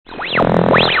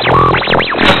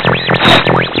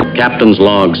Captain's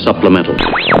Log Supplemental.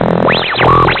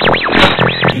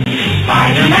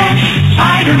 Spider-Man,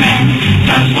 Spider-Man,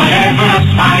 does whatever a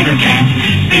spider can.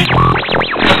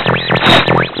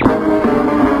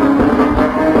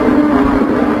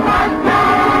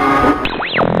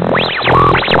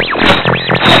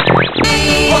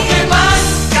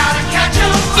 Pokemon, gotta catch 'em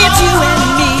all. It's you and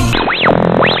me.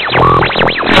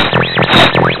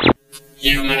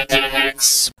 You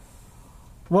Metahex.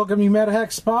 Welcome to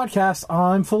Metahex Podcast.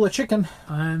 I'm full of chicken.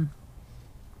 I'm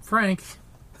Frank.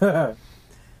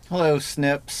 Hello,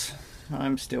 Snips.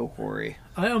 I'm still Corey.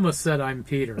 I almost said I'm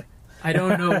Peter. I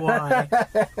don't know why.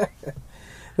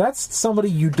 That's somebody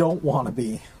you don't want to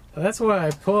be. That's why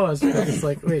I paused, because it's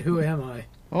like, wait, who am I?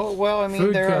 Oh, well, I mean,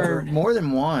 Food there covered. are more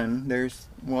than one. There's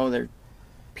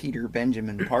Peter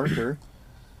Benjamin Parker,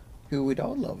 who we'd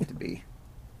all love to be.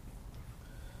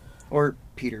 Or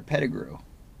Peter Pettigrew,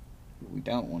 who we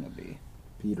don't want to be.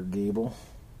 Peter Gable.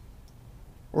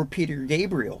 Or Peter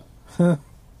Gabriel.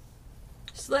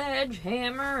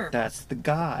 Sledgehammer. That's the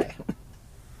guy.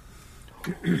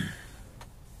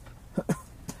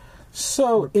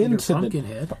 So, Peter into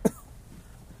Pumpkinhead.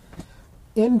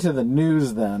 into the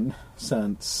news then,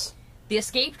 since... The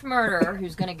escaped murderer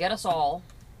who's going to get us all.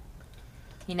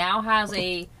 He now has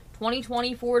a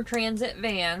 2020 Ford Transit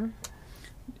van.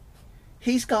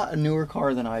 He's got a newer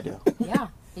car than I do. Yeah,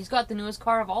 he's got the newest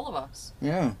car of all of us.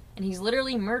 Yeah. And he's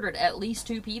literally murdered at least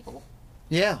 2 people.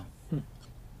 Yeah.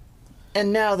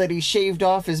 And now that he's shaved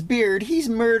off his beard, he's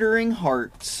murdering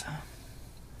hearts.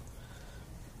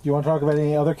 Do you want to talk about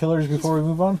any other killers before we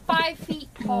move on? 5 feet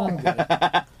tall.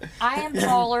 I am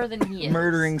taller than he is.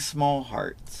 Murdering small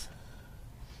hearts.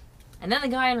 And then the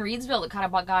guy in Reedsville that kind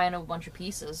of got guy in a bunch of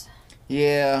pieces.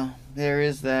 Yeah, there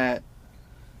is that.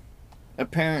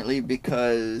 Apparently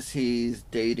because he's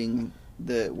dating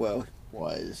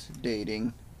was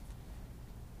dating.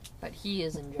 But he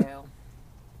is in jail.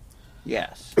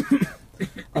 Yes.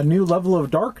 A new level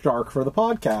of dark for the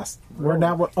podcast. We're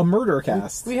now a murder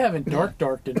cast. We haven't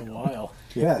darked in a while.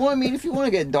 Yeah. Well, I mean, if you want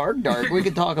to get dark, we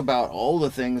could talk about all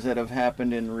the things that have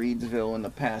happened in Reedsville in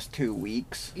the past 2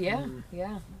 weeks. Yeah,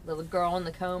 yeah. The girl in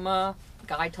the coma,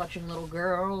 guy touching little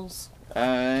girls.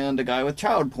 And a guy with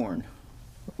child porn.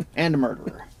 And a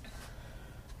murderer.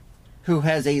 Who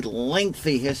has a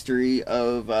lengthy history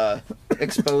of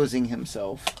exposing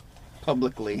himself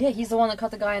publicly. Yeah, he's the one that cut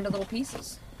the guy into little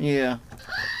pieces. Yeah.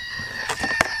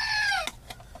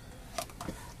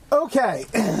 Okay.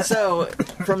 So,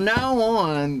 from now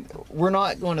on, we're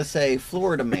not going to say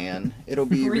Florida man. It'll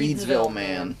be Reedsville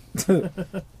man.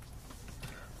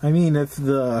 I mean, if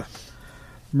the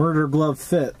murder glove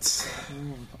fits.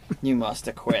 You must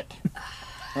have quit.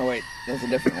 Oh, wait. That's a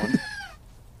different one.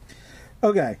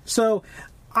 Okay, so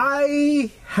I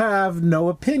have no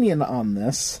opinion on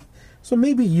this. So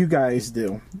maybe you guys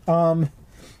do.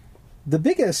 The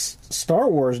biggest Star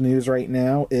Wars news right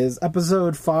now is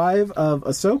Episode 5 of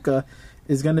Ahsoka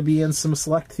is going to be in some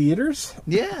select theaters.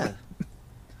 Yeah.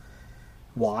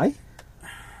 Why?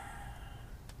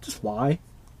 Just why?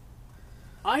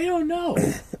 I don't know.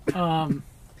 I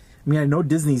mean, I know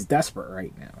Disney's desperate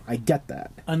right now. I get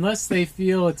that. Unless they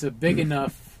feel it's a big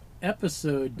enough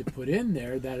episode to put in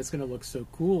there that it's going to look so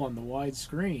cool on the wide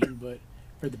screen,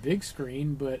 or the big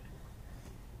screen, but...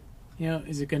 You know,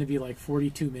 is it going to be like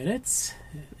 42 minutes?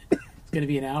 It's going to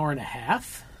be an hour and a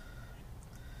half?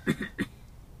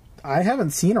 I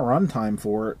haven't seen a runtime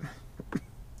for it.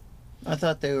 I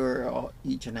thought they were all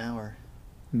each an hour.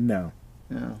 No.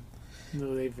 No.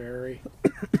 No, they vary.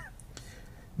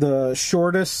 The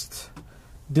shortest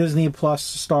Disney Plus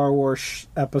Star Wars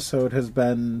episode has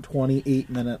been 28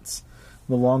 minutes.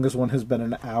 The longest one has been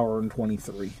an hour and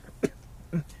 23.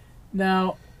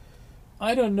 Now...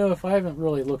 I don't know if I haven't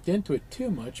really looked into it too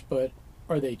much, but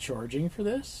are they charging for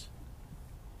this?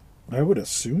 I would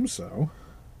assume so.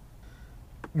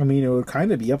 I mean, it would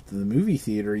kind of be up to the movie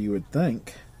theater, you would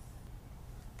think.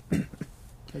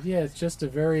 But yeah, it's just a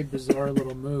very bizarre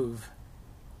little move.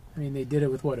 I mean, they did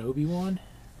it with, Obi-Wan?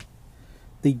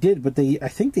 They did, but I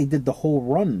think they did the whole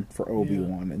run for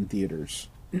Obi-Wan in theaters.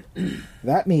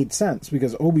 That made sense,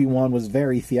 because Obi-Wan was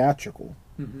very theatrical.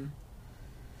 Mm-hmm.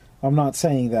 I'm not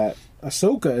saying that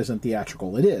Ahsoka isn't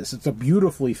theatrical. It is. It's a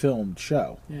beautifully filmed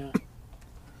show. Yeah.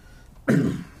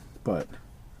 But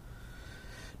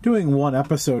doing one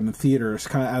episode in theaters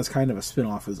as kind of a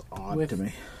spin-off is odd With to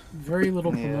me. very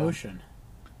little promotion.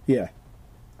 Yeah.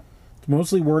 It's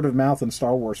mostly word of mouth and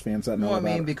Star Wars fans that know Well, I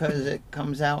about mean, it. because it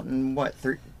comes out in,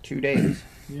 2 days?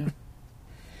 Yeah.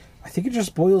 I think it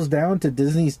just boils down to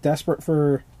Disney's desperate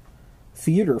for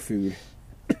theater food.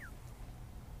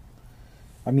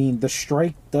 I mean, the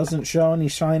strike doesn't show any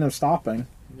sign of stopping.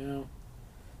 know.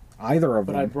 Either of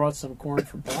But them. I brought some corn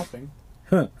for popping.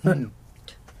 I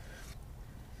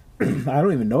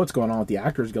don't even know what's going on with the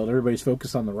Actors Guild. Everybody's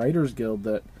focused on the Writers Guild.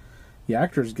 That the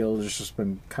Actors Guild has just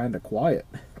been kind of quiet.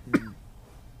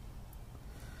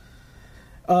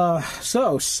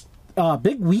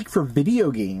 Big week for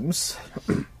video games.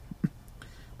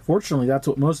 Fortunately, that's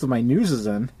what most of my news is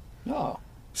in. Oh.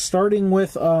 Starting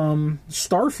with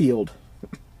Starfield.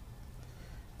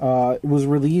 It was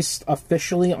released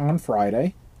officially on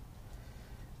Friday.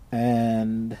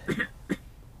 And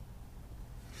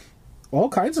all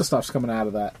kinds of stuff's coming out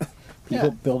of that.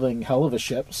 People building hell of a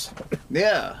ships.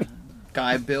 Yeah.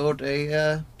 Guy built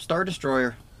a Star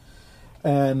Destroyer.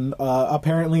 And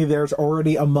apparently there's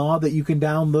already a mod that you can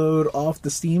download off the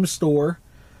Steam store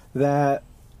that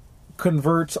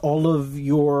converts all of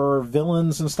your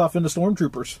villains and stuff into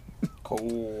stormtroopers.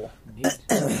 Cool. Neat.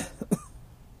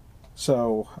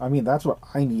 So, I mean, that's what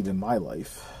I need in my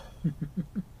life.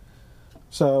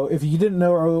 So, if you didn't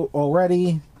know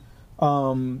already,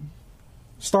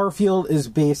 Starfield is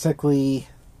basically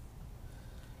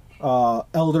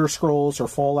Elder Scrolls or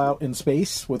Fallout in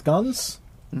space with guns.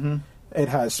 Mm-hmm. It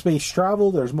has space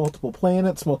travel. There's multiple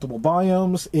planets, multiple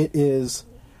biomes. It is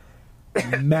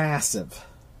massive.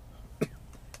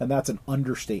 And that's an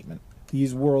understatement.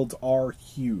 These worlds are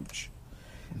huge.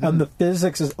 Mm-hmm. And the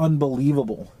physics is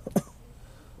unbelievable.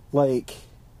 Like,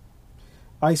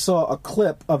 I saw a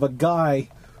clip of a guy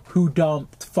who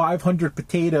dumped 500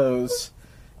 potatoes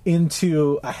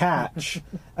into a hatch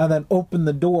and then opened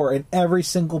the door, and every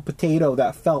single potato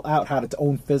that fell out had its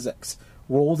own physics.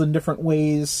 Rolled in different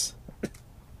ways.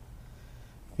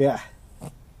 Yeah.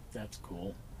 That's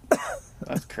cool.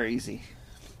 That's crazy.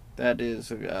 That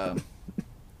is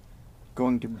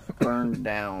going to burn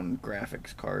down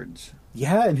graphics cards.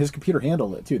 Yeah, and his computer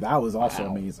handled it, too. That was also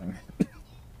Wow. amazing.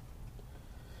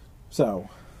 So,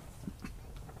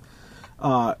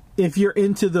 if you're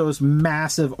into those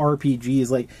massive RPGs,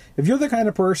 like, if you're the kind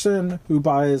of person who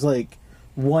buys, like,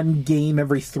 one game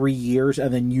every 3 years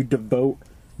and then you devote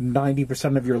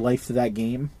 90% of your life to that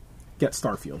game, get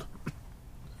Starfield.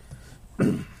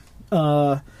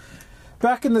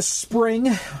 Back in the spring,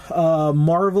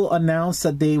 Marvel announced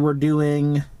that they were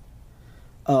doing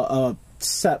a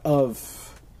set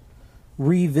of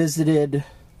revisited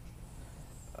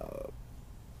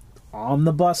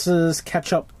omnibuses,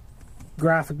 catch-up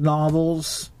graphic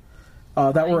novels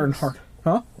that were in hard...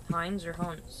 Huh? Heinz or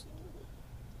Hunts?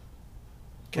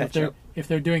 Catch up. If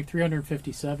they're doing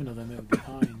 357 of them, it would be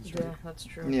Heinz, right? Yeah, that's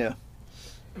true. Yeah.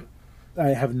 I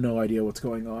have no idea what's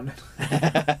going on.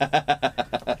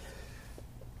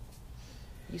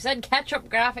 You said catch-up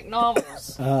graphic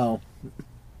novels. Oh.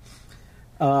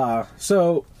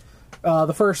 So,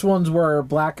 the first ones were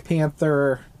Black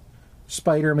Panther,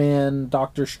 Spider-Man,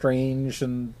 Doctor Strange,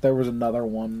 and there was another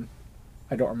one.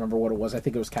 I don't remember what it was. I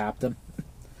think it was Captain.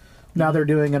 Now they're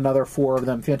doing another 4 of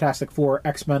them. Fantastic Four,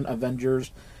 X-Men,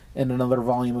 Avengers, and another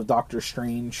volume of Doctor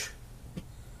Strange.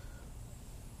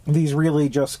 These really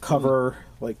just cover,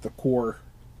 like, the core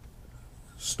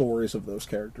stories of those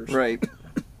characters. Right.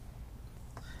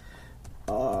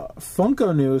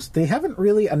 Funko news, they haven't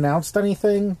really announced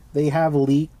anything. They have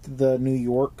leaked the New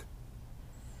York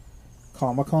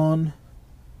Comic-Con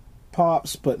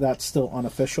pops, but that's still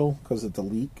unofficial because it's a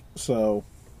leak, so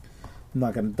I'm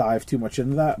not going to dive too much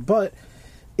into that. But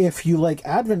if you like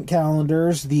advent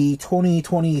calendars, the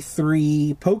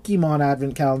 2023 Pokemon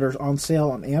advent calendars on sale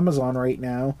on Amazon right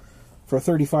now for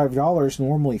 $35,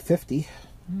 normally $50.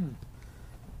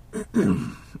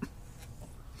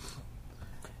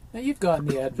 Now, you've gotten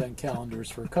the advent calendars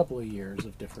for a couple of years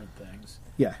of different things.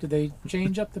 Yeah. Do they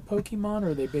change up the Pokemon, or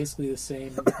are they basically the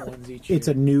same ones each year? It's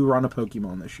a new run of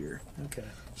Pokemon this year. Okay.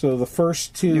 So the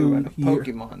first New two one of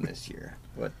Pokemon this year.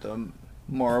 But the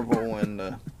Marvel and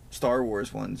the Star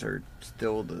Wars ones are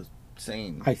still the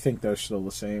same. I think they're still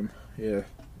the same. Yeah.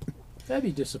 That'd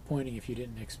be disappointing if you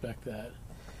didn't expect that.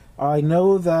 I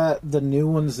know that the new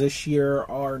ones this year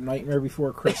are Nightmare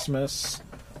Before Christmas,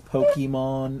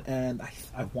 Pokemon, and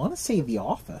I want to say The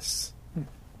Office.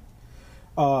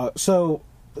 So,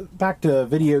 back to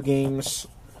video games.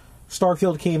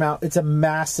 Starfield came out. It's a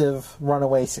massive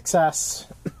runaway success.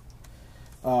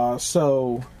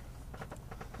 So,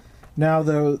 now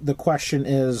the question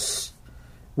is,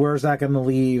 where is that going to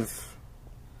leave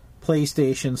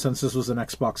PlayStation, since this was an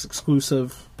Xbox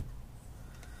exclusive?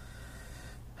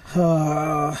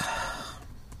 And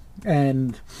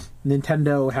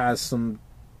Nintendo has some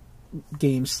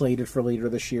games slated for later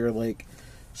this year, like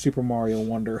Super Mario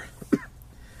Wonder.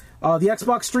 The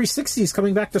Xbox 360 is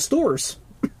coming back to stores,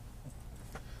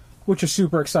 which is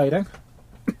super exciting.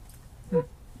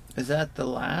 Is that the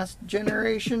last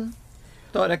generation?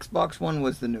 Thought Xbox One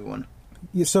was the new one.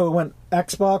 Yeah, so it went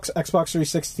Xbox, Xbox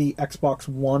 360, Xbox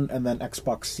One, and then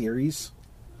Xbox Series.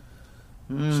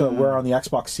 So we're on the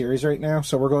Xbox Series right now.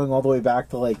 So we're going all the way back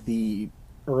to like the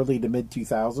early to mid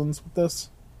 2000s with this.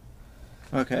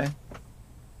 Okay.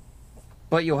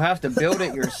 But you'll have to build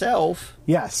it yourself.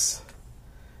 Yes.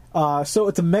 So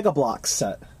it's a Mega Bloks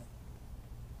set.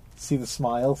 See the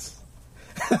smiles?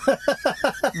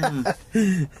 You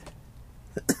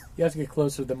have to get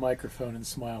closer to the microphone and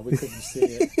smile. We couldn't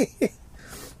see it.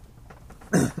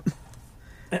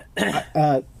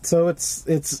 So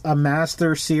it's a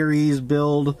Master Series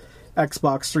build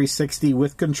Xbox 360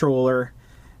 with controller,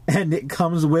 and it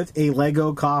comes with a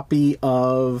Lego copy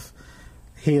of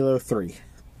Halo 3.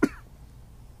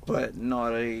 But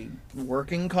not a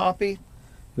working copy?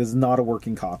 It is not a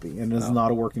working copy, and it is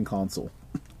not a working console.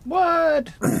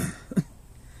 What?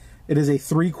 It is a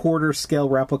 3/4 scale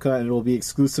replica, and it will be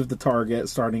exclusive to Target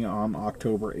starting on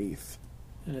October 8th.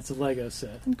 And it's a Lego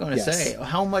set. I'm going to Yes. say,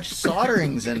 how much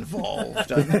soldering's involved?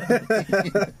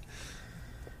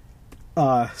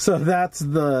 So that's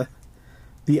the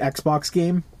Xbox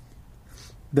game.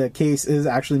 The case is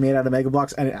actually made out of Mega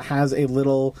Bloks, and it has a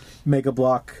little Mega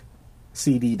Block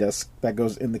CD disc that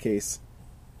goes in the case.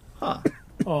 Huh.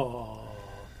 Oh.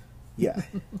 Yeah.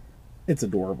 It's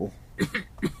adorable.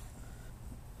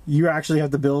 You actually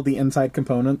have to build the inside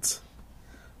components.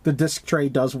 The disc tray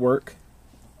does work.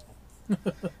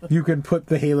 You can put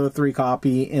the Halo 3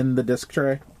 copy in the disc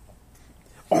tray.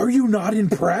 Are you not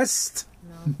impressed?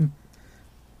 No.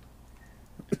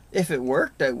 If it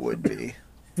worked, I would be.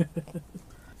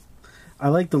 I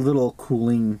like the little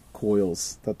cooling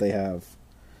coils that they have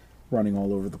running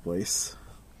all over the place.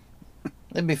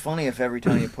 It'd be funny if every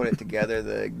time you put it together,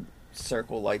 the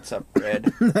circle lights up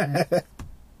red.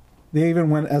 They even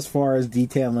went as far as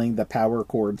detailing the power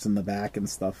cords in the back and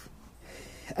stuff.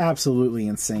 Absolutely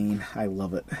insane. I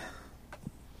love it.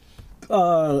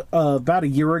 About a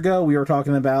year ago, we were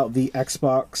talking about the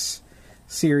Xbox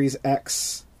Series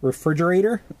X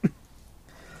refrigerator.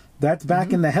 That's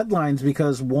back in the headlines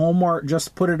because Walmart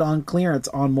just put it on clearance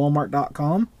on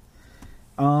Walmart.com.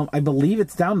 I believe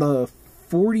it's down to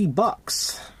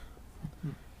 $40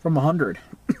 from 100.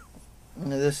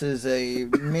 This is a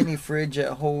mini fridge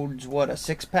that holds, what, a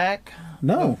 6-pack?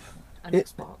 No, An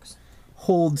It- Xbox.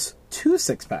 holds 2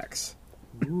 6-packs.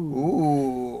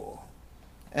 Ooh.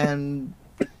 And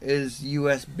is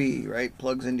USB, right?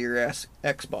 Plugs into your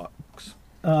Xbox.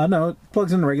 No, it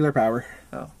plugs in regular power.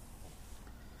 Oh.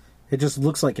 It just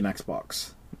looks like an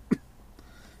Xbox,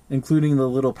 including the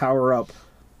little power up,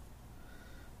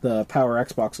 the Power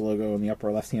Xbox logo in the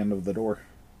upper left hand of the door.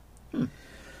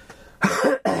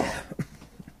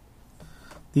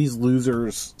 These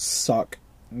losers suck.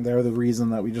 They're the reason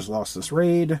that we just lost this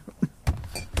raid.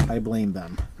 I blame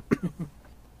them.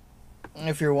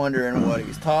 If you're wondering what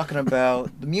he's talking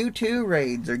about, the Mewtwo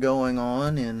raids are going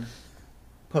on in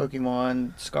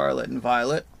Pokemon Scarlet and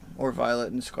Violet, or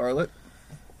Violet and Scarlet.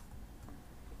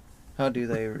 How do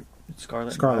they...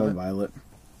 Scarlet Scarlet and and Violet? Violet.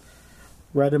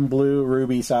 Red and Blue,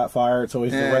 Ruby, Sapphire. It's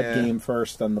always the Yeah, red yeah. game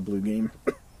first, then the blue game.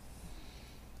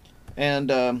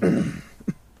 And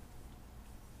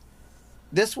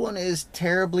this one is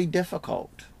terribly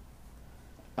difficult.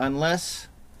 Unless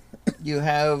you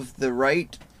have the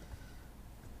right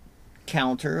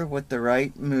counter with the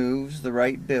right moves, the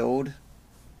right build,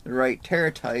 the right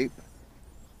Terra type,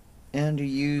 and you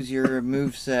use your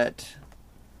moveset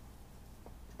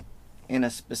in a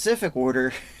specific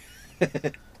order.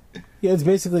 Yeah, it's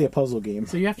basically a puzzle game.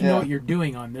 So you have to know what you're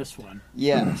doing on this one.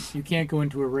 Yes. You can't go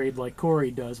into a raid like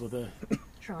Corey does with a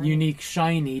Shiny. unique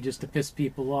shiny just to piss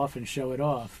people off and show it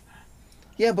off.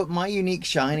 Yeah, but my unique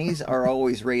shinies are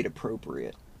always raid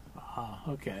appropriate. Ah,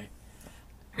 okay.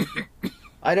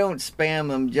 I don't spam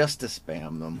them just to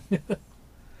spam them.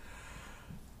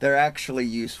 They're actually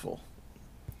useful.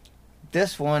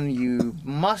 This one, you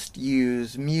must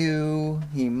use Mew,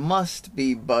 he must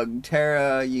be Bug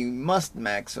Terra, you must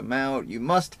max him out, you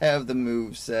must have the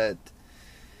moveset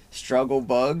Struggle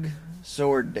Bug,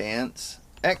 Sword Dance,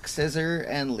 X Scissor,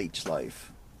 and Leech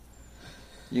Life.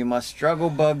 You must Struggle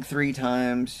Bug 3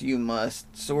 times, you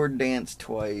must Sword Dance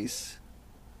twice,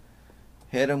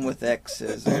 hit him with X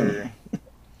Scissor.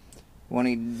 When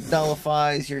he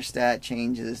nullifies your stat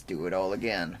changes, do it all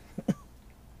again.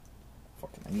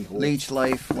 Fucking a-hole. Leech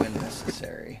life when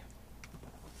necessary.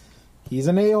 He's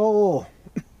an a-hole.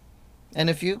 And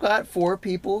if you've got 4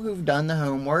 people who've done the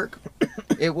homework,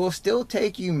 it will still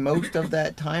take you most of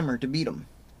that timer to beat them.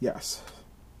 Yes.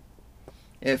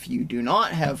 If you do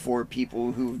not have 4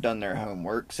 people who've done their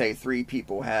homework, say 3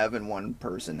 people have and 1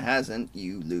 person hasn't,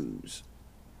 you lose.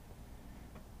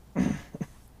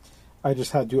 I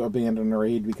just had to abandon a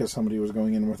raid because somebody was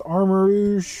going in with Armor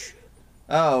Rouge.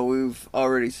 Oh, we've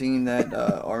already seen that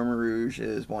Armor Rouge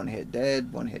is 1 hit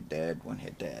dead, 1 hit dead, 1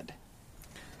 hit dead.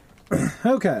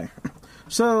 Okay.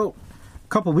 So, a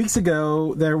couple weeks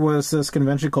ago, there was this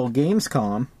convention called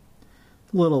Gamescom.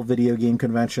 Little video game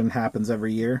convention happens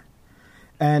every year.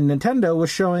 And Nintendo was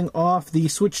showing off the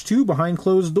Switch 2 behind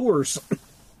closed doors.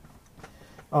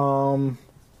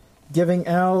 Giving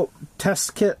out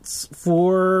test kits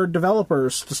for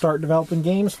developers to start developing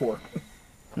games for.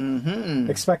 Mm-hmm.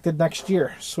 Expected next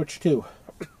year, Switch 2.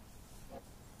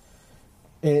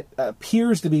 It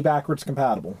appears to be backwards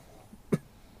compatible.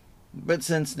 But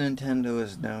since Nintendo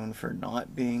is known for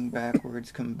not being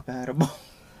backwards compatible...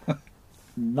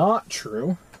 Not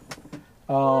true.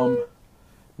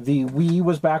 The Wii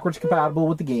was backwards compatible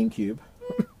with the GameCube.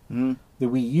 Mm. The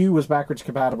Wii U was backwards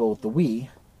compatible with the Wii.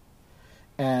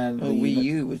 And The Wii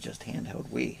U was just handheld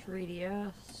Wii.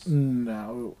 3DS.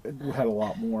 No, it had a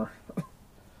lot more.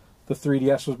 The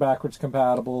 3DS was backwards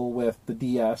compatible with the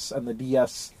DS, and the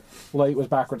DS Lite was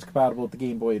backwards compatible with the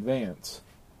Game Boy Advance.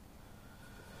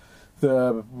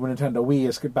 The Nintendo Wii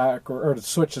is or the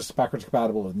Switch is backwards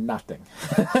compatible with nothing.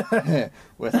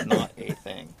 With not a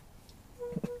thing.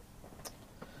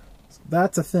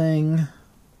 That's a thing.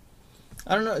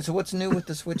 I don't know. So what's new with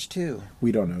the Switch 2?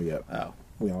 We don't know yet. Oh.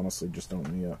 We honestly just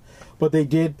don't know yet. But they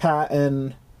did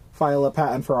file a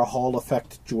patent for a Hall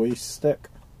effect joystick.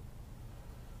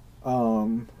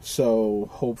 So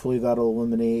hopefully that'll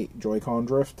eliminate Joy-Con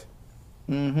drift.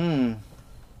 Mm-hmm.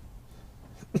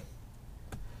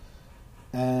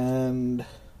 And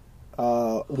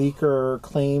Leaker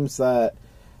claims that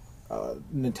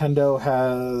Nintendo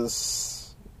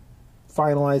has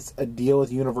finalized a deal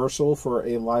with Universal for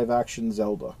a live-action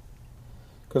Zelda.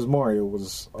 Because Mario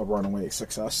was a runaway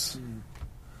success.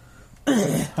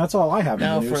 That's all I have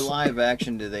Now, in the news. for live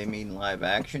action, do they mean live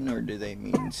action or do they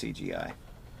mean CGI?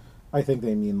 I think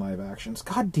they mean live actions.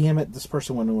 God damn it, this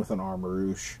person went in with an Armor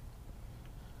Rouge.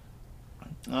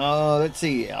 Let's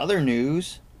see. Other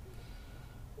news.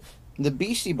 The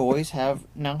Beastie Boys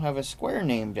now have a square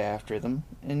named after them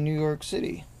in New York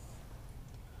City.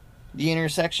 The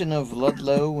intersection of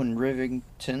Ludlow and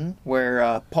Rivington,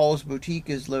 where Paul's Boutique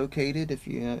is located, if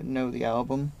you know the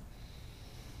album,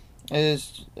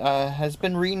 has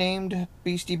been renamed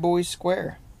Beastie Boys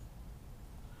Square.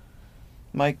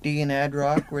 Mike D and Ad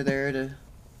Rock were there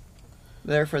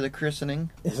for the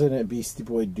christening. Isn't it Beastie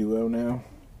Boy Duo now?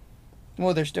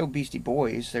 Well, they're still Beastie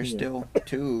Boys. They're still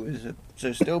two.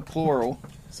 So still plural.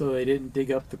 So they didn't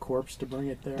dig up the corpse to bring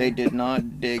it there? They did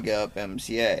not dig up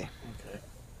MCA. Okay.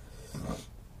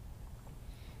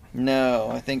 No,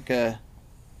 I think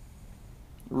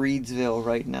Reedsville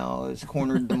right now has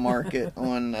cornered the market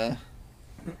on...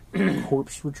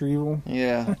 Corpse retrieval?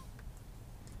 Yeah.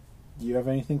 Do you have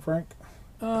anything, Frank?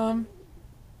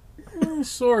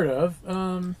 Sort of.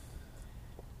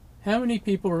 How many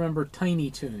people remember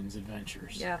Tiny Toons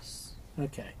Adventures? Yes.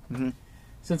 Okay. Mm-hmm.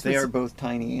 Since They are both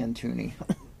tiny and toony.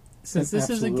 Since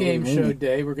this is a Absolutely game show amazing.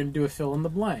 day, we're going to do a fill in the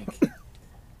blank.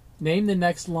 Name the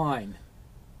next line.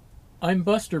 I'm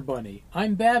Buster Bunny.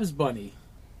 I'm Babs Bunny.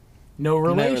 No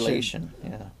relation. No relation,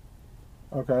 yeah.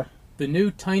 Okay. The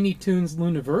new Tiny Toons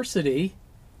Luniversity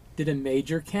did a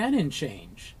major canon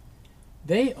change.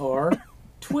 They are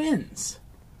twins.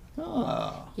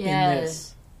 Oh. In Yeah.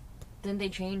 this. Didn't they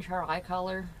change her eye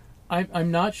color?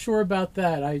 I'm not sure about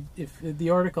that. If the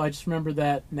article, I just remember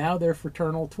that now they're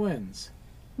fraternal twins.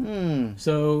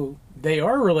 So they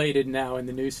are related now in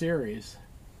the new series.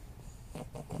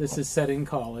 This is set in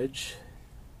college.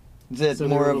 Is it So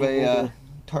more they're of a little a older.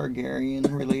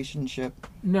 Targaryen relationship?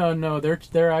 No,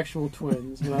 they're actual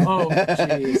twins. Well, oh,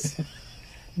 jeez.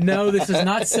 No, this is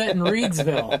not set in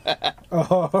Reedsville.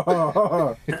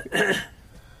 Oh,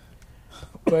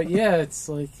 But yeah, it's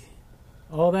like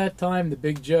all that time, the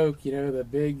big joke,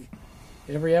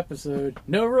 every episode,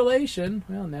 no relation.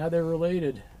 Well, now they're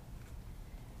related.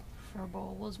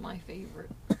 Furball was my favorite.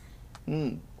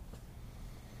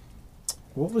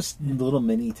 what was little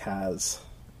mini Taz?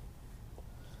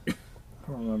 I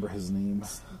don't remember his name.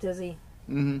 Dizzy.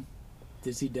 Mm-hmm.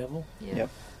 Dizzy Devil. Yeah.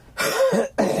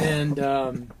 Yep. And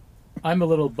I'm a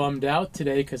little bummed out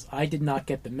today because I did not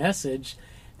get the message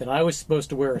that I was supposed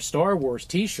to wear a Star Wars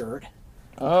t-shirt.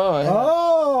 Oh,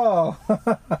 yeah.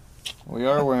 Oh! We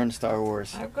are wearing Star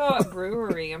Wars. I've got a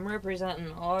brewery. I'm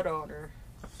representing Odd Order.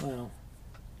 Well,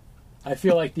 I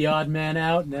feel like the odd man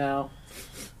out now.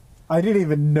 I didn't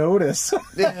even notice.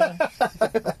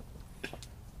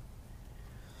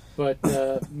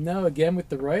 But no, again with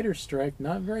the writer's strike,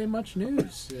 not very much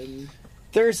news. And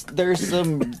There's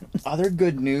some other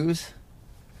good news.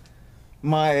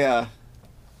 My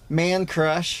man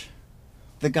crush,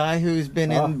 the guy who's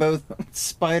been in both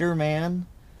Spider-Man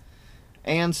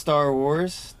and Star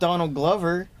Wars, Donald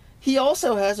Glover, he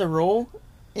also has a role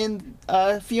in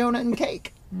Fiona and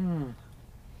Cake.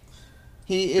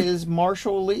 He is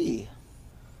Marshall Lee.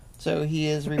 So he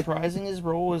is reprising his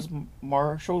role as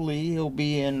Marshall Lee. He'll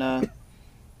be in...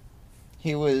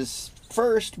 he was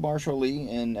first Marshall Lee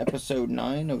in episode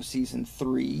 9 of season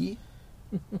 3,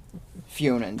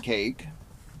 Fiona and Cake.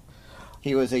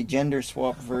 He was a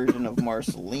gender-swapped version of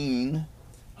Marceline.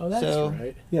 oh, that's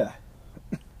right. Yeah.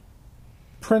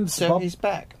 Prince So he's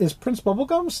back. Is Prince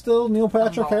Bubblegum still Neil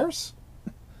Patrick Gumball. Harris?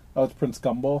 Oh, it's Prince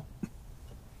Gumball.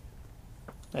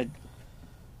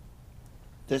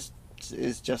 This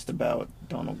is just about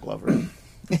Donald Glover.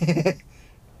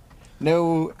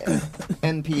 No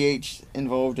NPH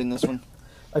involved in this one.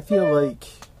 I feel like,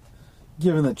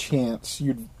 given the chance,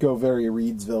 you'd go very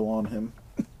Reedsville on him.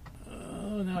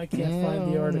 Oh, no, I can't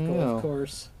find the article, no. of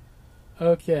course.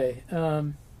 Okay.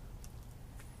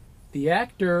 The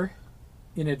actor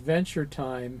in Adventure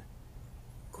Time,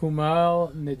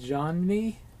 Kumail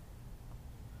Nanjiani,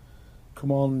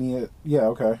 Come on, yeah,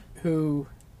 okay. who...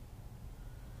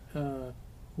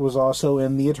 Was also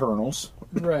in The Eternals.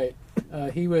 right.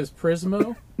 He was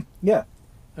Prismo. Yeah.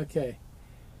 Okay.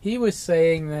 He was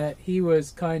saying that he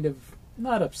was kind of,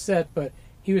 not upset, but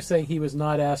he was saying he was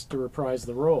not asked to reprise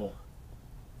the role.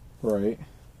 Right.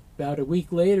 About a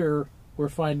week later, we're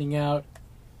finding out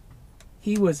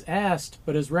he was asked,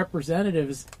 but his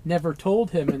representatives never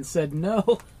told him and said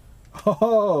no.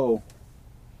 Oh.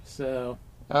 So,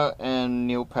 And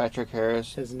Neil Patrick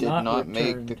Harris Has did not not make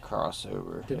returned the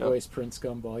crossover. to Yep. voice Prince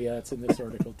Gumball. Yeah, it's in this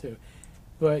article too.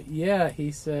 But yeah,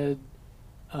 he said,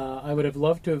 I would have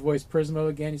loved to have voiced Prismo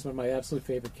again. He's one of my absolute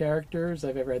favorite characters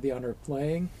I've ever had the honor of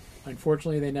playing.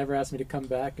 Unfortunately, they never asked me to come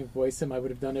back and voice him. I would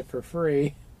have done it for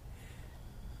free.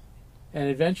 An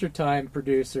Adventure Time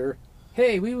producer,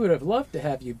 hey, we would have loved to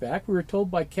have you back. We were told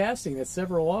by casting that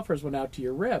several offers went out to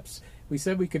your reps. We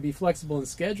said we could be flexible in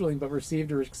scheduling, but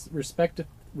received a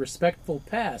respectful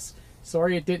pass.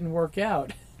 Sorry it didn't work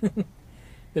out.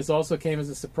 This also came as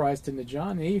a surprise to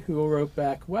Najani, who wrote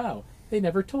back, wow, they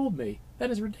never told me.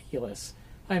 That is ridiculous.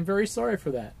 I am very sorry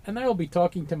for that, and I will be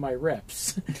talking to my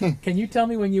reps. Can you tell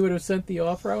me when you would have sent the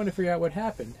offer? I want to figure out what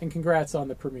happened, and congrats on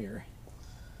the premiere.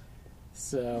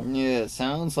 So, Yeah, it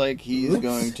sounds like he's Oops.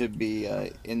 going to be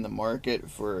in the market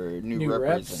for new New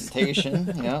reps.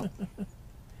 representation. Yeah.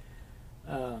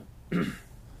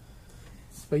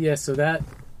 but yeah, so that,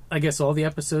 I guess all the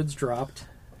episodes dropped.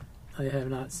 I have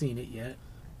not seen it yet.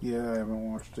 Yeah, I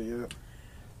haven't watched it yet.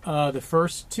 The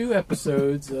first 2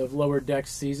 episodes of Lower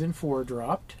Decks Season 4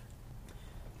 dropped.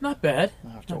 Not bad.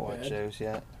 I'll have to Not watch bad. those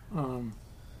yet.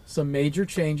 Some major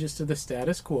changes to the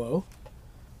status quo.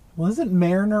 Wasn't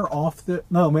Mariner off the...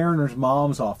 No, Mariner's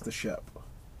mom's off the ship.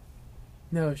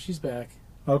 No, she's back.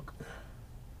 Oh,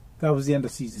 that was the end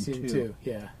of season Season 2. 2,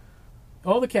 yeah.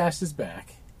 All the cast is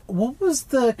back. What was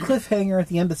the cliffhanger at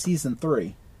the end of season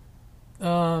 3?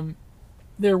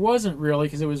 There wasn't really,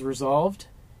 because it was resolved.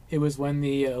 It was when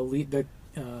the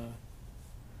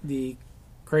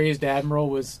crazed admiral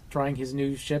was trying his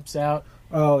new ships out,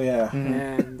 Oh, yeah.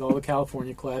 and all the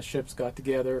California class ships got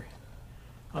together.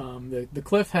 The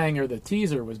cliffhanger, the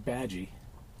teaser, was Badgie.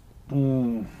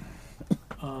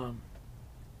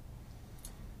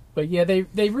 But yeah,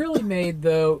 they really made,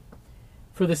 though,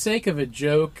 for the sake of a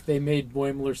joke, they made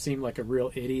Boimler seem like a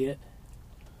real idiot.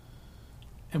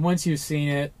 And once you've seen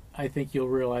it, I think you'll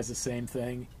realize the same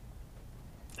thing.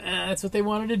 That's what they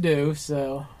wanted to do,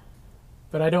 so...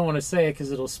 But I don't want to say it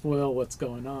because it'll spoil what's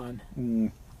going on.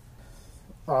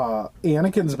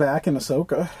 Anakin's back in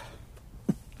Ahsoka.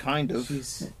 Kind of.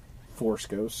 Force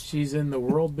Ghost. She's in the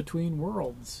world between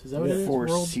worlds. Is that what it is?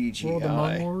 Force World CGI.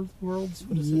 among worlds?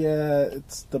 What is it? Yeah,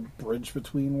 it's the bridge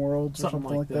between worlds or Something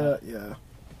something like like that.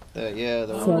 Yeah.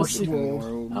 The I Force wanna see- between worlds.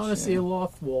 worlds. I want to see a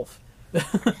Loth Wolf.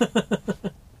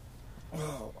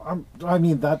 I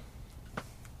mean, that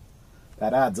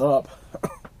adds up.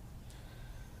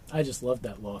 I just love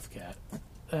that Loth cat.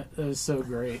 That was so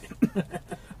great.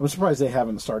 I'm surprised they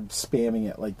haven't started spamming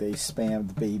it like they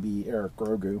spammed baby Eric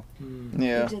Grogu.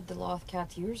 Yeah. They did the Loth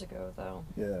Cats years ago, though.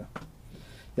 Yeah.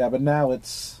 Yeah, but now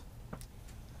it's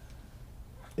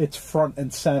front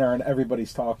and center and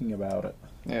everybody's talking about it.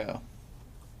 Yeah.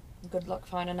 Good luck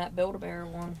finding that Build-A-Bear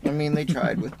one. I mean, they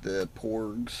tried with the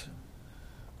porgs.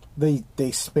 They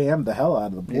spammed the hell out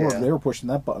of the board. Yeah. They were pushing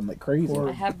that button like crazy. Or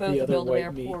I have both the the other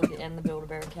Build-A-Bear white meat. porg and the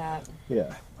Build-A-Bear cat.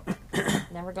 Yeah.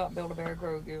 Never got Build-A-Bear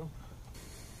Grogu.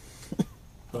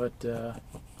 But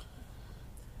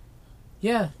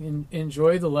yeah,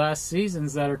 enjoy the last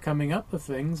seasons that are coming up with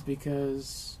things,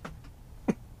 because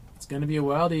it's going to be a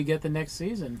while till you get the next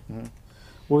season.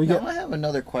 Well, Now, I have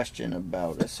another question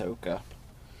about Ahsoka.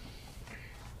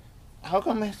 How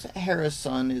come Hera's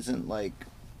son isn't like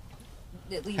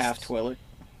At least half Twi'lek?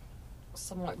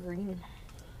 somewhat green.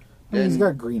 he's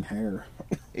got green hair.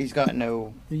 He's got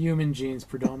no The human genes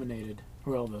predominated.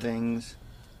 Well, things.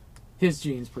 his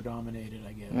genes predominated,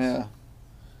 I guess. Yeah.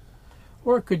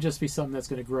 Or it could just be something that's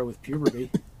going to grow with puberty.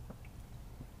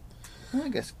 I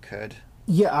guess it could.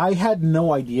 Yeah, I had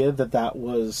no idea that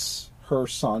was her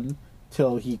son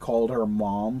till he called her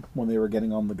mom when they were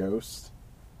getting on the Ghost.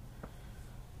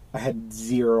 I had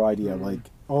zero idea. Like,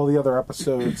 all the other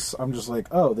episodes, I'm just like,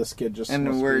 oh, this kid just... And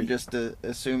must we're be... just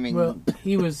assuming Well,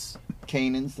 he was...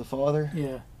 Kanan's the father?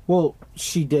 Yeah. Well,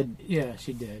 she did... Yeah,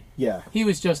 she did. Yeah. He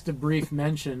was just a brief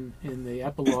mention in the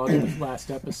epilogue of the last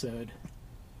episode.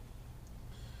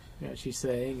 Yeah, she's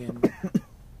saying, and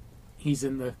he's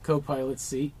in the co-pilot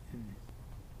seat. And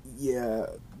Yeah.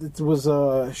 It was,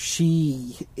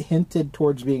 she hinted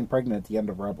towards being pregnant at the end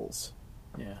of Rebels.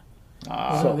 yeah.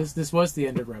 Ah. So this was the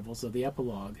end of Rebels, so the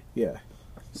epilogue. Yeah.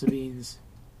 Sabine's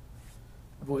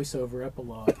voiceover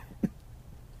epilogue.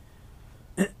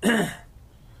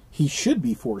 He should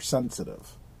be Force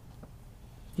sensitive.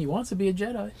 He wants to be a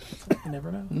Jedi. You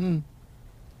never know. Mm.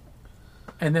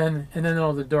 And then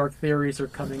all the dark theories are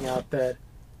coming out that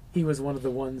he was one of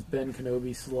the ones Ben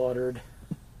Kenobi slaughtered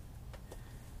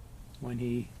when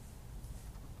he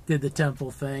did the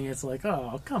temple thing. It's like,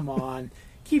 oh, come on.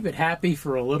 Keep it happy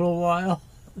for a little while.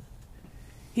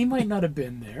 He might not have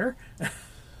been there.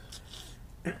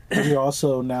 We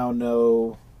also now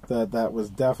know that was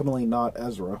definitely not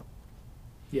Ezra.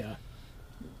 Yeah.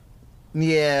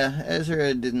 Yeah,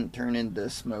 Ezra didn't turn into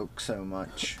smoke so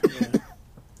much. Yeah.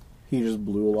 He just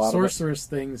blew a lot of Sorceress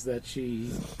things that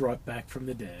she brought back from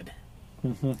the dead.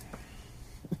 it.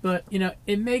 But,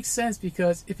 it makes sense,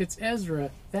 because if it's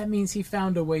Ezra, that means he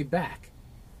found a way back.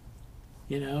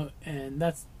 And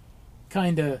that's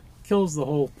kind of kills the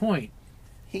whole point.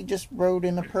 He just rode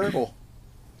in a Purgle.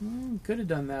 Could have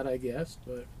done that, I guess,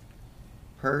 but...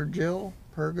 Purgill?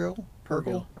 Purgle.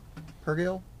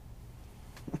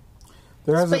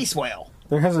 Space whale.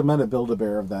 There hasn't been a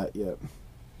Build-A-Bear of that yet.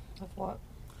 Of what?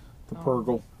 The Oh.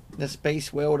 Purgle. The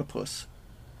space whale-to-puss.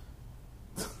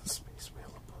 Space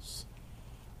whale-a-puss.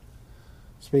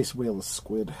 Space whale is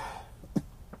squid.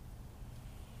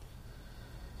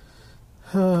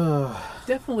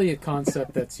 Definitely a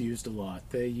concept that's used a lot.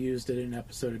 They used it in an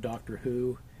episode of Doctor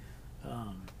Who.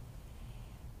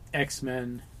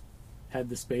 X-Men had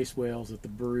the space whales at the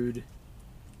Brood.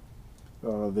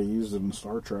 They used it in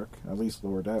Star Trek, at least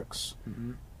Lower Decks,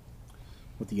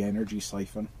 with the energy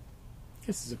siphon.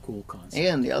 This is a cool concept.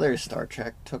 And the other Star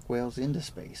Trek took whales into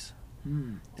space.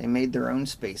 They made their own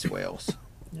space whales.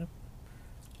 Yep.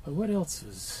 But what else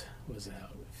was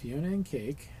out? Fiona and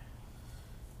Cake.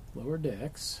 Lower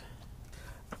Decks.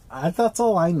 That's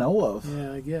all I know of.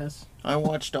 Yeah, I guess. I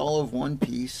watched all of One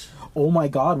Piece. Oh my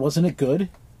god, wasn't it good?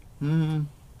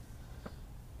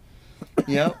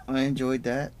 Yep, I enjoyed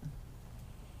that.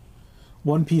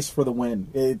 One Piece for the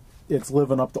win. It's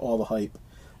living up to all the hype.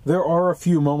 There are a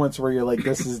few moments where you're like,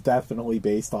 this is definitely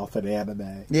based off an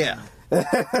anime. Yeah.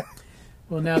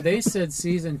 Well, now they said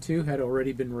season 2 had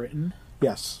already been written,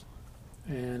 Yes.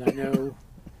 and I know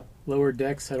Lower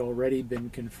Decks had already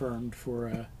been confirmed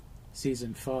for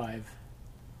season 5.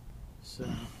 So,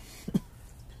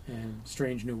 and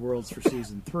Strange New Worlds for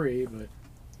season 3, but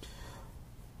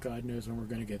God knows when we're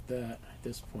going to get that at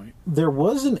this point. There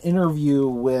was an interview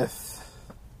with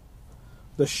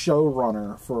the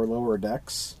showrunner for Lower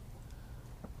Decks,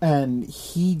 and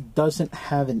he doesn't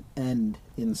have an end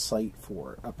in sight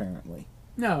for it, apparently.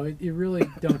 No, you really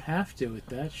don't have to with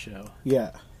that show.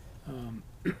 Yeah.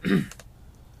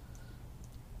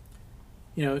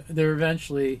 They're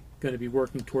eventually going to be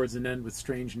working towards an end with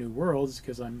Strange New Worlds,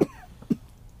 because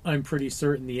I'm pretty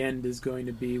certain the end is going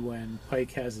to be when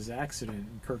Pike has his accident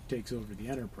and Kirk takes over the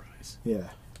Enterprise. Yeah.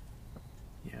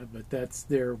 Yeah, but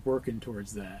they're working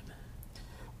towards that.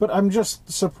 But I'm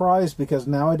just surprised because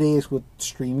nowadays with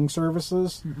streaming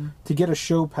services, to get a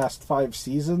show past 5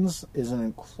 seasons is an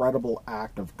incredible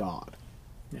act of God.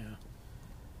 Yeah.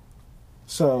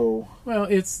 So... Well,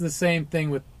 it's the same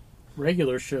thing with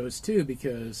regular shows, too,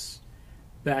 because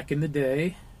back in the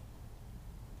day,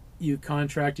 you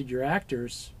contracted your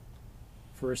actors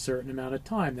for a certain amount of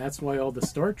time. That's why all the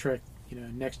Star Trek,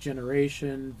 Next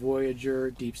Generation, Voyager,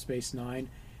 Deep Space Nine,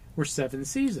 were 7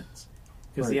 seasons.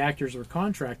 because the actors were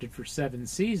contracted for 7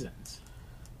 seasons,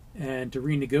 and to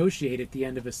renegotiate at the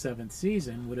end of a 7th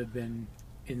season would have been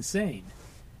insane,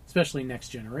 especially Next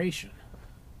Generation.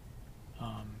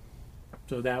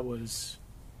 So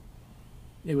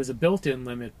it was a built-in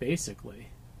limit basically.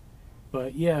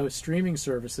 But yeah, with streaming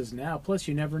services now, plus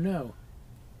you never know.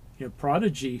 You know,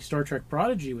 Prodigy, Star Trek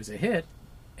Prodigy was a hit,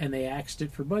 and they axed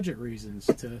it for budget reasons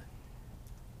to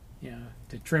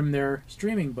trim their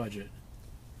streaming budget.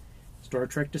 Star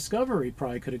Trek Discovery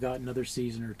probably could have got another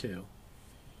season or 2,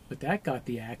 but that got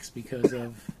the axe because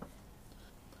of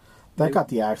got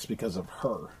the axe because of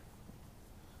her.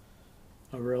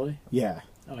 Oh, really? Yeah,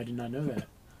 Oh, I did not know that.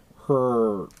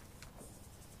 her.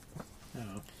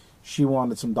 Oh, She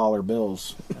wanted some dollar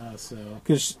bills. so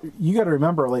Because you got to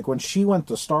remember, like, when she went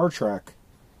to Star Trek,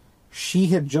 she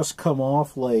had just come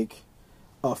off, like,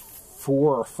 a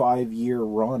 4 or 5 year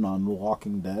run on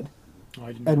Walking Dead. oh, I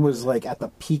didn't And know was, that. like, at the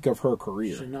peak of her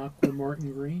career. Shinaka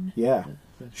Martin Green. Yeah.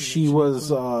 That's She what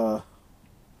was,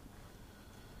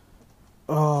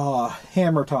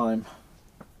 Hammer Time.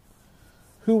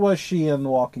 Who was she in The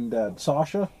Walking Dead?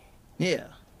 Sasha? Yeah.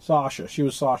 Sasha. She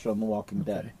was Sasha in The Walking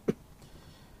Dead.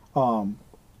 Okay.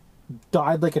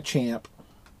 Died like a champ.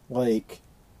 Like,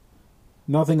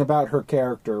 nothing about her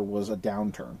character was a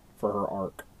downturn for her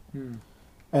arc.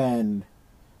 And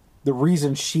the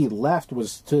reason she left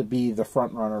was to be the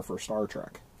front runner for Star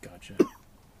Trek. Gotcha.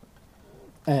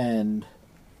 And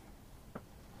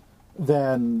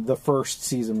then the first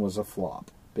season was a flop,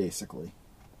 basically.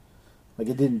 Like,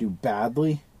 it didn't do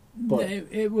badly, but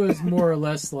It was more or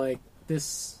less like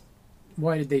this.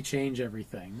 Why did they change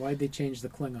everything? Why did they change the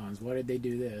Klingons? Why did they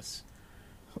do this?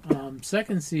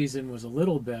 Second season was a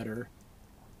little better,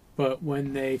 but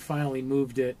when they finally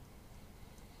moved it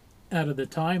out of the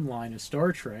timeline of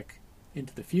Star Trek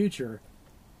into the future,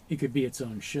 it could be its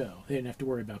own show. They didn't have to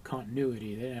worry about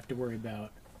continuity. They didn't have to worry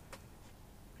about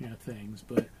things.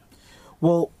 But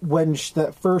well, when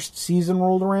that first season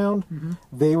rolled around,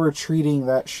 they were treating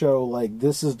that show like,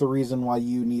 this is the reason why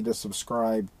you need to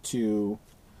subscribe to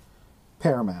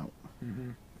Paramount.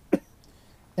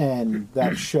 And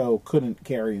that show couldn't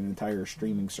carry an entire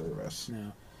streaming service.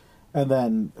 no, And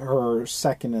then her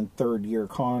second and third year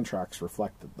contracts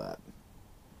reflected that.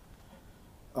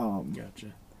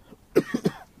 gotcha.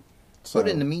 So, But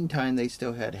in the meantime, they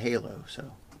still had Halo,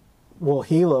 so. well,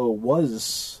 Halo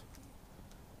was...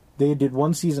 They did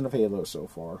 1 season of Halo so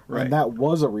far. Right. And that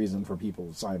was a reason for people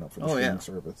to sign up for the Oh, streaming yeah.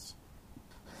 service.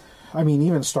 I mean,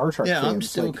 even Star Trek Yeah, fans... I'm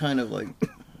still like, kind of like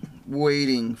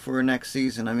waiting for next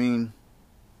season. I mean,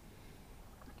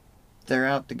 they're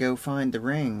out to go find the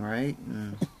ring, right?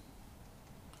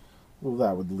 well,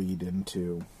 that would lead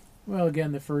into... Well,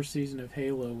 again, the first season of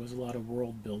Halo was a lot of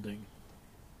world building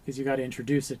because you got to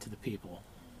introduce it to the people.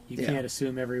 You Yeah. can't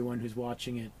assume everyone who's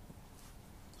watching it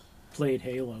played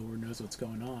Halo or knows what's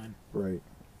going on. Right.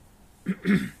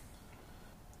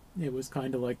 It was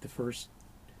kind of like the first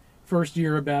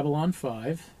year of Babylon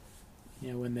 5,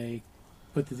 when they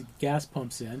put the gas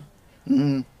pumps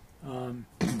in.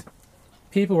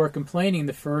 People were complaining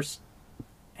the first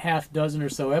half dozen or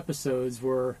so episodes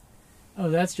were, oh,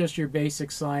 that's just your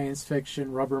basic science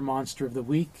fiction rubber monster of the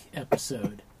week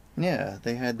episode. Yeah,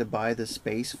 they had to buy the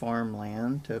space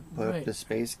farmland to put up Right. the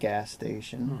space gas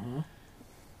station.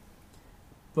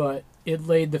 But it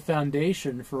laid the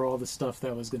foundation for all the stuff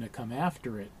that was going to come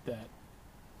after it that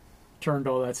turned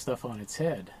all that stuff on its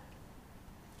head.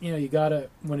 You gotta,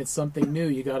 when it's something new,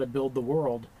 you gotta build the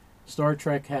world. Star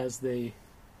Trek has the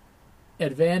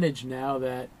advantage now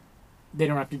that they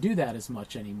don't have to do that as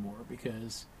much anymore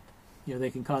because,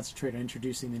 they can concentrate on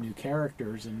introducing the new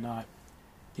characters and not,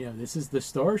 this is the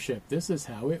starship, this is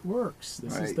how it works,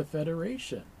 this is Right. the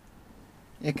Federation.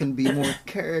 It can be more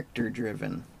character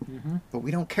driven, but we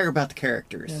don't care about the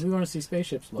characters. And we want to see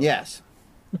spaceships float. Yes.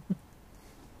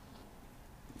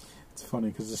 It's funny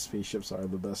because the spaceships are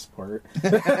the best part.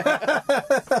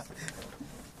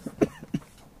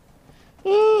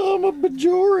 Oh, I'm a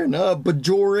Bajoran.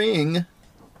 Bajoring.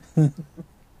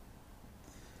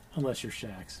 Unless you're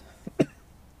Shax.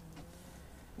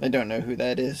 I don't know who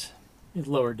that is. It's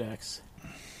Lower Decks.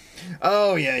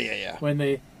 Oh, yeah. When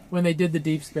they did the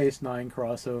Deep Space Nine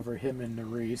crossover, him and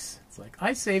Nerys, it's like,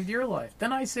 I saved your life,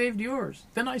 then I saved yours,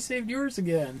 then I saved yours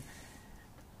again.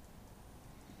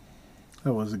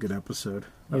 That was a good episode.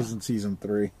 That was in season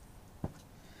 3.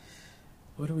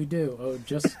 What do we do? Oh,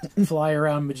 just fly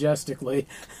around majestically.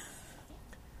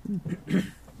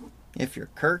 If you're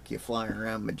Kirk, you fly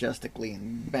around majestically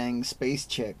and bang space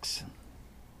chicks.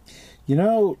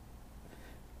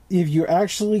 if you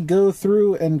actually go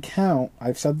through and count,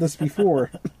 I've said this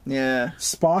before, Yeah.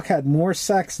 Spock had more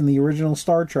sex in the original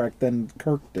Star Trek than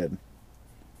Kirk did.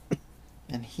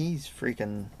 And he's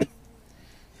freaking...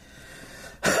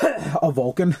 A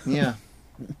Vulcan. Yeah.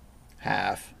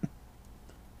 Half.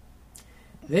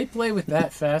 They play with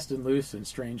that fast and loose in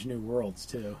Strange New Worlds,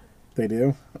 too. They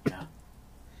do. Yeah.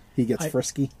 He gets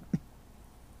frisky.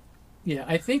 Yeah,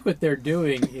 I think what they're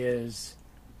doing is...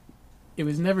 It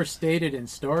was never stated in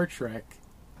Star Trek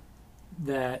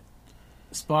that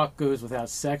Spock goes without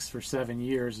sex for 7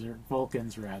 years, or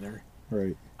Vulcans, rather.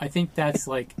 Right. I think that's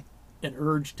like an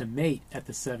urge to mate at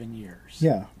the 7 years.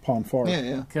 Yeah, Pon farr.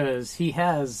 Yeah. Because he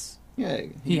has Yeah.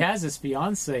 he has his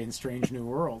fiancée in Strange New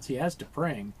Worlds. He has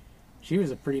T'Pring. She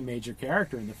was a pretty major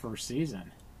character in the first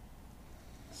season.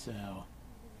 So.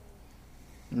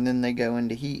 And then they go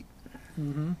into heat.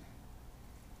 Mm-hmm.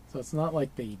 So it's not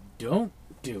like they don't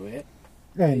do it.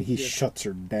 And he just- shuts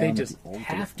her down. They at just the altar.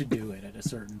 have to do it at a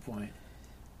certain point.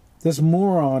 This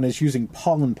moron is using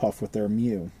pollen puff with their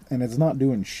Mew, and it's not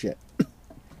doing shit.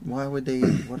 Why would they...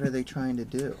 What are they trying to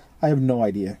do? I have no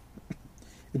idea.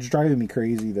 It's driving me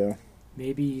crazy, though.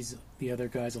 Maybe the other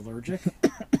guy's allergic.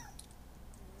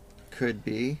 Could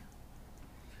be.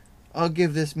 I'll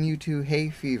give this Mewtwo hay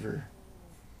fever.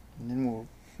 And then we'll...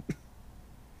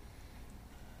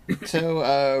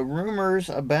 So, rumors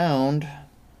abound.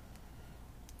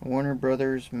 Warner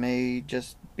Brothers may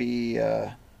just be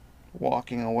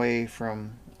walking away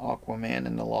from Aquaman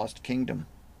and the Lost Kingdom.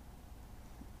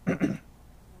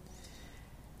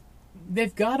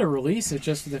 They've got to release it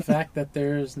just for the fact that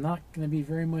there's not going to be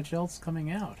very much else coming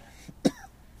out.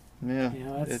 Yeah, You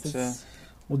know, it's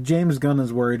Well, James Gunn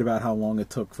is worried about how long it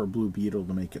took for Blue Beetle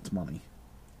to make its money.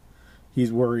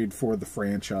 He's worried for the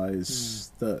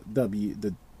franchise, the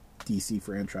DC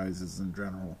franchises in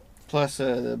general. plus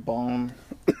the bomb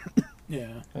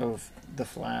Yeah. of the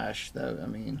Flash. Though I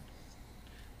mean,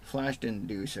 Flash didn't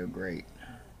do so great.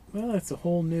 Well, it's a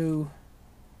whole new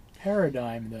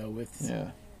paradigm, though,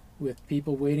 with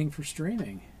people waiting for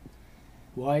streaming.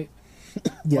 Why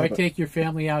Yeah, but take your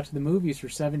family out to the movies for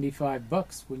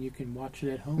 $75 when you can watch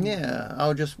it at home? Yeah,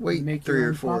 I'll just wait Make your 3 or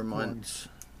own 4 popcorn. months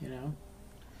You know?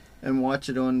 and watch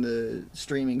it on the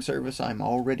streaming service I'm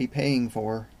already paying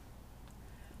for.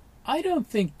 I don't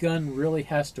think Gunn really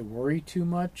has to worry too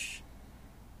much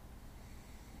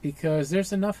because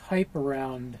there's enough hype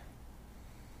around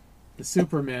the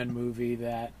Superman movie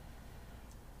that,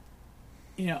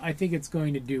 you know, I think it's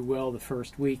going to do well the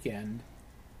first weekend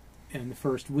and the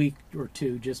first week or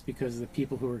two just because of the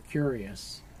people who are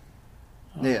curious.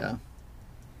 Yeah.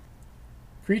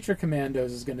 Creature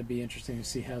Commandos is going to be interesting to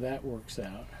see how that works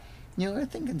out. You know, I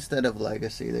think instead of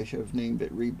Legacy, they should have named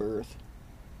it Rebirth.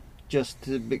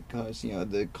 Because, you know,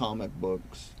 the comic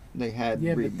books, they had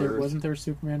Yeah, Rebirth. but wasn't there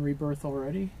Superman Rebirth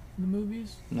already in the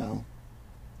movies? No.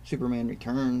 Superman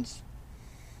Returns.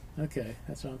 Okay,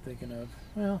 that's what I'm thinking of.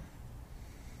 Well,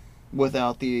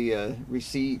 Without the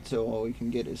receipt, so all we can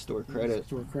get is store credit.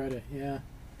 Store credit, yeah.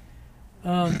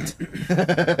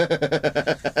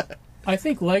 I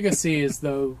think Legacy is,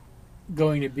 though,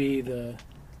 going to be the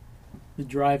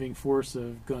driving force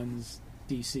of Gunn's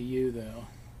DCU, though.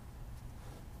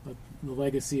 The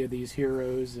legacy of these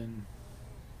heroes and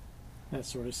that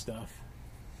sort of stuff.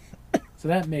 So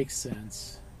that makes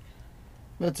sense.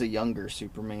 That's a younger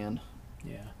Superman.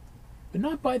 Yeah. But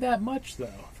not by that much,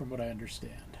 though, from what I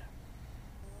understand.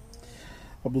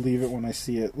 I'll believe it when I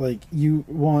see it. Like, you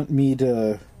want me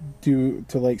to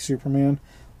like Superman?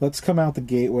 Let's come out the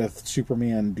gate with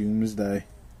Superman Doomsday.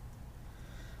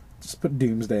 Just put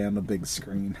Doomsday on the big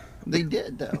screen. They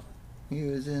did, though. He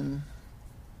was in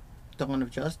Dawn of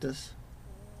Justice.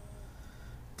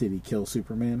 Did he kill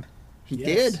Superman? He Yes.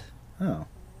 did. Oh.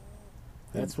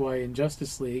 That's why in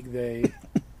Justice League they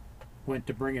went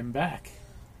to bring him back.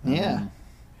 Yeah.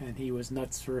 And he was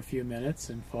nuts for a few minutes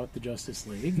and fought the Justice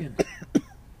League.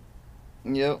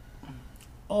 And Yep.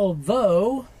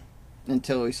 although,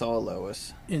 Until he saw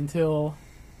Lois. until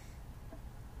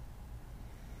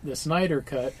the Snyder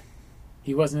cut,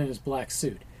 he wasn't in his black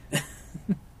suit.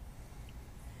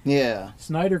 Yeah.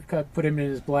 Snyder cut put him in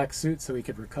his black suit so he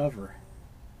could recover.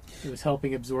 It was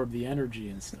helping absorb the energy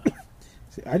and stuff.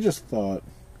 See, I just thought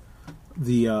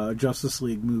the Justice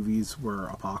League movies were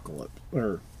apocalypse.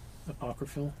 Or,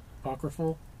 Apocryphal?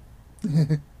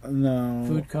 no.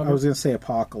 Food cover? I was going to say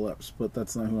apocalypse, but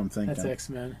that's not who I'm thinking. That's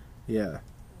X-Men. Yeah.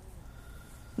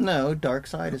 No,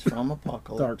 Darkseid is from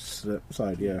Apocalypse. Dark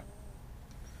side, yeah.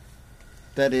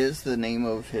 That is the name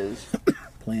of his...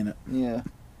 Planet. Yeah.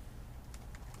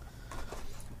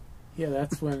 Yeah,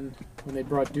 that's when they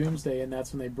brought Doomsday, and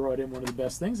that's when they brought in one of the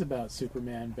best things about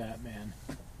Superman, Batman.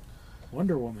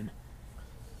 Wonder Woman.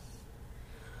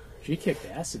 She kicked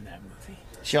ass in that movie.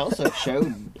 She also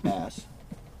showed ass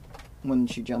when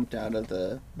she jumped out of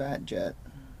the bat jet.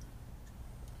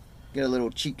 Get a little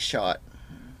cheek shot.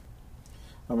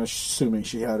 I'm assuming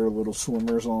she had her little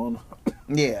swimmers on.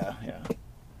 Yeah.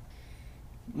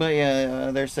 But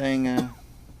yeah, they're saying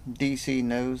DC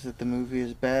knows that the movie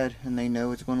is bad and they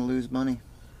know it's going to lose money.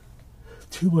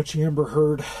 Too much Amber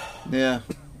Heard. Yeah.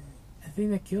 The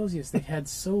thing that kills you is they had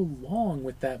so long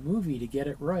with that movie to get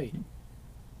it right.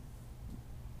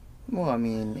 Well, I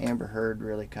mean, Amber Heard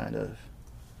really kind of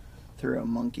threw a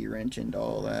monkey wrench into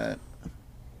all that.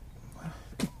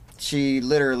 She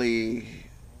literally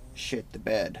shit the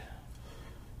bed.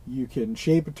 You can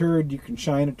shape a turd, you can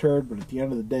shine a turd, but at the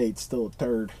end of the day, it's still a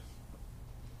turd.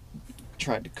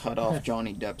 Tried to cut off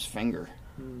Johnny Depp's finger.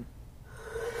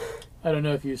 I don't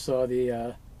know if you saw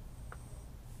the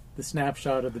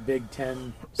snapshot of the Big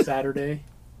Ten Saturday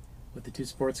with the two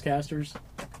sportscasters.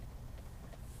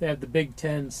 They have the Big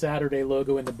Ten Saturday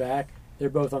logo in the back. They're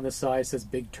both on the side. It says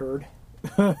Big Turd.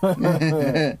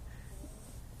 Because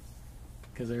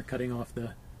they're cutting off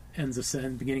the ends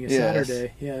of beginning of Yes.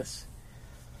 Saturday. Yes.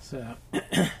 So,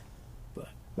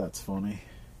 That's funny.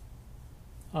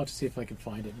 I'll just see if I can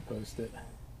find it and post it.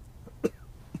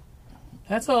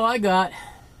 That's all I got.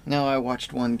 No, I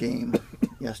watched one game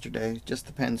yesterday, just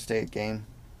the Penn State game.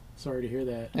 Sorry to hear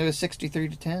that. It was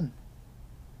 63-10.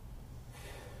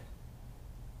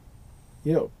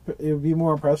 You know, it would be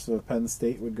more impressive if Penn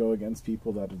State would go against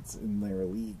people that it's in their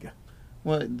league.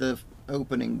 Well, the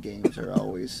opening games are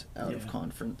always out of Yeah.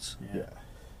 conference. Yeah.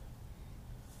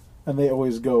 And they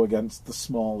always go against the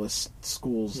smallest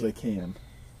schools they can.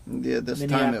 Yeah, this time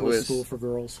Minneapolis it was School for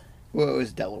Girls. Well, it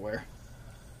was Delaware.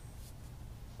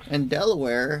 And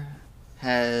Delaware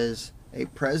has a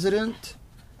president,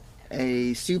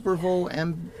 a Super Bowl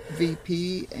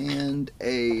MVP, and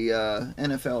a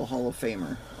NFL Hall of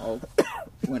Famer. All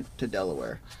went to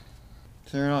Delaware.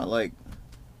 So they're not like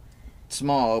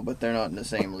small, but they're not in the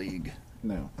same league.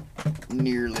 No.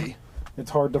 Nearly.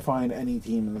 It's hard to find any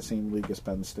team in the same league as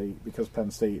Penn State because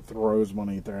Penn State throws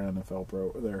money at their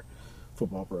their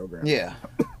football program. Yeah.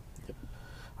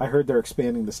 I heard they're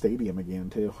expanding the stadium again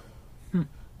too,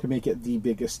 to make it the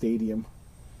biggest stadium.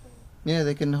 Yeah,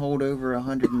 they can hold over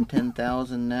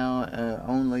 110,000 now.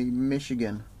 Only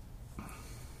Michigan.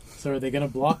 So are they going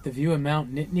to block the view of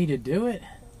Mount Nittany to do it?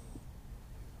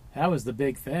 That was the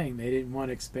big thing. They didn't want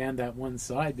to expand that one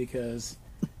side because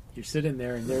you're sitting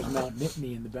there and there's Mount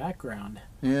Nittany in the background.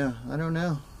 Yeah, I don't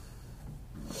know.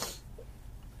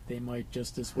 They might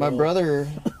just as well. My brother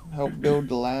helped build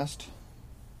the last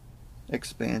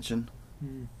expansion.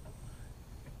 Hmm.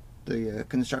 The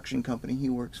construction company he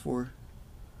works for,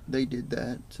 they did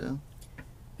that. So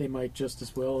They might just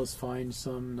as well as find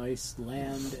some nice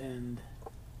land and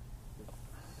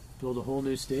build a whole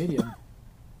new stadium.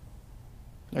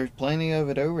 there's plenty of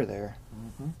it over there.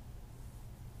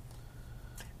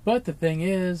 But the thing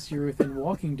is, you're within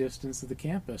walking distance of the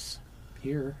campus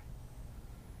here.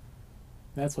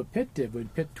 That's what Pitt did when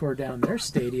Pitt tore down their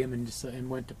stadium and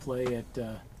went to play at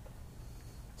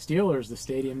Steelers, the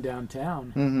stadium downtown.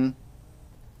 Mm-hmm.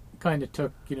 Kind of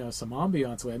took, some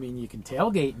ambiance away. I mean, you can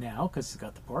tailgate now because it's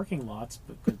got the parking lots,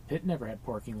 but 'cause Pitt never had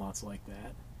parking lots like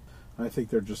that. I think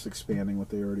they're just expanding what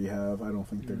they already have. I don't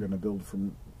think they're going to build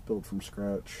from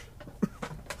scratch.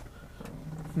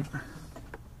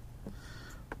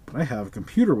 But I have a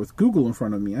computer with Google in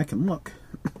front of me. I can look.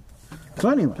 So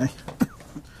anyway,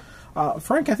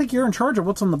 Frank, I think you're in charge of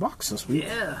what's on the box this week.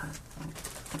 Yeah.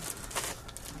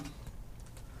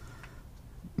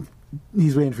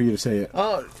 He's waiting for you to say it.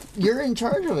 Oh, you're in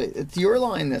charge of it. It's your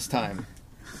line this time.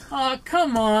 Oh,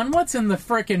 come on. What's in the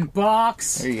frickin'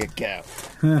 box? There you go.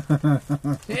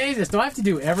 Jesus, do I have to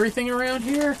do everything around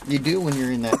here? You do when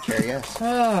you're in that chair, yes.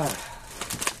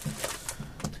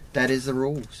 That is the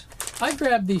rules. I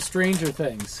grabbed these Stranger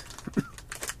Things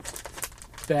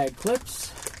bag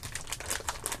clips.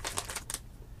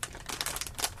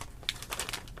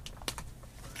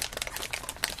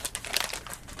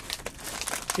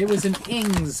 It was an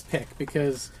Ings pick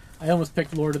because I almost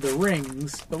picked Lord of the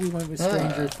Rings, but we went with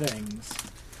Stranger Things.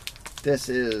 This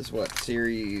is what,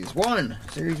 Series 1?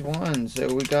 Series 1.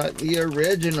 So we got the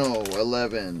original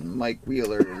 11. Mike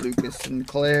Wheeler, Lucas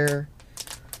Sinclair,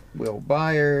 Will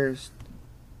Byers,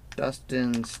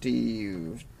 Dustin,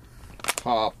 Steve,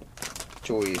 Pop,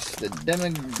 Joyce, the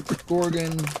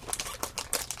Demogorgon.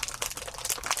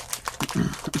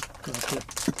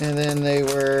 And then they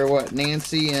were, what,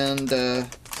 Nancy and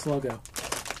Sluggo.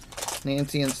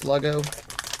 Nancy and Sluggo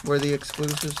were the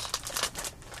exclusives.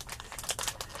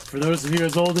 For those of you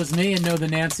as old as me and know the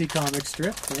Nancy comic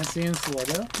strip, Nancy and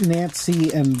Sluggo.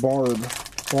 Nancy and Barb.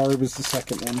 Barb is the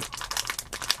second one.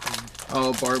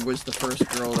 Oh, Barb was the first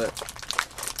girl that...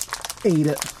 Ate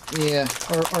it. Yeah.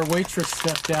 Our waitress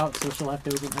stepped out, so she'll have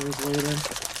to open hers later.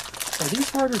 Are these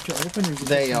harder to open? Or is it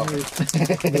They just are. weird?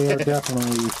 They are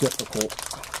definitely difficult.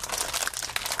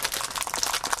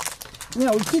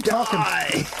 Yeah, we keep talking.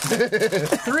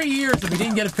 3 years and we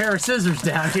didn't get a pair of scissors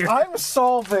down here. I'm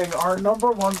solving our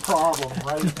number one problem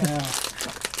right now.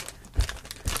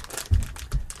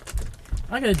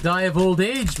 I'm gonna die of old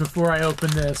age before I open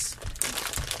this.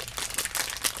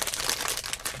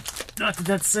 Not that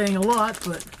that's saying a lot,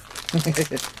 but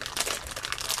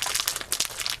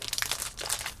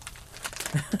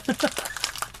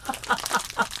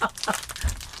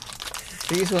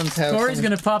These ones have Corey's some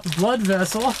gonna pop a blood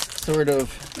vessel. sort of...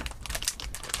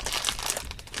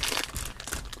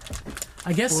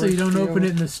 I guess so you don't open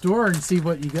it in the store and see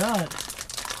what you got.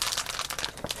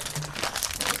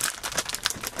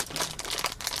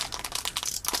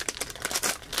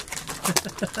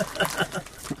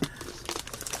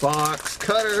 box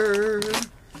cutter.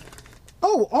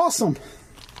 Oh, awesome.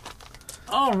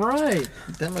 All right.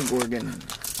 Demogorgon.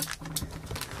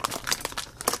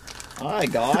 I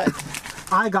got...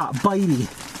 I got Bitey.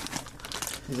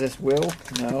 Is this Will?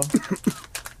 No. Is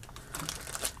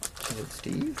it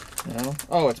Steve? No.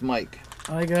 Oh, it's Mike.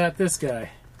 I got this guy.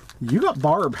 You got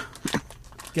Barb.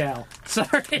 Gal.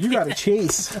 Sorry. You got a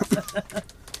Chase.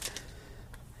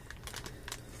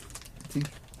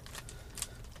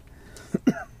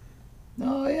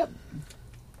 Oh, yep.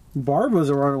 Barb was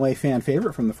a runaway fan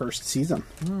favorite from the first season.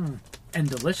 And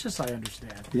delicious, I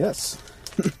understand. Yes.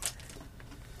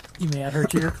 You may add her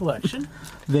to your collection.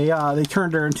 They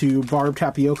turned her into Barb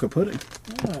tapioca pudding.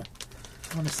 I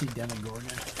want to see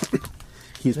Demogorgon.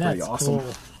 He's That's pretty awesome.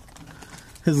 cool.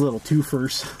 His little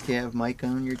twofers. Do you have Mike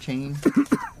on your chain?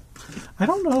 I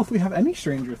don't know if we have any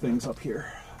Stranger Things up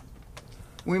here.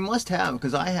 We must have,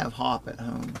 because I have Hop at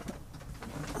home.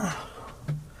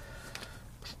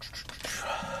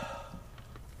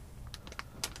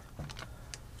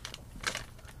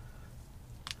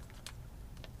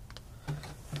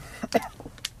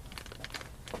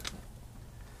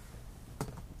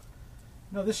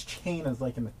 No, this chain is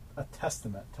like a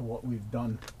testament to what we've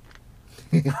done.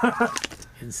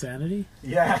 Insanity?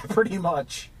 Yeah, pretty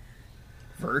much.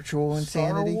 Virtual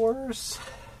insanity. Star Wars,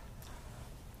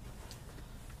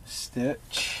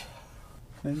 Stitch,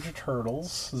 Ninja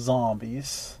Turtles,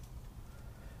 Zombies,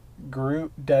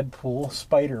 Groot, Deadpool,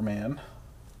 Spider-Man,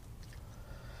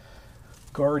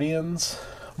 Guardians,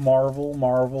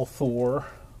 Marvel, Thor,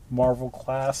 Marvel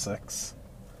Classics.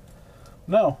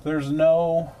 No, there's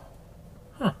no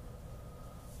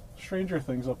Stranger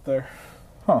Things up there.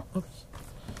 Huh. Oops.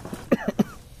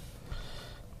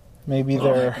 Maybe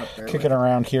they're up there, kicking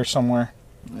around here somewhere.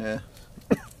 Yeah.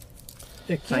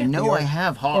 It I can't know be. I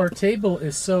have Hop. Our table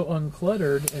is so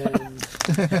uncluttered and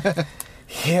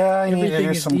Yeah, I need to everything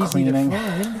do is some easy cleaning. to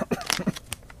find.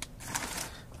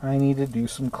 I need to do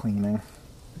some cleaning.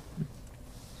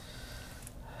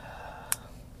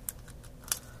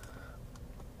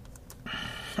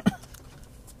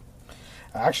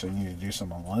 I actually need to do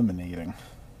some eliminating.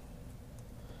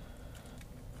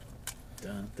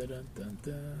 Dun, dun, dun, dun,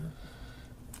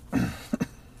 dun.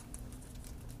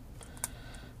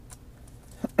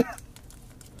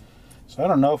 So I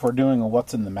don't know if we're doing a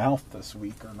what's in the mouth this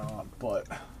week or not, but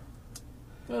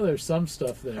Well, there's some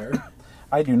stuff there.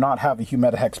 I do not have a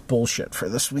Humidehex bullshit for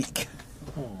this week.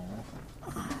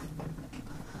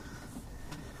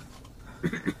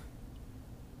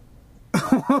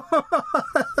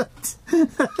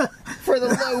 For the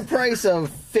low price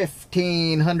of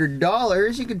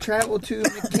 $1,500, you can travel to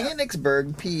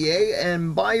Mechanicsburg, PA,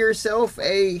 and buy yourself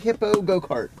a hippo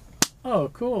go-kart. Oh,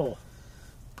 cool.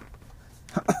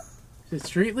 Is it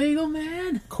street legal,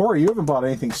 man? Corey, you haven't bought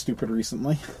anything stupid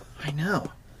recently. I know.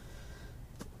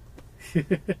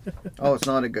 Oh, it's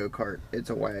not a go-kart. It's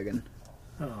a wagon.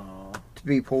 Oh. To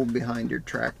be pulled behind your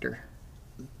tractor.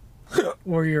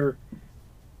 Or your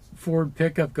Ford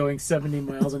pickup going 70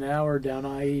 miles an hour down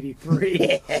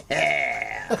I-83.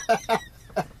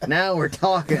 Now we're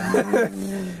talking.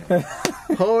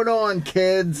 Hold on,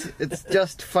 kids. It's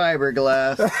just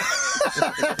fiberglass.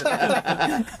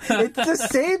 It's the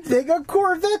same thing a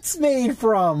Corvette's made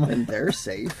from. And they're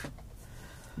safe.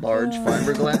 Large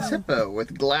fiberglass hippo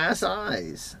with glass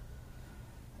eyes.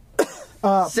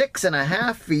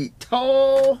 6.5 feet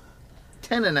tall,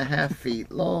 10.5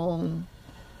 feet long.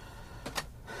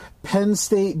 Penn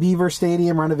State Beaver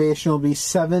Stadium renovation will be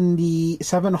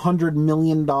 $700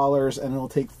 million, and it'll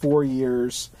take 4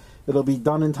 years It'll be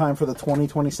done in time for the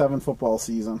 2027 football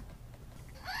season.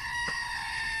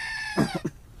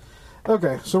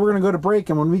 Okay, so we're going to go to break,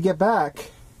 and when we get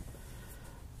back,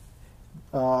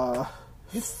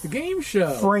 It's the game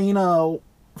show.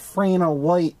 Frana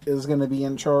White is going to be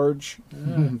in charge.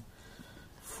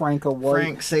 Franka White.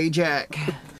 Frank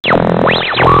Sayjack.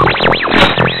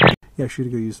 Yeah, she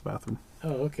had to go use the bathroom.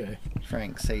 Oh, okay.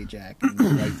 Frank Sayjack and the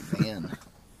right fan.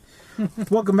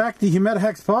 Welcome back to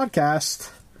Humedihex Podcast.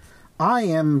 I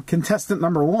am contestant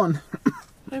number 1.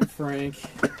 I'm Frank.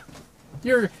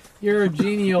 You're a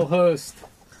genial host.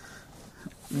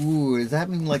 Ooh, does that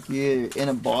mean like you're in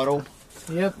a bottle?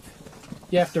 Yep.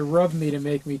 You have to rub me to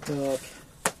make me talk.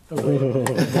 Oh, wait.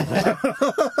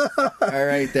 All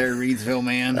right there, Reedsville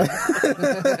man.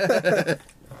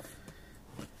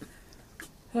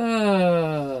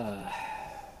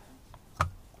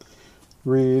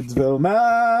 Reedsville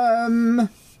Man.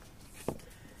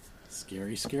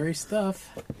 Scary, scary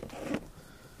stuff.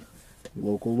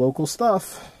 Local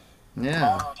stuff.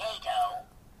 Yeah.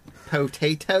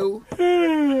 Potato.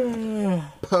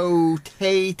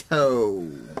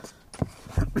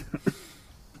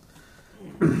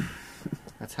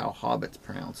 That's how hobbits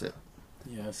pronounce it.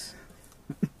 Yes.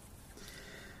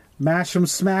 Mash 'em,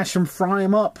 smash 'em, fry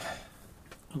 'em up.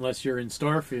 Unless you're in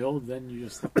Starfield, then you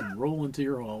just roll into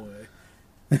your hallway.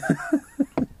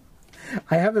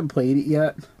 I haven't played it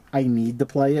yet. I need to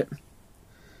play it.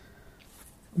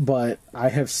 But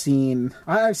I've seen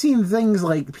things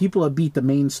like people have beat the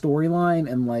main storyline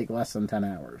in like less than 10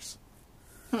 hours.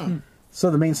 So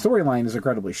the main storyline is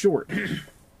incredibly short.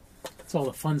 It's all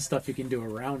the fun stuff you can do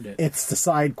around it. It's the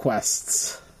side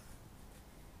quests.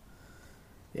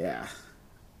 Yeah.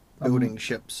 Building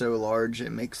ship so large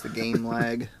it makes the game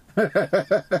lag.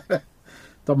 The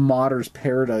modder's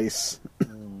paradise.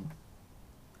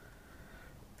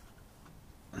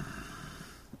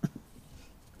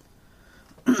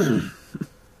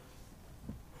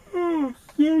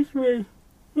 Excuse me.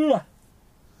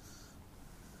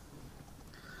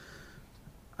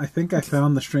 I think I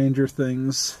found the Stranger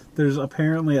Things. There's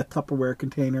apparently a Tupperware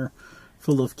container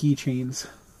full of keychains.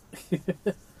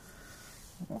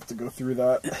 I'll have to go through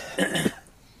that.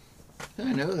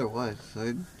 I know there was.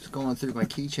 I was going through my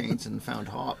keychains and found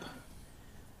hop.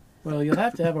 Well, you'll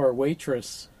have to have our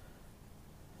waitress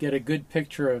get a good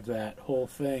picture of that whole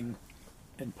thing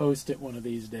and post it one of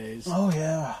these days. Oh,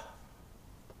 yeah.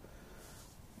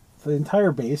 The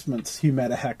entire basement's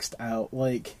humidihexed out.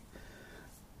 Like,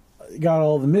 got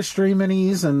all the mystery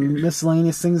minis and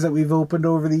miscellaneous things that we've opened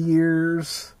over the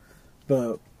years.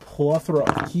 The plethora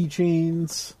of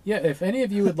keychains. Yeah, if any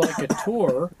of you would like a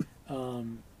tour,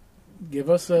 give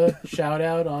us a shout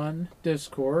out on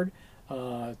Discord.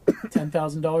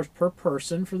 $10,000 per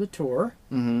person for the tour.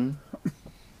 Mm-hmm.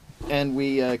 And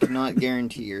we cannot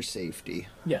guarantee your safety.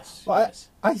 Yes. Well, Yes.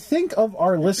 I think of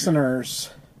our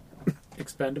listeners,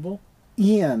 Expendable?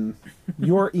 Ian,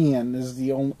 your Ian is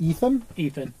the only... Ethan?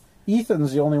 Ethan.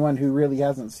 Ethan's the only one who really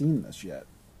hasn't seen this yet.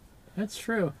 That's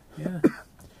true. Yeah.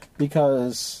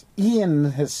 Because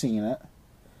Ian has seen it.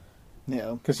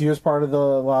 Yeah. Because he was part of the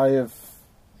live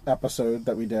episode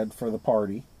that we did for the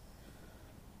party.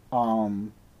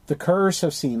 The Kerrs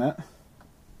have seen it.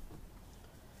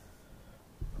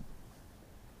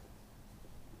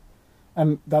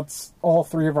 And that's all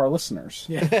 3 of our listeners.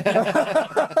 Yeah.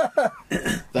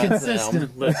 That's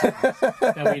Consistent listeners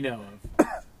that we know of.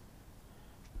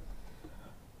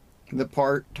 the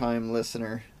part-time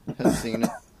listener has seen it.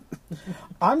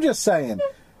 I'm just saying.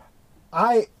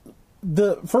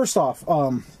 First off,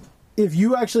 if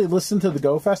you actually listen to the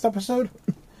GoFest episode,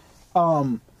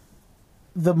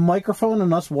 the microphone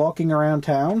and us walking around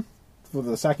town for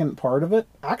the second part of it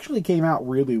actually came out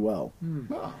really well.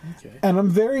 Oh. Okay. And I'm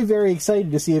very, very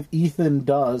excited to see if Ethan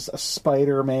does a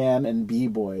Spider-Man and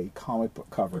B-Boy comic book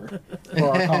cover for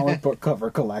our comic book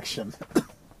cover collection.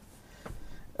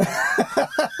 Because,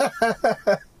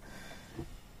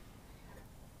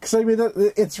 I mean,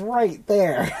 it's right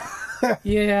there.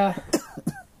 Yeah.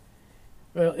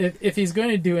 Well, if he's going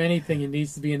to do anything, it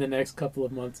needs to be in the next couple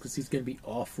of months because he's going to be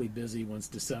awfully busy once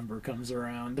December comes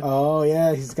around. Oh,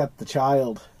 yeah, he's got the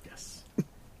child. Yes.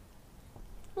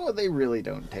 Well, they really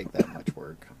don't take that much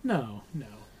work. No.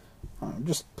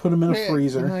 Just put him in a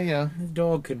freezer. Yeah. The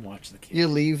dog can watch the kid. You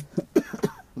leave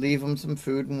them some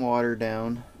food and water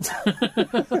down.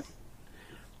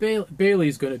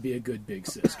 Bailey's going to be a good big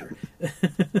sister.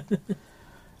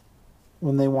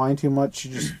 When they whine too much,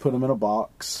 you just put them in a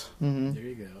box. Mm-hmm. There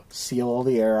you go. Seal all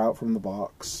the air out from the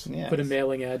box. Yeah. Put a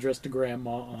mailing address to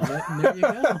Grandma on it, and there you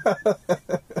go.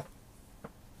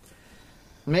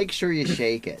 Make sure you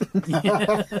shake it.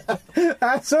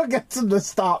 That's what gets him to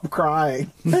stop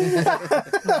crying.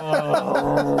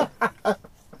 Oh.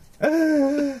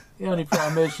 The only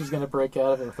problem is she's going to break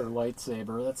out of it with her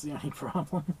lightsaber. That's the only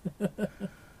problem.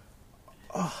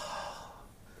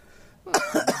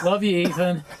 Love you,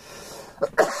 Ethan.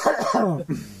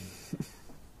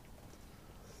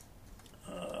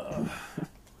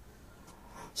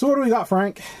 So what do we got,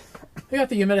 Frank? I got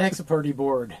the Humidahexaparty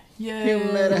board. Yay!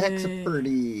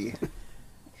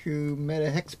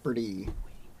 Humidahexaparty.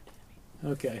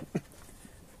 Okay.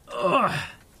 Ugh.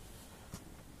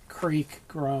 Creak,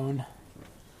 groan.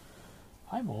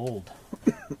 I'm old.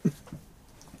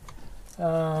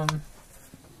 I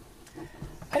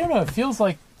don't know. It feels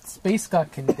like space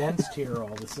got condensed here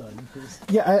all of a sudden.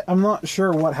 Yeah, I'm not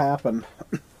sure what happened.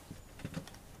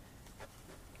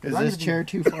 Is this chair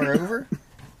too far over?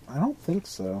 I don't think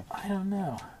so. I don't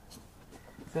know.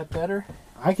 Is that better?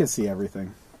 I can see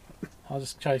everything. I'll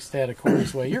just try to stay out of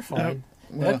Corey's way. You're fine.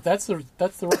 Well. That's the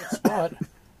right spot.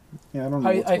 Yeah, I don't know.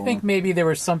 I think maybe there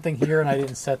was something here and I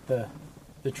didn't set the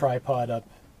tripod up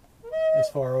as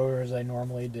far over as I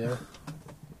normally do.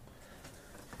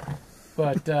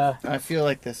 But I feel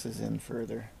like this is in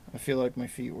further. I feel like my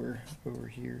feet were over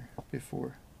here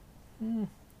before.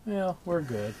 well, we're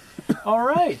good. All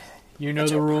right. You know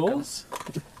the rules.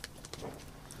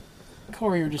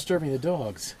 Corey, you're disturbing the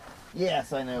dogs.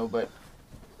 Yes, I know, but...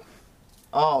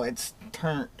 Oh, it's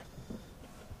turned.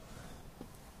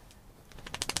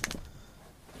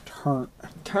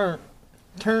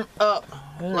 Turn up.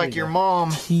 There Like you your go.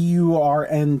 mom.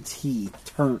 Turnt.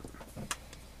 Turnt.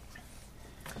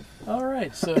 All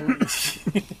right, so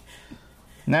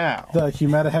Now. The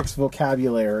Humidahex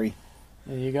vocabulary.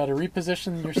 you got to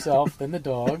reposition yourself, then the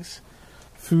dogs.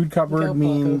 Food cupboard Paco.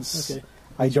 means Okay.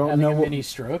 I don't Having know a what. mini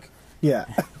stroke. Yeah,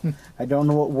 I don't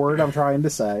know what word I'm trying to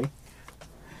say.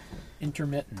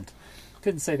 Intermittent.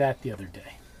 Couldn't say that the other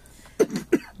day.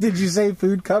 Did you say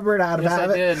food cupboard out of Yes, I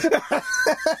habit?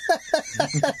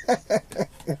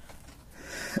 did.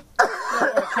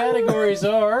 Our categories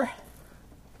are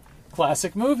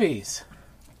classic movies,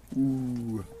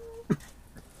 Ooh.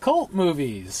 cult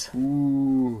movies,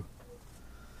 Ooh.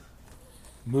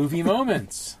 movie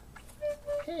moments,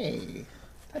 Hey.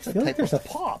 That's a feel like type there's of a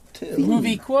pop, too.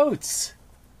 movie quotes,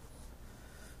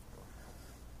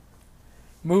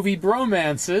 movie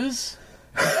bromances,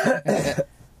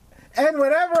 And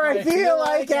whenever I feel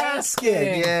like asking.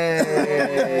 Yay.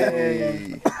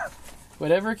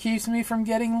 whatever keeps me from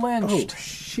getting Oh lynched.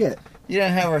 shit! You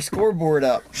don't have our scoreboard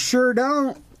up. Sure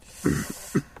don't.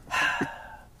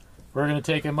 We're going to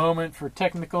take a moment for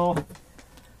technical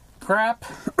crap.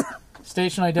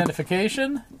 Station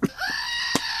identification.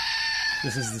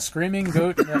 This is the Screaming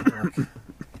Goat Network.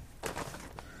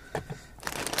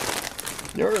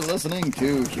 You're listening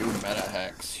to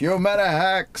Humidahexaparty.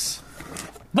 Humidahexaparty.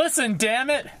 Listen, damn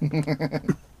it!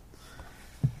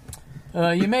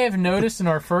 You may have noticed in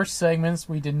our first segments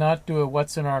we did not do a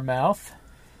What's in Our Mouth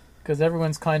because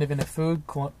everyone's kind of in a food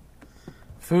cupboard,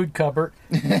 food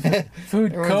Everyone's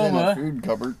in a coma. food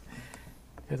cupboard.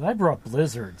 Because I brought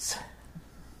blizzards.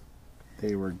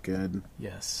 They were good.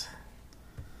 Yes.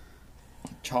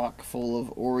 Chock full of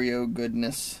Oreo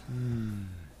goodness.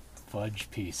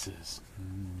 Fudge pieces.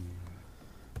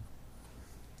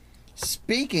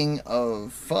 Speaking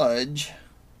of fudge,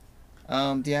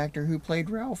 the actor who played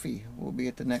Ralphie will be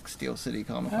at the next Steel City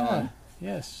Comic Con.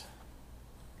 Yes.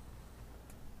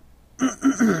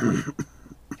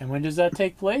 And when does that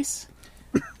take place?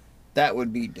 That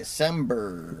would be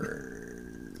December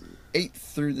 8th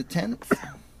through the 10th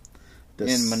in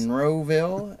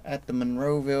Monroeville at the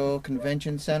Monroeville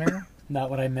Convention Center. Not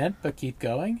what I meant, but keep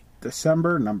going.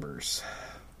 December numbers.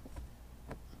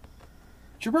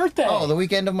 It's your birthday. Oh, the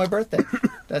weekend of my birthday.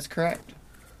 That's correct.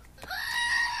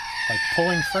 Like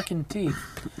pulling frickin' teeth.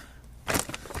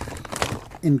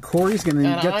 And Corey's gonna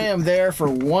And get. I am there for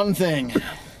one thing.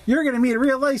 You're gonna meet a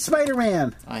real life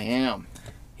Spider-Man. I am.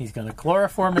 He's going to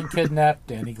chloroform and kidnap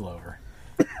Danny Glover.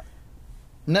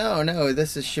 No,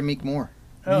 this is Shamik Moore.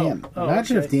 Man,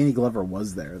 imagine okay. if Danny Glover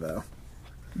was there, though.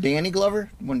 Danny Glover?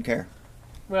 Wouldn't care.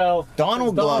 Well,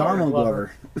 Donald Glover. Donald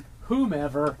Glover.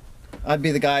 Whomever. I'd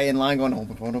be the guy in line going, oh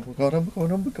my god, oh my god, oh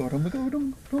my god, oh my god, oh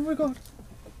my god, oh my god.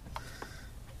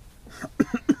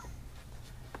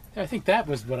 I think that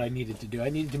was what I needed to do. I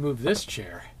needed to move this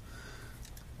chair.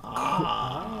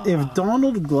 If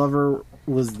Donald Glover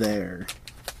was there,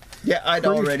 Yeah, I'd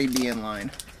already be in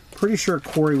line. pretty sure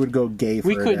Corey would go gay for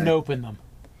We a couldn't day. open them.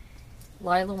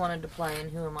 Lila wanted to play,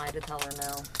 and who am I to tell her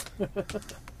no?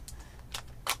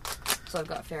 So I've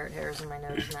got ferret hairs in my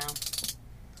nose now.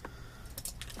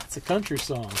 It's a country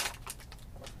song.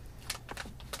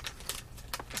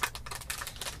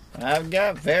 I've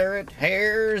got ferret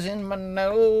hairs in my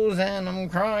nose and I'm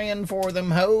crying for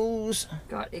them hoes.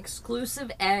 Got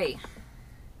exclusive A.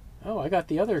 Oh, I got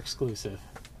the other exclusive.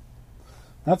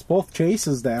 That's both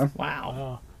chases down. Wow.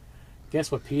 Oh,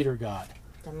 guess what Peter got?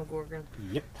 Demogorgon.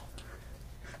 Yep.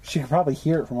 She can probably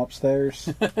hear it from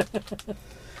upstairs.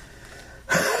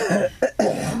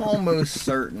 I'm almost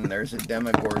certain there's a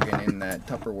Demogorgon in that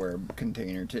Tupperware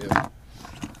container too.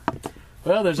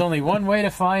 Well, there's only one way to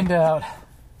find out.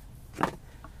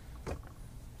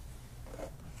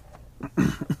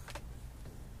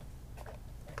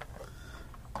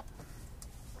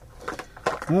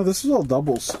 No, this is all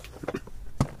doubles.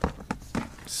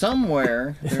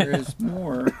 Somewhere there is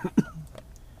more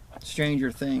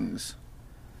Stranger Things.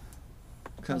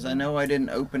 Because I know I didn't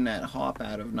open that hop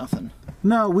out of nothing.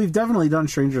 No, we've definitely done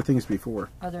Stranger Things before.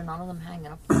 Are there none of them hanging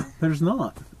up there? There's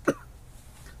not.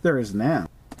 There is now.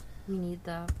 We need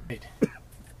that. Right.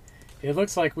 It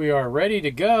looks like we are ready to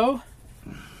go.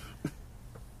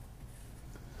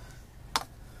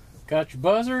 Got your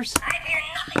buzzers?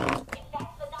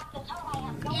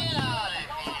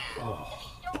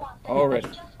 Already.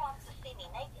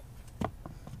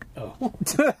 Oh.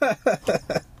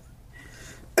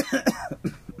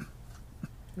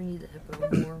 We need the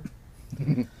hippo more.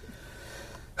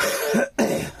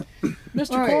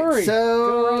 Mr. All right, Corey. so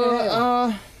go right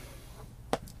ahead.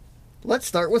 let's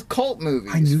start with cult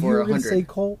movies I knew you for were going to 100. say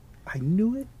Colt. I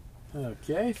knew it.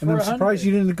 Okay, for And I'm 100. surprised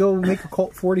you didn't go make a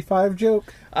Colt 45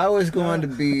 joke. I was going to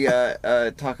be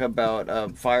talk about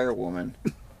Firewoman,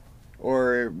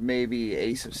 or maybe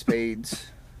Ace of Spades.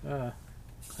 I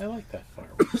like that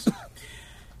fireworks.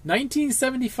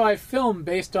 1975 film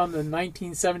based on the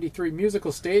 1973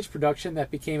 musical stage production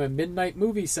that became a midnight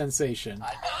movie sensation.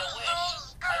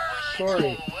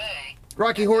 Corey.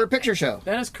 Rocky Horror Picture Show.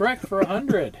 That is correct for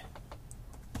 100.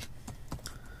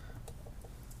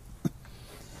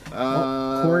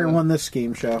 Corey won this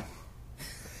game show.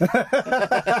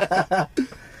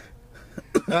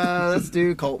 Let's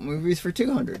do cult movies for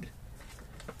 200.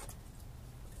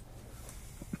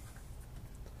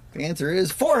 The answer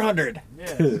is 400.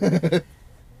 Yeah. The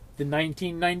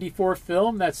 1994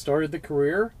 film that started the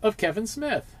career of Kevin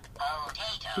Smith.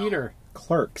 Peter.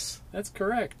 Clerks. That's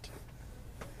correct.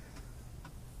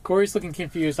 Corey's looking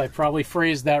confused. I probably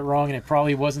phrased that wrong, and it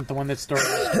probably wasn't the one that started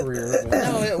his career. But...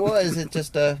 No, it was. It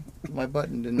just, my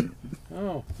button didn't.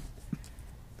 Oh.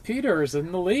 Peter is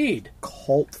in the lead.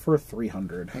 Colt for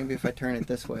 300. Maybe if I turn it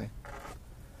this way.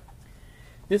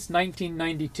 This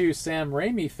 1992 Sam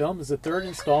Raimi film is the third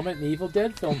installment in the Evil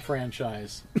Dead film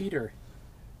franchise. Peter.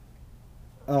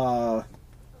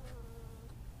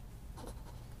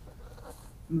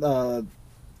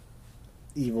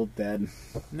 Evil Dead.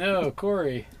 No,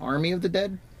 Corey. Army of the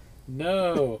Dead?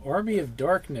 No, Army of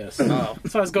Darkness. Oh.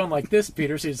 So I was going like this,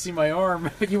 Peter, so you'd see my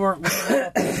arm, but you weren't looking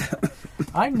up.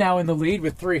 I'm now in the lead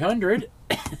with 300.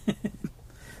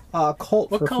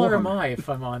 Colt What for color 400. am I if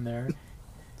I'm on there?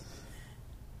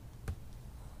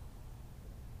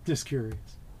 Just curious.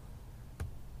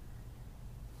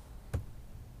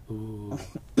 Ooh.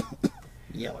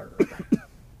 Yeller.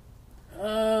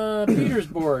 Peter's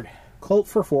board. Colt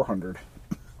for 400.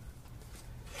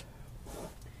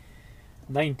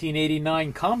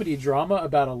 1989 comedy drama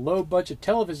about a low-budget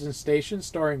television station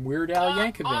starring Weird Al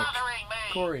Yankovic.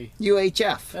 Corey.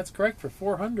 UHF. That's correct for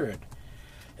 400.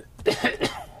 I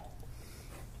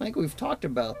think we've talked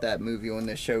about that movie on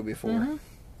this show before.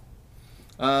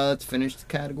 Let's finish the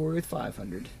category with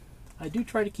 500. I do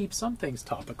try to keep some things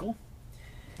topical.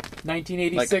 Like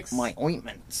 1986. my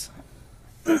ointments.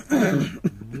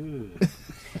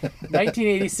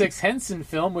 1986 Henson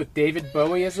film with David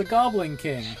Bowie as the Goblin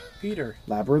King. Peter.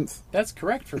 Labyrinth. That's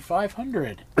correct for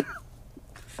 500.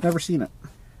 Never seen it.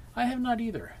 I have not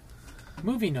either.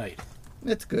 Movie night.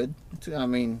 It's good. I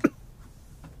mean,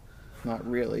 not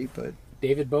really, but...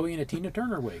 David Bowie in a Tina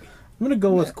Turner wig. I'm going to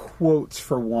go with quotes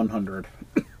for 100.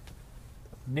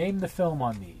 Name the film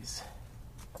on these.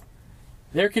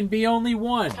 There can be only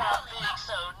one.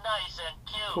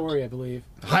 Corey, I believe.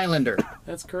 Highlander.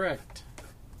 That's correct.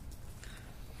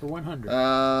 For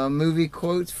 100. Movie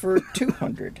quotes for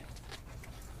 200.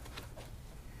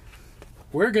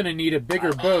 We're going to need a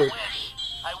bigger boat.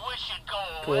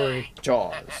 Corey.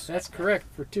 Jaws. That's correct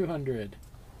for 200.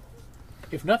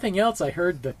 If nothing else, I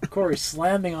heard the Corey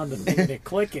slamming on the thing and it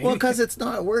clicking. Well, because it's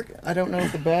not working. I don't know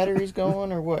if the battery's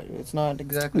going or what. It's not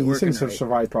exactly These working things have right.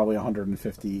 survived probably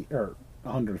 150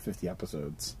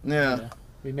 episodes. Yeah.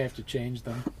 We may have to change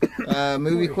them.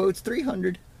 Movie quotes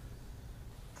 300.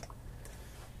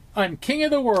 I'm king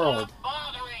of the world.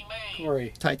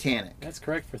 Corey. Titanic. That's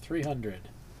correct for 300.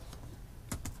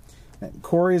 And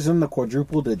Corey's in the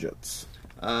quadruple digits.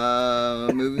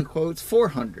 Movie quotes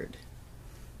 400.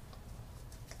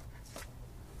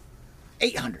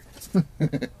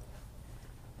 800.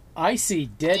 I see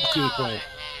dead people.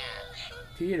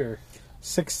 Peter,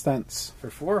 Sixth Sense. for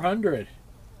 400.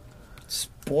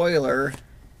 Spoiler.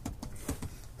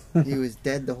 He was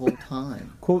dead the whole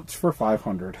time. Quotes for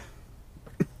 500.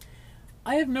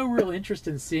 I have no real interest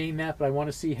in seeing that, but I want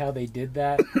to see how they did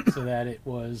that so that it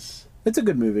was... It's a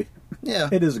good movie. Yeah.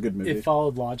 It is a good movie. It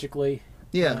followed logically.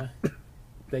 Yeah.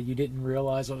 That you didn't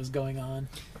realize what was going on.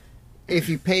 If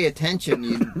you pay attention,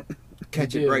 you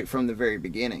catch You it do. right from the very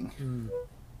beginning.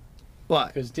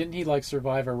 But Because didn't he, like,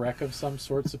 survive a wreck of some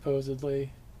sort,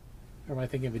 supposedly? Or am I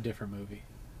thinking of a different movie?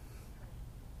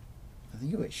 I think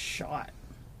he was shot.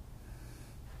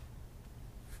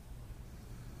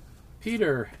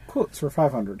 Peter, Quotes for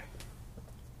 500.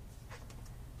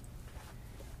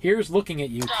 here's looking at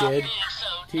you, kid.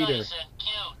 Peter,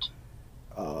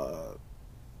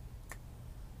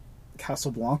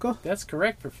 Casablanca. that's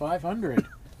correct for 500.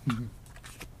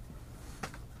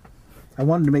 I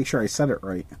wanted to make sure I said it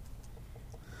right.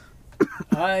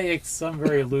 I'm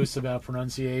very loose about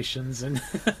pronunciations, and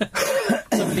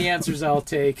some of the answers I'll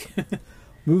take.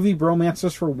 Movie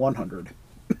Bromances for 100.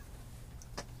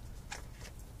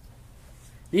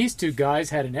 These two guys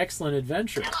had an excellent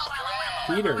adventure.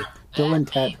 Peter, Bill and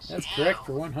Ted. that's correct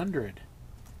for 100.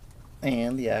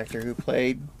 And the actor who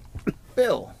played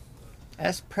Bill,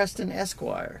 S. Preston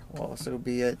Esquire, will also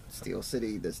be at Steel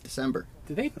City this December.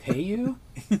 Do they pay you?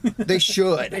 They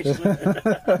should.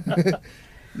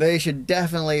 They should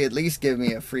definitely at least give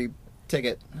me a free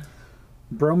ticket.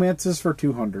 Bromances for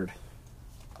 200.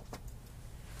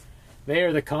 They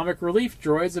are the comic relief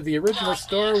droids of the original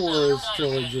Star Wars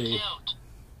trilogy.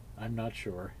 I'm not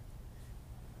sure.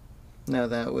 No,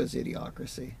 that was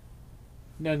Idiocracy.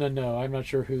 No. I'm not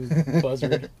sure who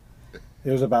buzzard.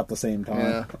 It was about the same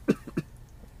time. Yeah.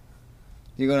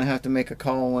 You're going to have to make a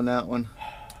call on that one.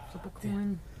 Flip a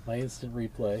coin. My instant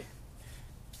replay.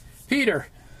 Peter.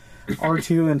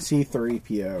 R2 and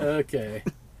C3PO. Okay.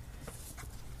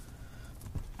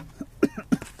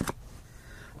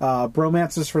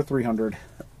 Bromances for 300.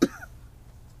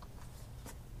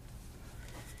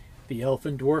 The elf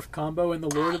and dwarf combo in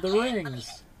The Lord of the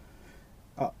Rings.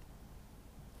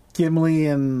 Gimli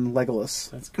and Legolas.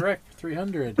 That's correct for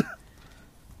 300.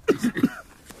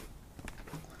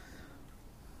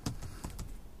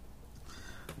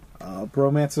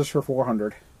 Bromances for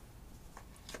 400.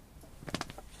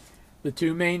 The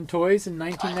two main toys in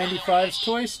 1995's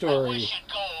Toy Story.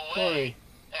 Corey.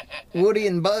 Woody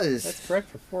and Buzz. That's correct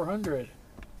for 400.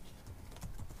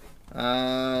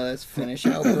 Let's finish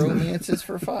out Romances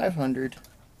for 500.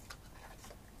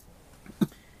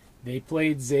 They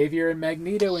played Xavier and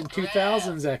Magneto in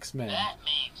 2000's X-Men. That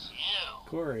means you.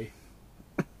 Corey.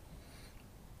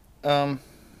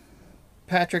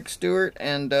 Patrick Stewart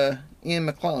and Ian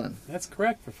McClellan. That's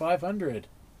correct for 500.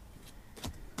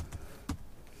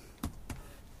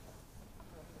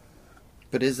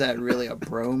 But is that really a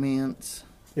bromance?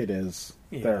 It is.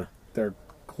 Yeah. They're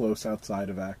close outside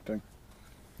of acting.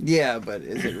 Yeah, but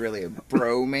is it really a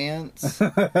bromance?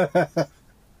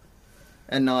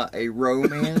 And not a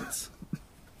romance?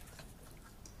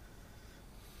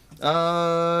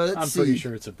 Let's I'm see. pretty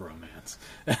sure it's a bromance.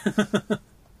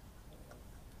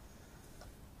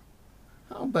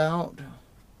 How about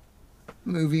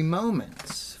movie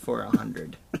moments for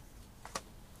 100?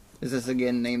 Is this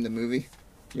again name the movie?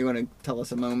 You want to tell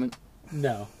us a moment?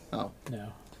 No. Oh.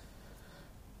 No.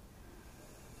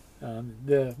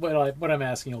 What I'm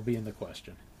asking will be in the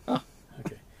question. Oh.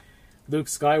 Okay. Luke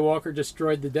Skywalker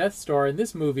destroyed the Death Star in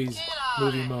this movie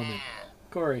moment.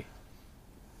 Corey.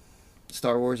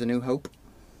 Star Wars A New Hope?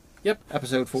 Yep.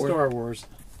 Episode 4? Star Wars.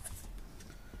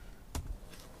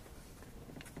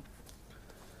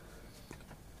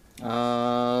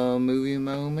 Movie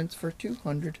moments for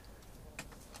 200.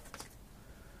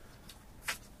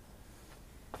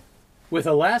 With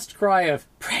a last cry of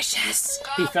 "Precious,"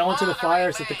 he fell into the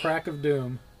fires at the crack of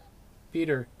doom.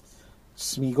 Peter.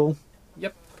 Smeagol.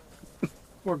 Yep.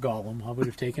 Or Gollum. I would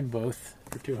have taken both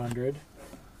for 200.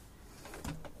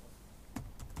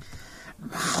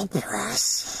 My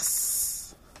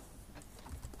precious.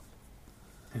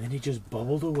 And then he just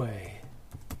bubbled away.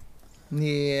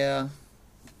 Yeah.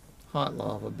 Hot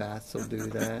lava baths will do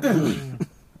that.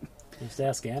 Just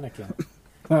ask Anakin.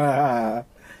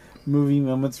 Movie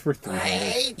moments for 300.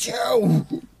 hate you!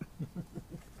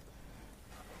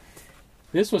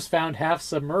 This was found half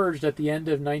submerged at the end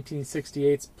of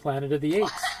 1968's Planet of the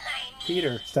Apes.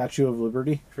 Peter. Statue of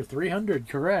Liberty. For 300,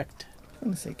 correct. I'm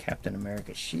going to say Captain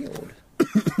America's shield.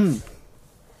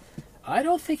 I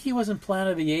don't think he was in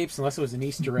Planet of the Apes unless it was an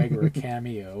Easter egg or a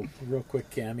cameo. A real quick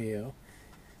cameo.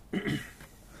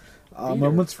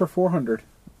 Moments for 400.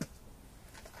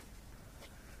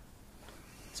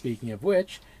 Speaking of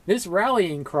which, this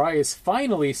rallying cry is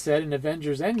finally said in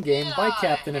Avengers Endgame by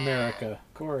Captain America.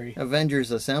 Corey.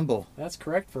 Avengers Assemble. That's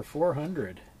correct for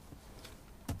 400.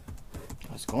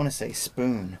 I was going to say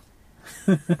spoon.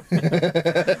 For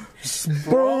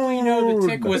all we know, the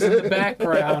tick was in the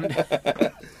background.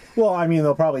 Well, I mean,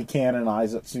 they'll probably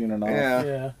canonize it soon enough.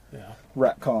 Yeah. Yeah.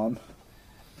 Retcon.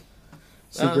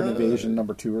 Secret Invasion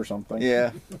 #2 or something.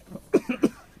 Yeah.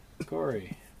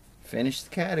 Corey. Finish the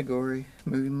category.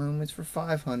 Movie moments for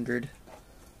 500.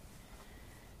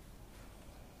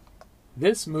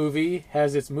 This movie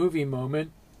has its movie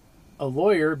moment, a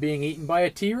lawyer being eaten by a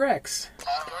T-Rex.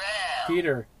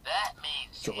 Peter. That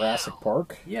means Jurassic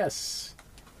Park. Yes.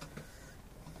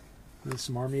 The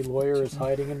smarmy lawyer is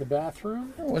hiding in the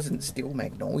bathroom. It wasn't Steel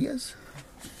Magnolias.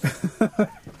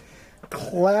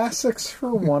 Classics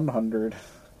for 100.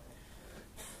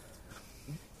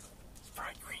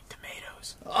 Fried green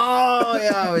tomatoes. Oh,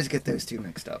 yeah, I always get those two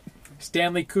mixed up.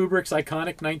 Stanley Kubrick's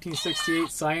iconic 1968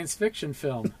 science fiction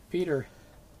film. Peter.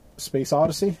 Space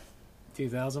Odyssey.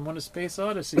 2001: A Space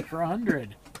Odyssey for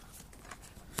 100.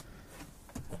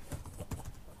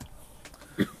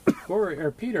 Corey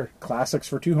or Peter. Classics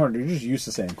for 200. You're just used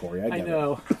to saying Corey. I I get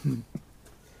know.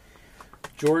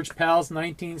 George Pal's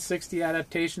 1960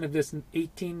 adaptation of this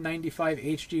 1895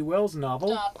 H.G. Wells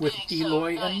novel with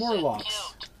Eloy and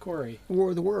Morlocks. Corey. War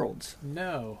of the Worlds.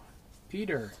 No.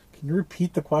 Peter. it. Can you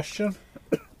repeat the question?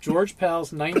 George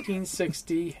Pal's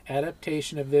 1960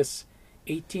 adaptation of this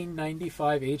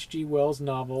 1895 H.G. Wells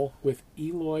novel with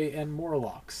Eloy and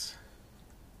Morlocks.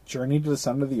 Journey to the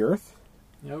Center of the Earth.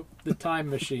 Nope. The Time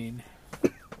Machine.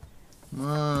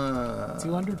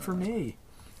 200 for me.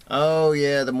 Oh,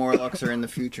 yeah, the Morlocks are in the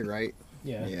future, right?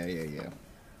 Yeah.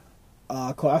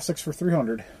 Yeah. Classics for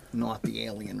 300. Not the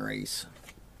alien race.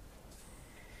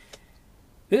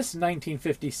 This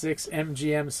 1956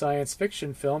 MGM science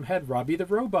fiction film had Robbie the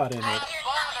Robot in it.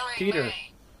 Peter.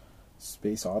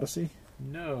 Space Odyssey.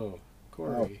 No.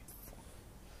 Corey.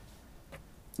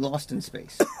 Lost in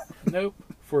Space. Nope.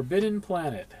 Forbidden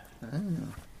Planet.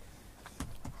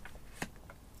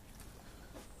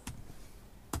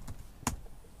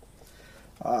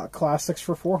 Classics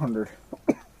for 400.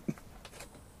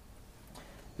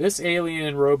 This alien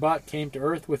and robot came to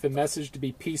Earth with a message to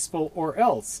be peaceful or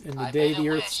else in the day the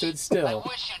Earth stood still. I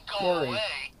wish you'd go Corey. away.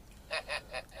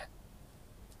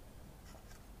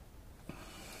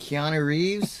 Keanu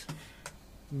Reeves.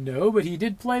 No, but he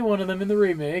did play one of them in the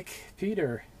remake.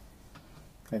 Peter.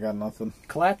 I got nothing.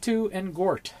 Klaatu and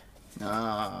Gort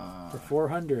Ah. for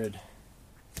 400.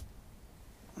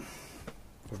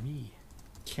 For me.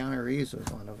 Keanu Reeves was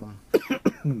one of them.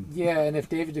 Yeah, and if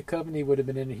David Duchovny would have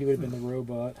been in it, he would have been the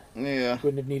robot. Yeah.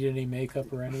 Wouldn't have needed any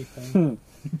makeup or anything.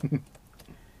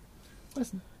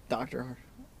 What's Dr.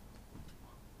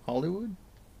 Hollywood?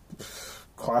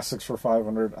 Classics for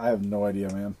 500. I have no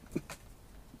idea, man.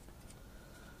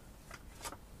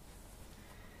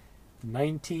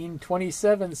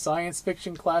 1927 science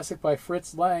fiction classic by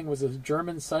Fritz Lang was a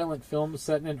German silent film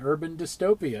set in an urban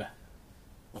dystopia.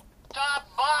 Stop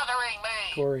bothering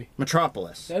me. Corey.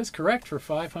 Metropolis. That is correct for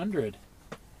 500.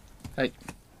 Hey.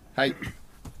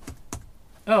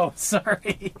 Oh,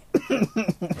 sorry.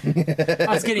 I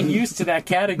was getting used to that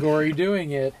category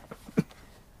doing it.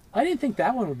 I didn't think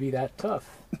that one would be that tough.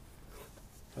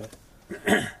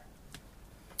 But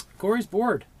Corey's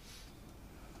bored.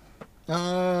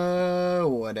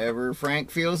 Whatever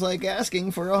Frank feels like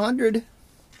asking for 100.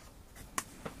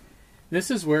 This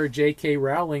is where J.K.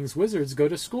 Rowling's wizards go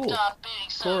to school. Stop being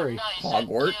so Corey. nice and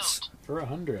Hogwarts. cute. For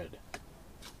 100.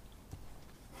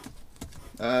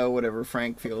 Whatever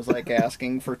Frank feels like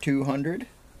asking for 200.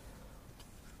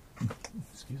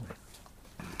 Excuse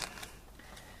me.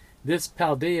 This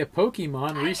Paldea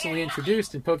Pokemon recently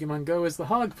introduced in Pokemon Go is the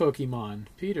Hog Pokemon.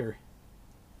 Peter.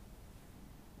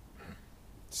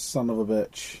 Son of a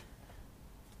bitch.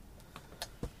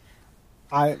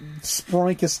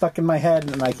 Sproink is stuck in my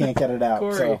head and I can't get it out.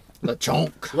 Corey. So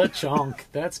LeChonk. Lechonk.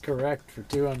 That's correct for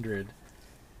 200.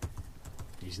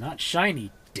 He's not shiny,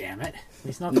 damn it.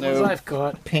 He's not the ones No. I've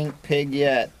caught. Pink pig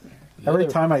yet. every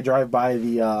time I drive by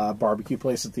the barbecue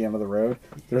place at the end of the road,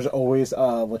 there's always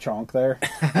LeChonk there.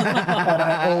 And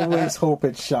I always hope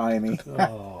it's shiny.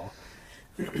 Oh.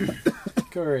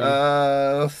 Corey.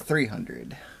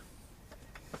 300.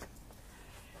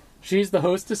 She's the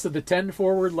hostess of the 10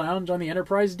 Forward Lounge on the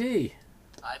Enterprise D.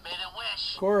 I made a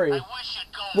wish. Corey. I wish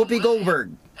you'd go Whoopi away.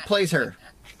 Goldberg plays her.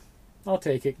 I'll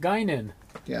take it. Guinan.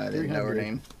 Yeah, I didn't know her 300.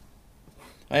 name.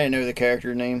 I didn't know the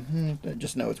character name. I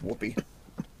just know it's Whoopi.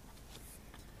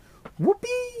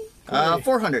 Whoopee!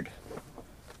 400.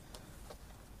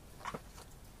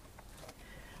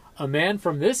 A man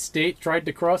from this state tried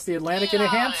to cross the Atlantic in a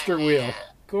hamster wheel.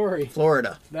 Corey.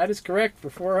 Florida. That is correct for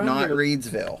 400. Not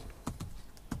Reidsville.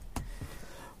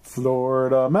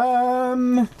 Florida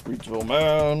man. Reidsville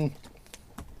man.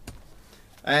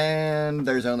 And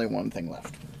there's only one thing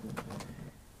left.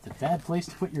 It's a bad place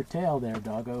to put your tail there,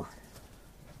 doggo.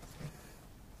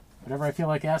 Whenever I feel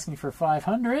like asking for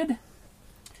 500.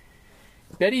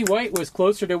 Betty White was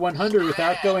closer to 100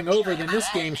 without going over than this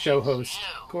game show host.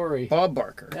 Corey. Bob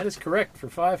Barker. That is correct for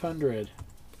 500.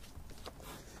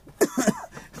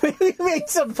 We made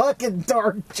some fucking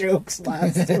dark jokes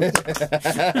last week.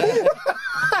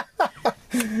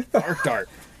 Dart.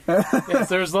 Yes,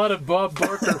 there was a lot of Bob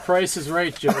Barker Price is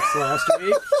Right jokes last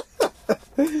week.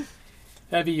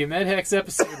 That'd be MedHex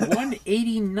episode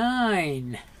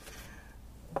 189.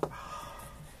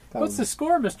 What's the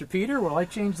score, Mr. Peter? Well, I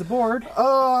changed the board.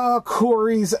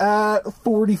 Corey's at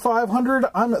 4,500.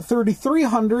 I'm at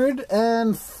 3,300,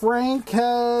 and Frank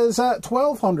has at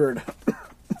 1,200.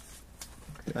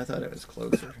 I thought it was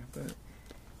closer, but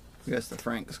I guess the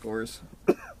Frank scores.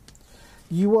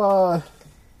 You wiped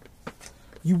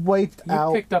You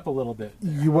out. picked up a little bit.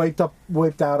 You wiped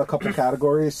out a couple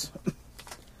categories.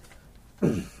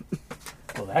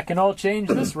 Well, that can all change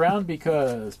this round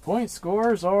because point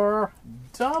scores are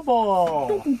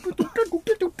double.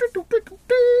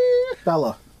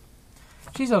 Bella.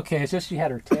 She's okay. It's just she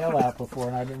had her tail out before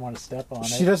and I didn't want to step on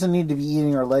She it. doesn't need to be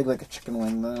eating her leg like a chicken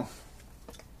wing, though.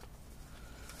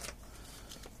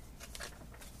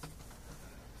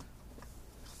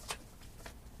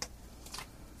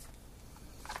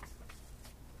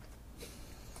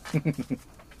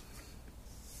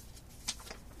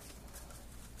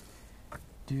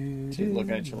 She's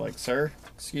looking at you like, sir?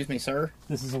 Excuse me, sir?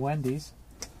 This is a Wendy's.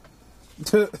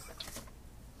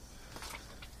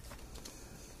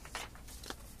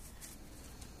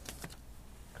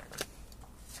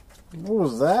 What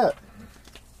was that?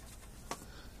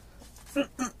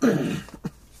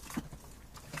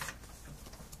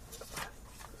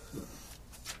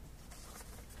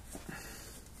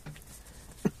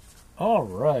 All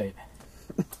right.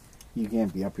 You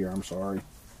can't be up here, I'm sorry.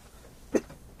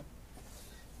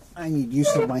 I need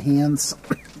use of my hands.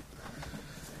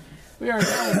 We are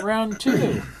now in round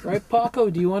 2. Right, Paco?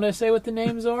 Do you want to say what the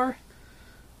names are?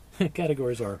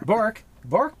 Categories are bark,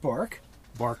 bark, bark,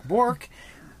 bark, bark.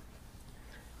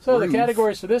 So the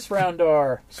categories for this round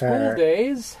are school Fair.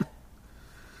 days,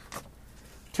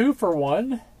 2 for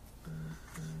 1,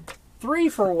 3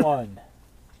 for 1,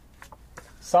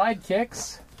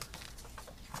 sidekicks,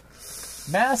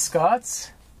 mascots,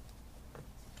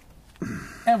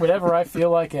 and whatever I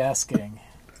feel like asking.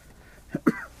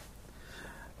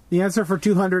 The answer for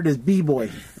 200 is B-boy.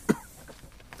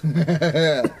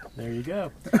 There you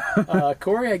go.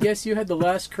 Corey, I guess you had the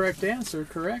last correct answer,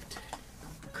 correct?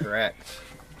 Correct.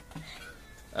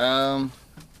 Let's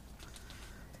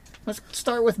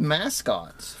start with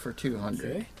mascots for 200.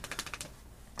 Okay.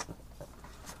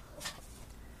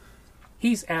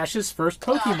 He's Ash's first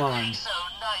Pokemon. He's so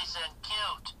nice and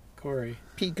cute. Corey.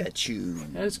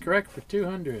 Pikachu. That is correct for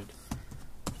 200.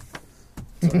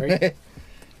 Sorry.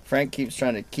 Frank keeps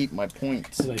trying to keep my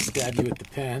points. Did I stab you with the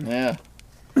pen? Yeah.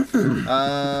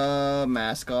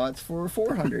 Mascots for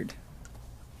 400.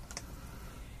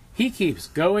 He keeps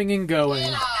going and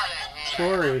going.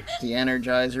 Corey. The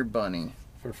Energizer Bunny.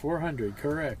 For 400,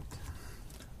 correct.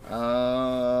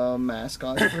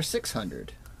 Mascots for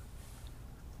 600.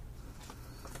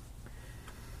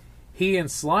 He and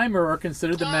Slimer are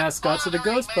considered the mascots of the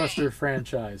Ghostbuster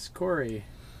franchise. Corey.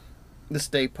 The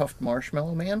Stay Puft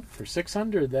Marshmallow Man. For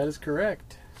 600, that is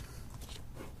correct.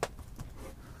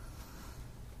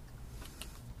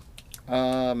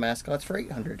 Mascots for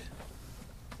 800.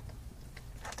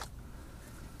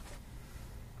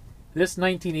 The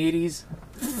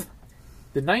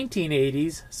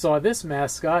 1980s saw this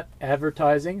mascot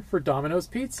advertising for Domino's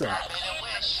Pizza. I made a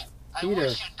wish. I Peter.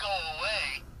 wish you'd go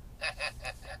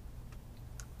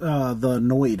away. The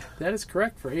Noid. That is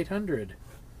correct for 800.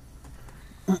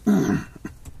 And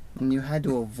you had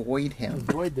to avoid him.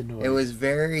 Avoid the noise. It was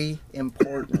very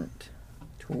important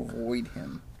to avoid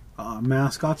him.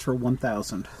 Mascots for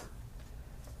 1,000.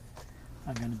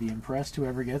 I'm going to be impressed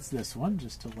whoever gets this one,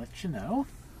 just to let you know.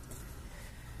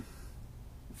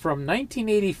 From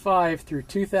 1985 through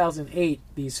 2008,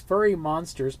 these furry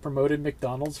monsters promoted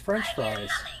McDonald's French fries.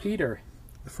 Peter,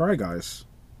 The Fry Guys.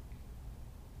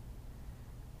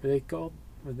 were they called?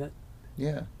 Were that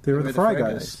Yeah. They were the Fry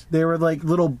Guys. They were like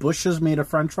little bushes made of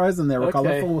French fries, and they were Okay.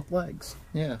 colorful with legs.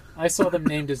 Yeah. I saw them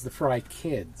named as the Fry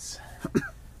Kids.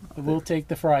 We'll take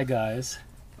the Fry Guys.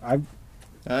 I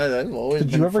They've always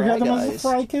Did been you ever Fry hear them Guys. as the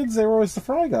Fry Kids? They were always the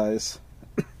Fry Guys.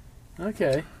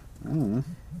 Okay.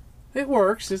 It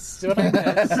works. It's what I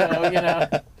meant.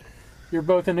 So, you're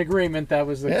both in agreement that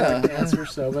was the correct answer.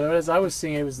 So, but as I was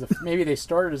seeing, it was maybe they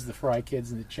started as the Fry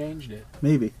Kids and they changed it.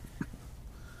 Maybe.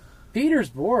 Peter's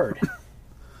bored.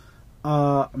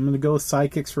 I'm going to go with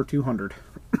sidekicks for 200.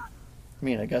 I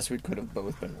mean, I guess we could have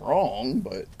both been wrong,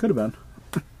 but... Could have been.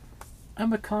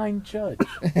 I'm a kind judge.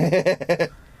 The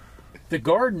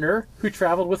gardener who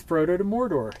traveled with Frodo to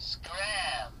Mordor.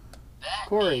 Scram. That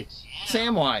Corey. means you.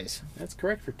 Samwise. That's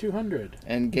correct for 200.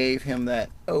 And gave him that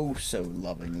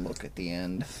oh-so-loving look at the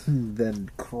end. Then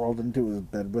crawled into his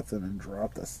bed with him and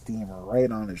dropped a steamer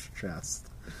right on his chest.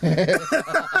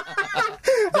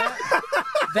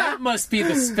 That must be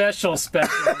the special edition.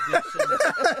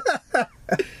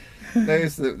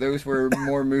 Those were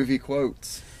more movie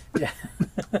quotes. Yeah.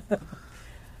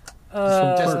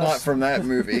 Just not from that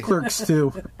movie. Clerks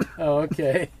too. Oh,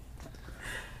 okay.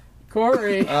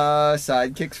 Corey.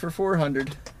 Sidekicks for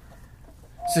 400.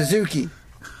 Suzuki.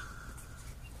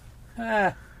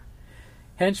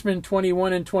 Henchmen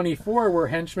 21 and 24 were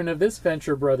henchmen of this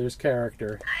Venture Brothers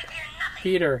character.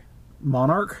 Peter.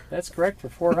 Monarch. That's correct for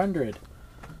 400.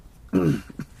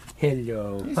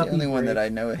 Hello. He's the only one that I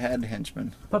know had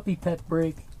henchmen. Puppy pet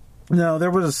break. No,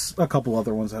 there was a couple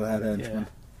other ones that had henchmen. Yeah.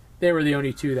 They were the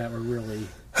only two that were really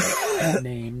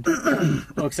named.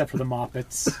 Oh, except for the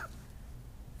Moppets.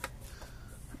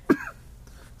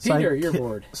 Peter, you're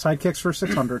bored. Sidekicks for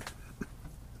 600.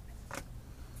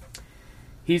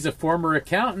 He's a former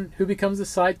accountant who becomes the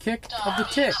sidekick of the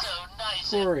Tick. So nice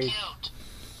Corey.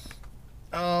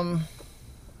 and cute.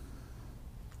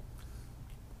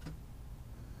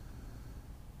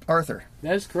 Arthur.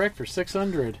 That is correct for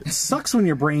 600. It sucks when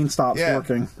your brain stops Yeah.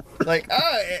 working. Like,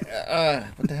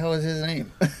 what the hell is his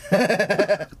name?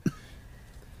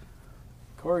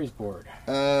 Corey's bored.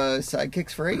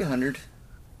 Sidekicks for 800.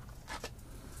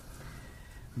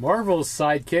 Marvel's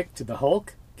sidekick to the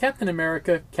Hulk, Captain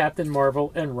America, Captain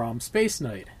Marvel, and Rom Space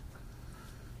Knight.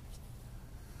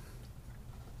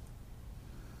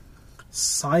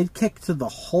 Sidekick to the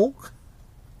Hulk?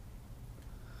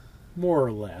 More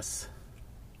or less.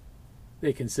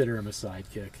 They consider him a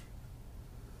sidekick.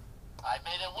 I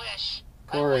made a wish.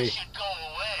 Corey. I wish you'd go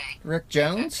away. Rick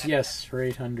Jones? Yes, for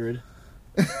 800.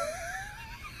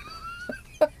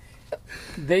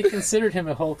 They considered him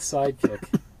a Hulk sidekick.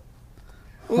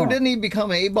 Oh, didn't he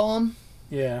become A-Bomb?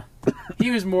 Yeah.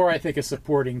 He was more, I think, a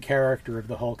supporting character of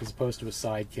the Hulk as opposed to a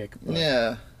sidekick. But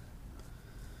Yeah.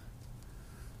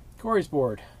 Corey's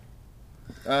bored.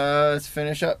 Let's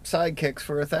finish up sidekicks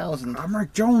for 1,000. I'm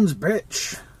Rick Jones,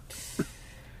 bitch.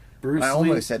 Bruce I Lee.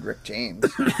 almost said Rick James.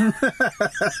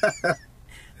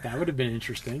 That would have been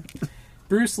interesting.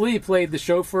 Bruce Lee played the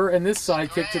chauffeur and this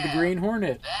sidekick to the Green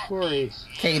Hornet. Corey,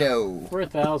 Kato. for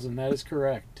 1,000. That is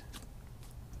correct.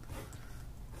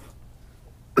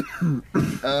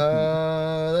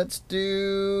 Let's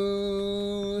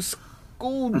do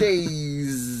School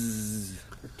Days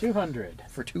For 200.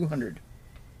 for 200.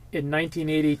 In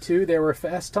 1982, there were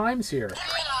Fast Times here.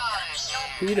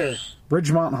 Peter,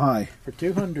 Ridgemont High. for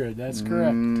 200. That's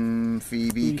correct.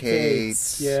 Phoebe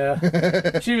Cates.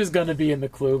 Yeah. She was going to be in the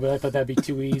clue, but I thought that'd be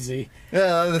too easy.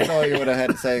 Yeah, that's all you would have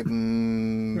had to say.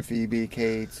 Phoebe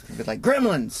Cates. But like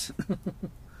Gremlins.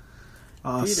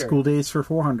 Peter. School Days for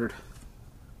 400.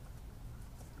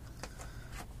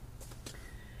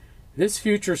 This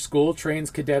future school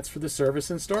trains cadets for the service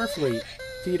in Starfleet.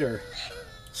 Peter.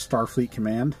 Starfleet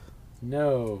Command.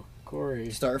 No. Corey.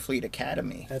 Starfleet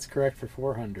Academy. That's correct for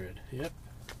 400. Yep.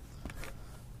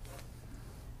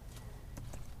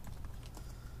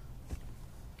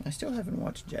 I still haven't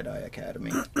watched Jedi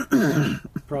Academy.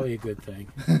 Probably a good thing.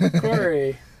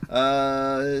 Corey.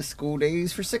 School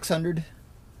Days for 600.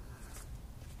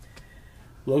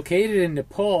 Located in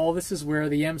Nepal, this is where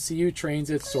the MCU trains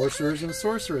its sorcerers and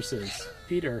sorceresses.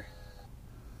 Peter.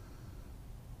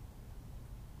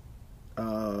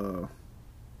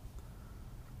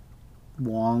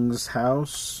 Wong's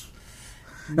house.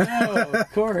 No.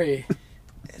 Corey.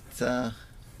 It's That's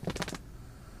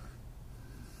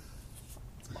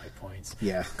my points.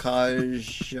 Yeah.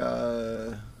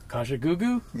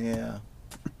 Kajagoogoo? yeah.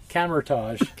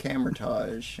 Camertage.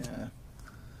 Camertage, yeah.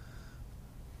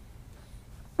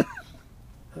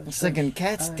 I was thinking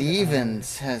Cat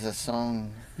Stevens has a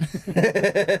song.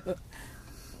 Corey's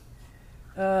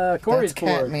That's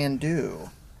board. Catmandu.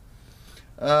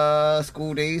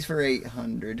 School Days for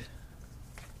 800.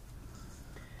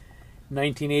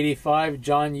 1985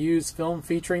 John Hughes film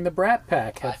featuring the Brat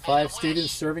Pack had 5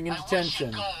 students serving in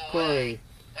detention. Corey.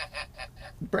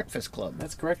 Breakfast Club.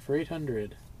 That's correct for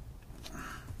 800.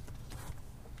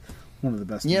 One of the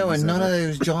best. You know, movies in none of ever.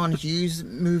 those John Hughes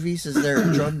movies is there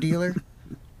a drug dealer.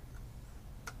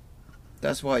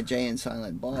 That's why Jay and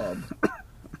Silent Bob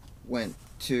went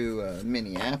to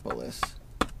Minneapolis.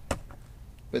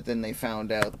 But then they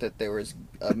found out that there was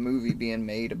a movie being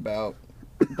made about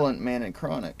Blunt Man and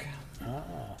Chronic.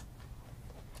 Ah,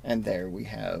 And there we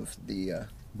have the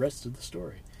rest of the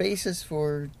story. basis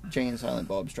for Jay and Silent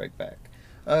Bob Strike Back.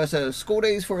 So, School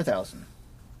Days for 1,000.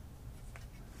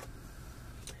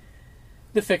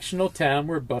 The fictional town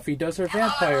where Buffy does her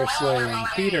vampire slaying.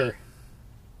 Peter.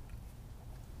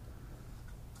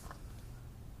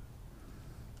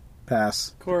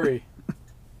 Pass. Corey.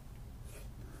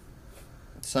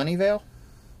 Sunnyvale?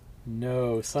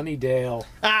 No. Sunnydale.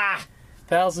 Ah!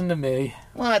 1,000 to me.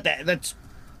 What? That's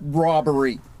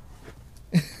robbery.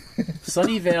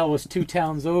 Sunnyvale was 2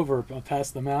 towns over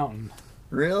past the mountain.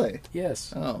 Really?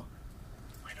 Yes. Oh.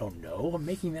 I don't know. I'm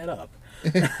making that up.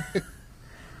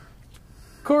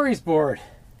 Corey's board.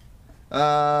 3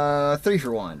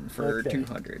 for 1 for Okay.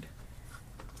 200.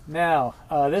 Now,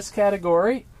 this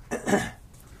category,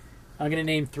 I'm going to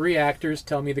name 3 actors.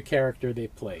 Tell me the character they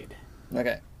played.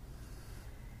 Okay.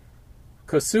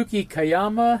 Kosuke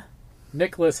Kayama,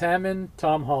 Nicholas Hammond,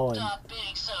 Tom Holland. Stop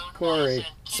being so Corey. nice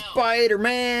and cute.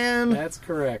 Spider-Man! That's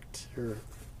correct. For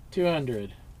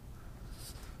 200.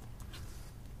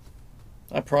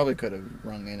 I probably could have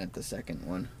rung in at the second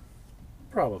one.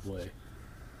 Probably.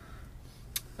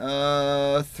 3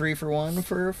 for 1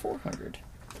 for 400.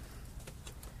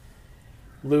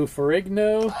 Lou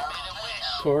Ferrigno, I made a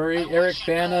wish. Corey, Eric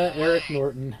Bana, Eric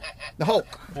Norton. The Hulk.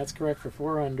 That's correct for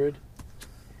 400.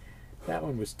 That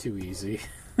one was too easy.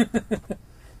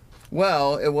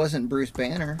 Well, it wasn't Bruce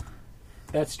Banner,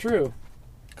 That's true.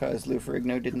 because Lou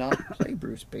Ferrigno did not play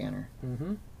Bruce Banner.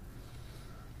 Mm-hmm.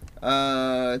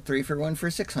 3 for 1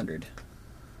 for 600.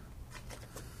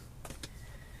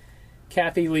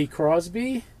 Kathy Lee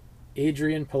Crosby,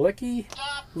 Adrian Palicki,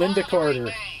 Stop Linda bothering Carter.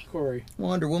 me. Corey.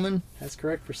 Wonder Woman. That's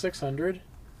correct for 600.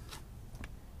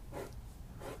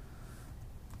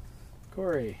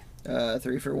 Corey.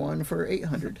 3 for 1 for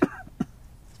 800.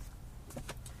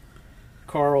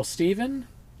 Carl Steven,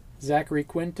 Zachary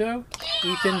Quinto,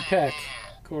 Ethan Peck.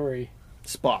 Corey.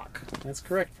 Spock. That's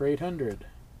correct for 800.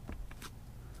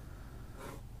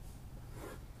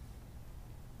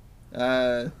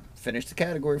 Finish the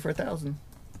category for 1,000.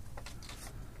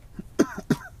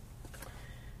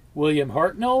 William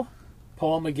Hartnell,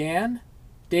 Paul McGann,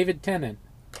 David Tennant.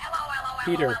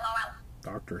 Peter.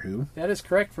 Doctor Who. That is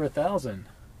correct for 1,000.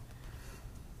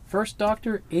 First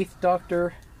Doctor, 8th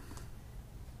Doctor,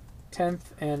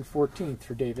 10th, and 14th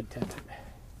for David Tennant.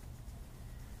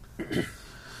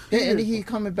 Isn't he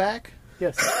coming back?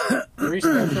 Yes. 3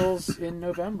 specials in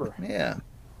November. Yeah.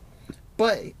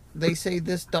 But they say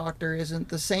this doctor isn't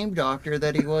the same doctor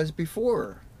that he was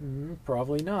before.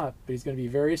 Probably not, but he's going to be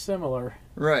very similar.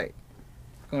 Right.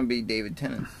 It's going to be David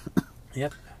Tennant.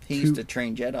 Yep. He used to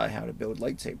train Jedi how to build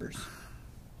lightsabers.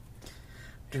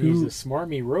 And he's a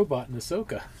smarmy robot in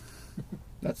Ahsoka.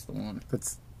 That's the one.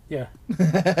 That's Yeah.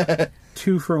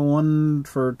 2 for 1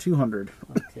 for 200.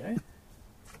 Okay.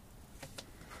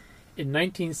 In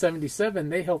 1977,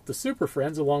 they helped the Super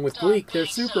Friends along with Gleek, their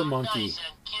super monkey.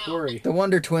 Corey. The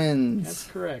Wonder That's Twins.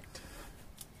 correct.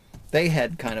 They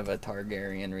had kind of a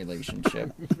Targaryen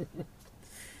relationship.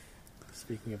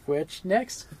 Speaking of which,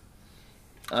 next.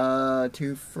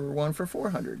 2 for 1 for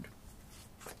 400.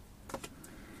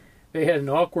 They had an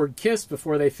awkward kiss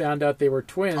before they found out they were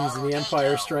twins in The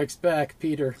Empire Strikes Back.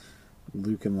 Peter.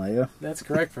 Luke and Leia. That's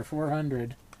correct for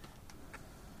 400.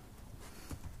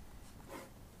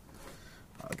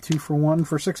 2 for 1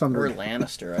 for Or 600.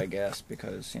 Lannister, I guess,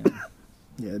 because, you know.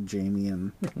 Yeah, Jamie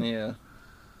and Yeah.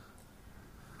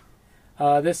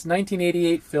 This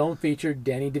 1988 film featured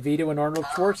Danny DeVito and Arnold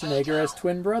Schwarzenegger as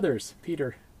twin brothers.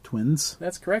 Peter. twins.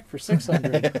 That's correct for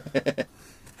 600.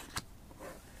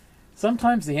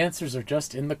 Sometimes the answers are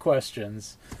just in the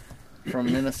questions.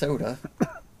 From Minnesota.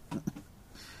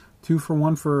 2 for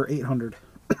 1 for 800.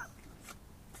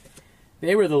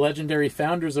 They were the legendary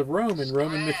founders of Rome in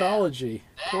Roman mythology.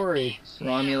 Corey.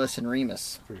 Romulus and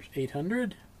Remus. For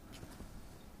 800.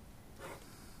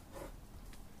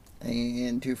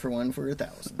 And 2 for 1 for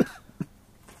 1,000.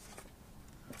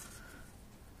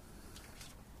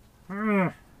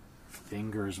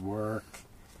 Fingers work.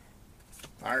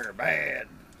 Fire bad.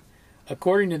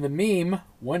 According to the meme,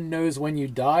 one knows when you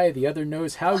die, the other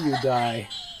knows how you die.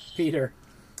 Peter.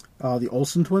 The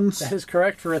Olsen twins. That is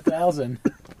correct for 1,000.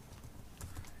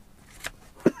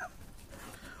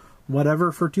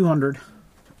 Whatever for 200.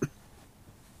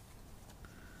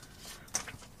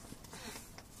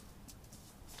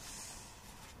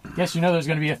 Guess you know there's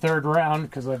going to be a third round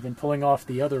because I've been pulling off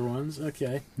the other ones.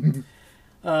 Okay.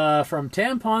 From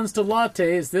tampons to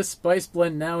lattes, this spice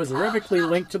blend now is irrevocably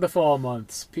linked to the fall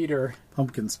months. Peter.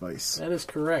 Pumpkin spice. That is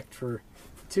correct for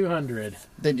 200.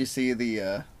 Did you see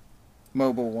the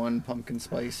Mobile One pumpkin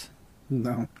spice?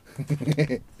 No.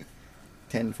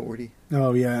 1040.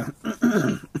 Oh, yeah.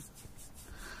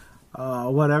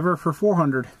 Whatever for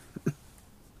 400.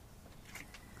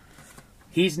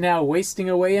 He's now wasting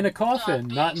away in a coffin,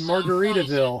 not in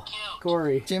Margaritaville.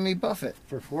 Corey. Jimmy Buffett.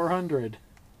 For 400.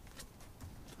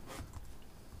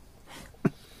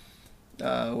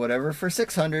 Whatever for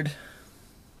 600.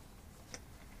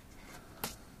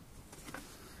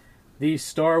 These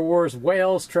Star Wars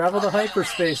whales travel the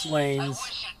hyperspace lanes.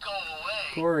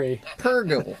 Corey.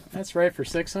 Purgle. That's right, for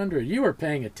 600. You were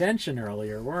paying attention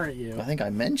earlier, weren't you? I think I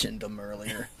mentioned them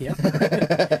earlier. Yep.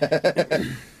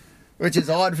 Which is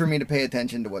odd for me to pay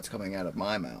attention to what's coming out of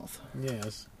my mouth.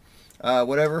 Yes.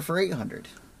 Whatever for 800.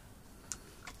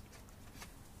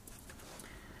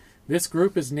 This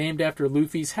group is named after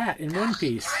Luffy's hat in One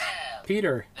Piece.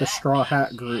 Peter. The Straw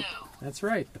Hat Group. That's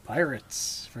right, the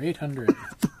Pirates for 800.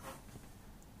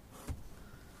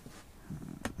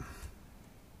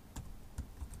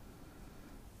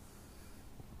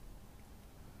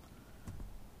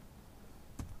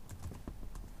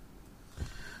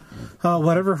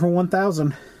 Whatever for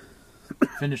 1,000.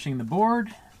 Finishing the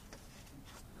board.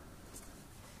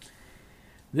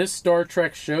 This Star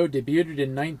Trek show debuted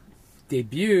in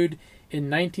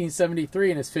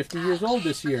 1973 and is 50 years old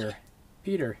this year.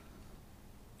 Peter.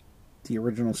 The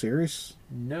original series?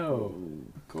 No.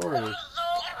 Corey.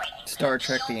 Star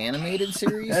Trek the Animated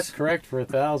Series? That's correct for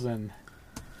 1,000.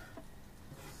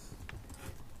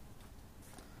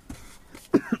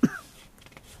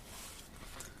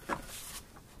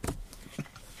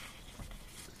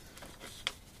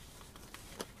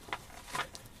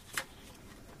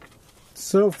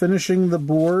 So, finishing the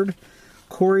board,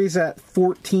 Corey's at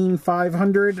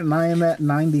 14,500 and I am at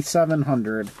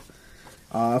 9,700.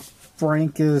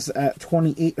 Frank is at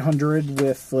 2,800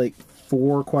 with like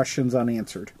 4 questions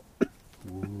unanswered.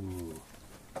 Ooh.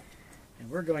 And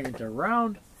we're going into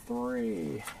round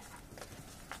 3,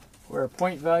 where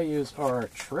point values are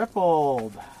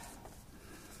tripled.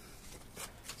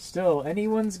 Still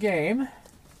anyone's game,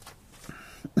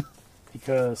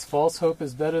 because false hope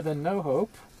is better than no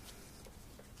hope.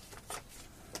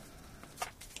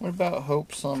 What about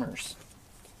Hope Summers?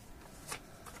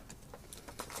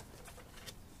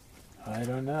 I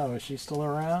don't know. Is she still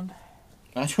around?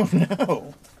 I don't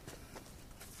know.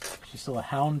 She's still a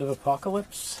hound of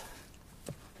apocalypse?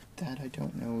 That I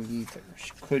don't know either.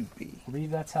 She could be. I believe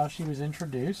that's how she was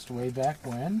introduced way back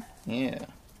when. Yeah.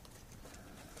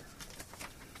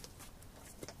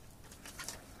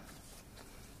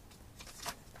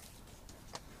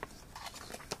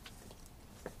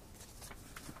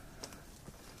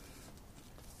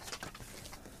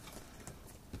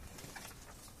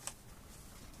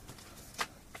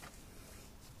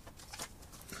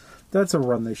 That's a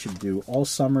run they should do. All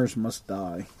Summers Must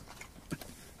Die.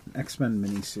 X-Men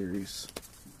miniseries.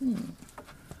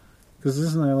 Because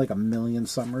isn't there like a million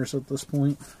Summers at this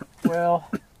point?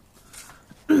 Well,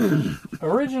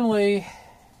 originally,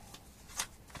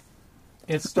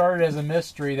 it started as a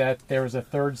mystery that there was a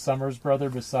third Summers brother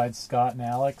besides Scott and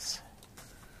Alex.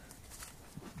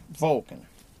 Vulcan.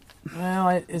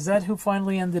 Well, is that who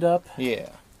finally ended up?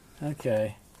 Yeah.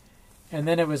 Okay. And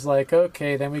then it was like,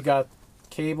 okay, then we got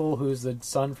Cable, who's the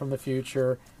son from the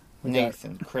future. We got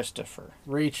Nathan, Christopher.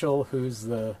 Rachel, who's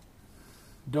the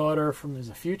daughter from is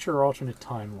a future or alternate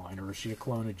timeline, or is she a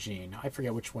clone of Jean? I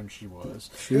forget which one she was.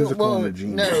 She was a clone of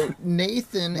Jean. No,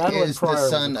 Nathan Madeline is Pryor the was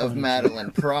son a clone of of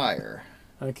Madeline Pryor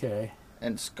Okay.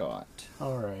 and Scott.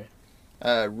 All right.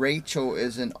 Rachel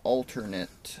is an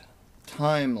alternate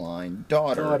timeline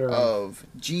daughter of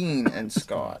Jean and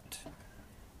Scott.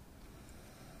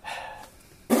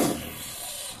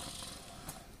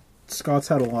 Scott's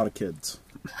had a lot of kids.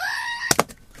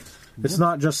 It's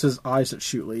not just his eyes that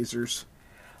shoot lasers.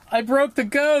 I broke the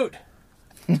goat!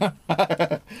 Oh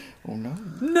no.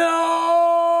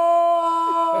 No!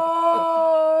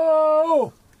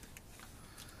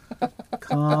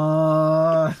 Come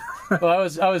on. Well,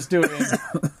 I was doing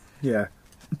Yeah.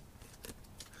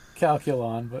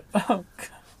 Calculon, but oh,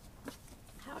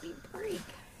 How'd he break?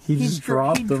 He just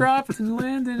dropped he them. dropped and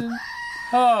landed and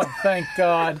oh, thank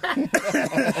God.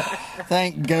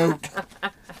 Thank goat.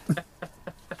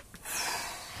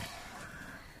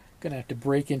 Gonna have to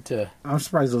break into I'm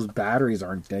surprised those batteries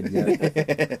aren't dead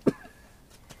yet.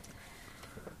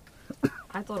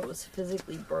 thought it was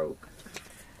physically broke.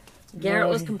 Garrett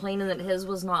was complaining that his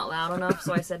was not loud enough,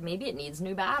 so I said maybe it needs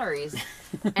new batteries.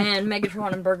 And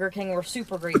Megatron and Burger King were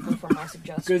super grateful for my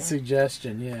suggestion. Good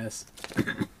suggestion, yes.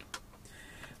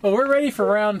 Well, we're ready for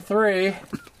round 3.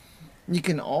 You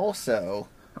can also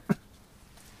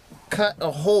cut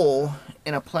a hole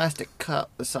in a plastic cup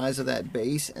the size of that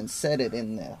base and set it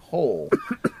in the hole.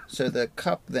 So the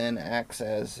cup then acts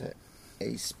as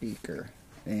a speaker.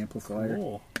 Amplifier.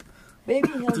 Cool. Maybe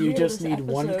he'll Do you hear just this need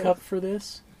one episode. cup for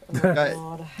this? Oh my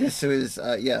God. This is,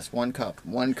 yes, 1 cup.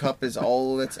 1 cup is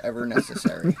all that's ever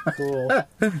necessary. Cool.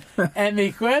 And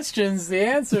the questions, the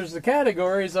answers, the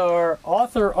categories are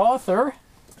author,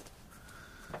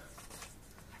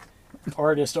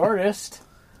 artist, There's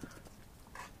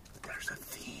a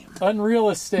theme.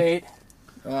 unreal estate,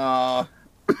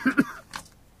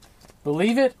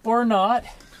 believe it or not,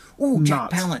 Ooh, Not.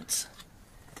 Jack Palance.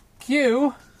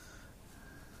 Q,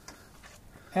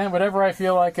 and whatever I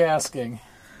feel like asking.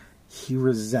 He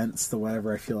resents the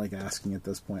whatever I feel like asking at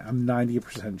this point. I'm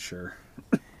 90% sure.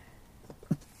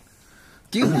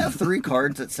 Do you have 3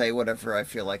 cards that say whatever I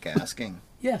feel like asking?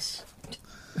 Yes.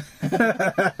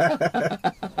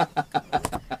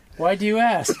 Why do you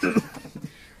ask?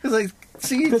 Because I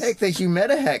see you take the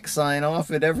Humidahex sign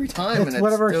off it every time. It's and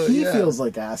whatever still, he yeah. feels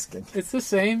like asking. It's the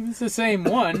same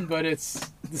one, but it's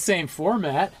the same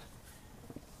format.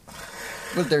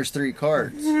 But there's 3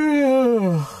 cards.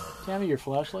 Tammy, your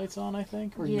flashlight's on, I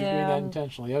think? Or are you doing Yeah. that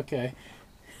intentionally? Okay.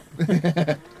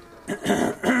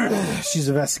 She's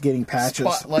investigating patches.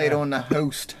 Spotlight on the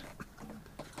host.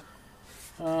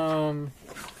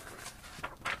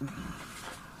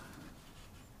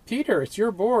 Peter, it's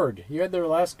your board. You had the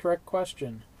last correct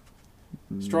question.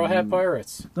 Straw Hat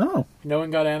Pirates. Oh, No one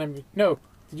got animated. No,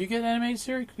 did you get animated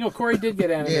series? No, Corey did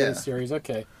get animated Yeah. series.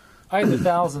 Okay, I had the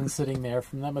 1,000 sitting there.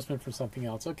 From that must have been from something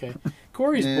else. Okay,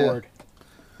 Corey's Yeah. board.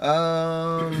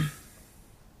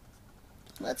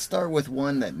 Let's start with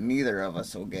one that neither of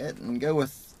us will get and go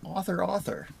with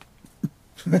author.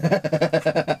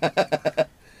 The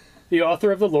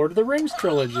author of the Lord of the Rings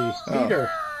trilogy,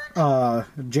 Peter.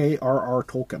 J.R.R.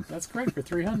 Tolkien. That's great for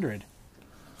 300.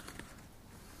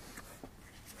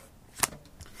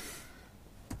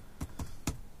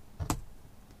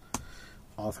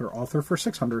 Author for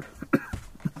 600.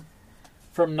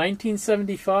 From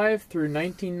 1975 through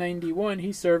 1991,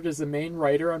 he served as the main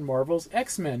writer on Marvel's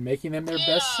X-Men, making them their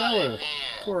bestseller.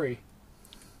 Corey,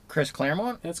 Chris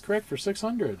Claremont? that's correct for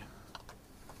 600.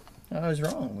 I was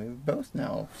wrong. We've both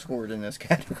now scored in this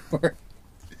category.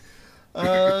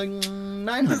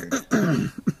 900.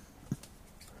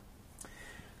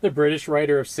 The British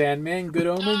writer of Sandman, Good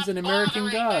Omens, and American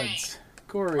Gods.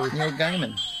 Corey, Neil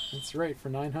Gaiman. that's right for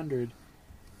 900.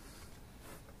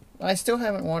 I still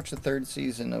haven't watched the 3rd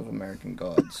season of American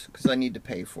Gods because I need to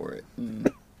pay for it. And,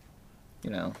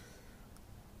 you know,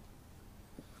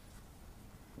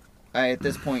 I at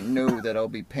this point know that I'll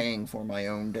be paying for my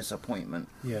own disappointment.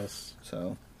 Yes.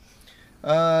 So,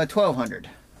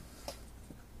 1,200.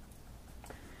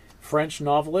 French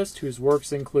novelist whose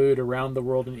works include Around the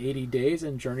World in 80 Days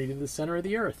and Journey to the Center of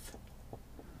the Earth.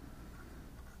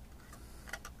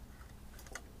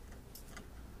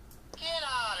 Get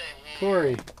out of here.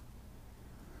 Corey,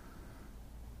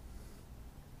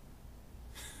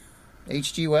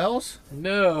 H.G. Wells?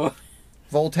 no.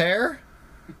 Voltaire?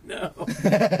 No.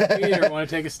 Peter, want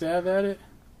to take a stab at it?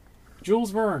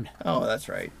 Jules Verne. Oh, that's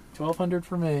right. 1,200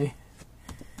 for me.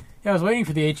 Yeah, I was waiting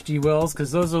for the H.G. Wells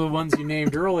because those are the ones you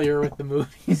named earlier with the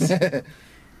movies.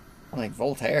 Like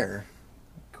Voltaire.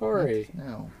 Corey.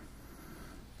 No.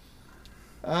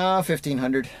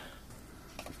 1,500.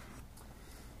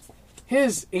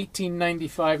 His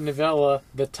 1895 novella,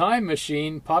 The Time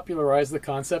Machine, popularized the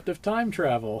concept of time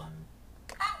travel.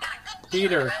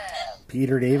 Peter.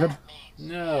 Peter David.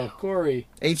 No. Corey.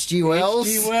 H.G. Wells?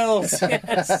 H.G. Wells,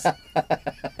 yes.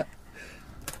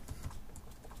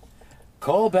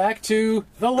 Call back to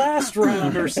the last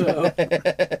round or so.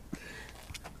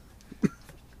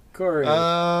 Corey.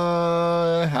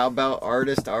 How about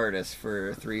artist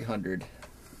for 300?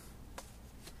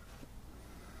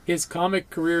 His comic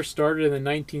career started in the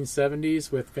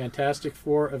 1970s with Fantastic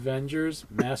Four, Avengers,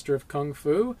 Master of Kung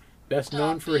Fu, best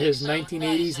known for his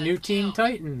 1980s New Teen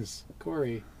Titans.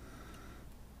 Corey.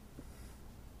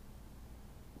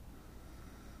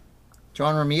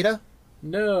 John Romita?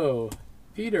 No.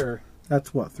 Peter.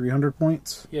 That's what, 300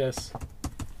 points? Yes.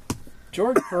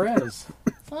 George Perez.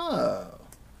 Oh.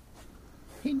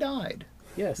 He died.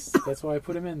 Yes, that's why I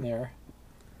put him in there.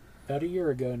 About a year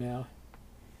ago now.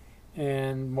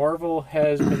 And Marvel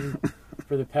has been,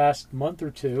 for the past month or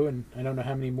two, and I don't know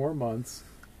how many more months,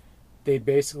 they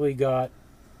basically got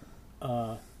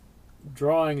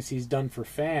drawings he's done for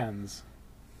fans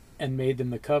and made them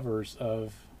the covers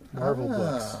of Marvel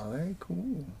books. Oh, very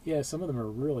cool. Yeah, some of them are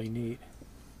really neat.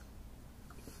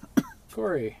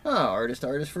 Corey. Oh, artist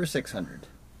for 600.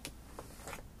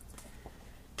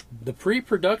 The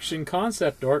pre-production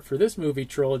concept art for this movie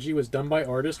trilogy was done by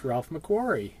artist Ralph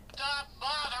McQuarrie. Stop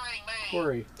bothering me.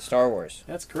 Corey. Star Wars.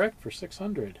 That's correct for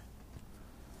 600.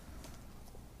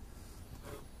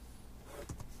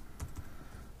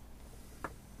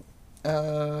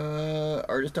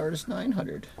 Artist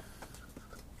 900.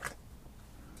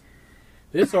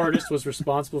 This artist was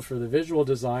responsible for the visual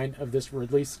design of this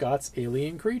Ridley Scott's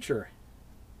alien creature.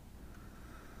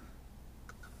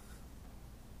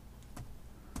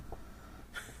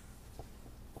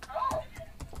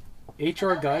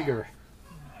 H.R. Geiger.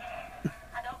 I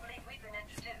don't believe we've been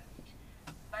introduced.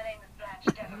 My name is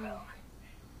Blanche Devereaux.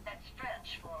 That's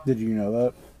French for Did you know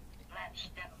that? Blanche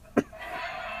Devereaux.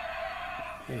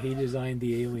 Yeah, he designed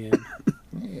the alien.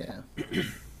 Yeah.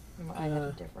 I had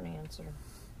a different answer.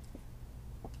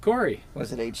 Corey.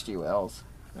 Was it H.G. Wells?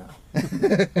 No.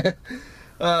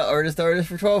 Artist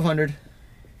for 1200.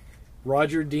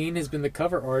 Roger Dean has been the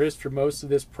cover artist for most of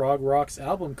this prog rock's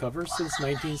album covers since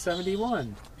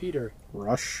 1971. Peter.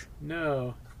 Rush.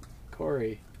 No.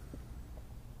 Corey.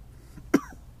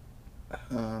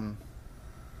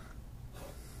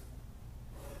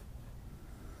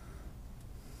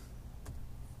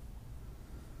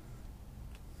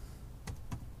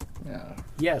 Yeah.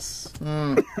 Yes.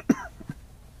 Mm.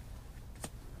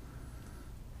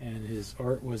 And his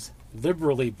art was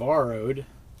liberally borrowed,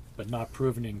 but not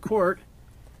proven in court,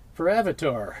 for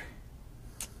Avatar.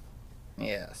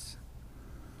 Yes.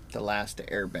 The Last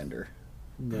Airbender.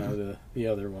 No, the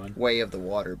other one. Way of the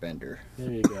Waterbender.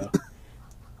 There you go.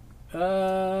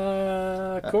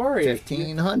 Corey.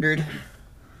 1500.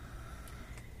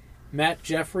 Matt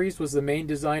Jeffries was the main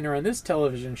designer on this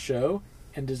television show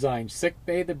and designed Sick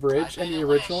Bay, The Bridge, and the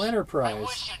original I Enterprise.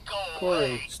 wish you'd go Corey.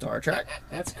 away. Star Trek.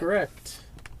 That's correct.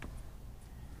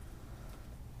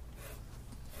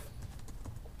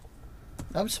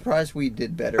 I'm surprised we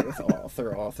did better with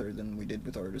author than we did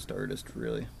with artist,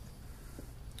 really.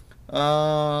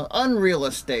 Unreal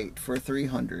Estate for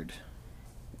 300.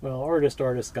 Well, artist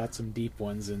got some deep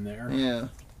ones in there. Yeah.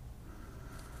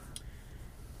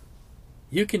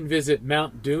 You can visit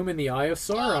Mount Doom and the Eye of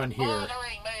Sauron here.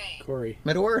 Bothering me. Corey.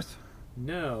 Middle-earth.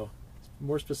 No.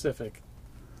 More specific.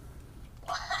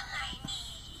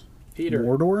 Peter.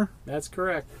 Mordor. That's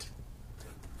correct.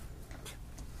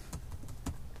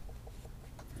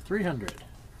 300.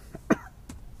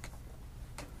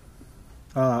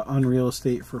 Unreal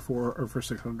Estate for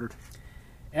 600.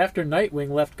 After Nightwing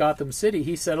left Gotham City,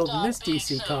 he settled in Stop this being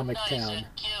DC so comic nice town. and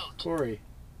cute. Corey.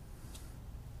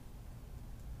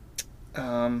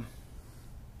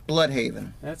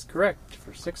 Bloodhaven. That's correct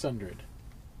for 600.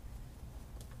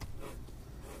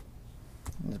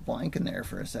 I was blanking there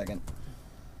for a second.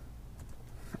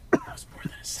 That was more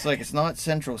than a It's second. like it's not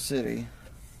Central City.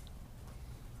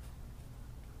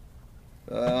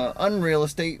 Unreal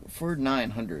Estate for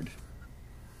 900.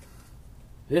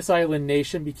 This island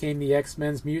nation became the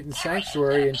X-Men's mutant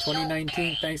sanctuary in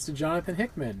 2019 thanks to Jonathan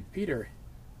Hickman. Peter.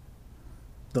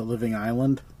 The Living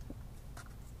Island.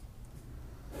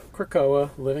 Krakoa,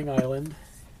 Living Island.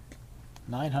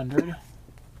 900.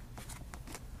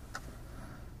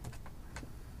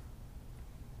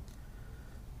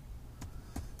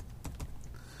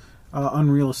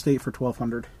 Unreal Estate for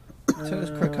 1200. So is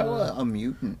Krakoa a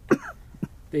mutant?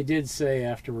 They did say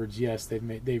afterwards, yes, they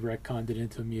retconned it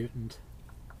into a mutant.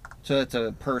 So it's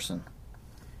a person.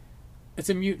 It's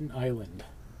a mutant island.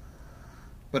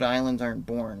 But islands aren't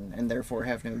born, and therefore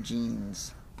have no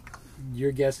genes.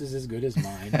 Your guess is as good as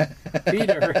mine.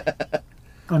 Peter.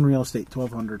 Unreal Estate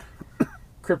 1200.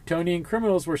 Kryptonian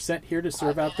criminals were sent here to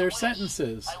serve out their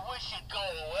sentences. I wish you'd go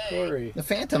away. Corey. The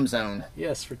Phantom Zone.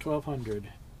 Yes, for 1200.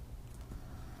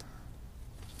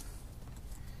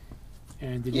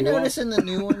 And did You you notice all... in the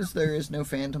new ones there is no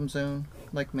Phantom Zone?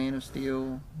 Like Man of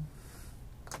Steel?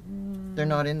 They're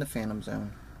not in the Phantom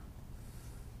Zone.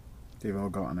 They've all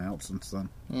gotten out since then.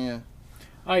 Yeah.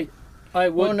 I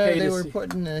would Well, no, pay they to were see...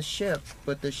 put in the ship,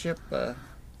 but the ship, it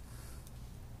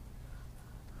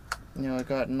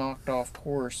got knocked off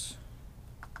course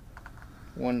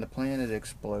when the planet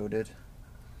exploded.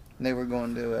 They were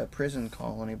going to a prison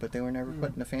colony, but they were never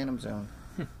put in the Phantom Zone.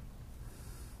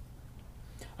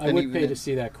 I and would even pay to in-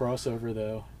 see that crossover,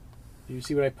 though. Did you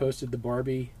see what I posted? The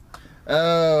Barbie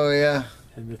Oh, yeah.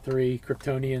 and the 3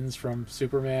 Kryptonians from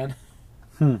Superman.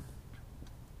 Hmm.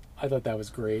 I thought that was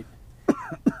great.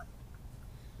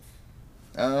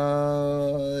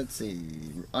 Let's see.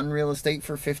 Unreal Estate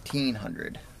for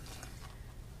 1,500.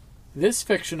 This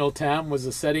fictional town was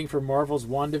a setting for Marvel's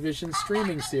WandaVision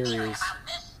streaming series.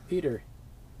 Peter.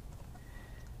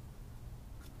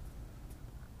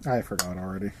 I forgot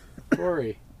already.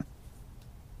 Corey.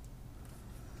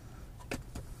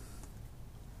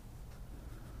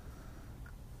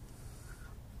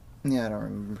 Yeah, I don't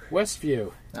remember.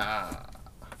 Westview. Ah.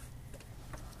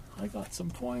 I got some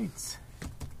points.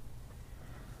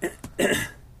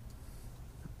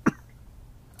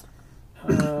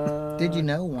 Did you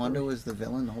know Wanda was the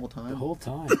villain the whole time? The whole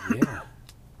time, yeah.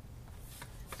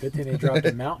 Good thing they dropped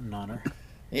a mountain on her.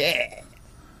 Yeah.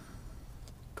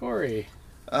 Corey.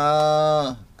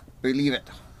 Believe it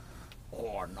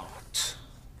or not.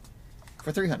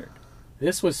 For 300.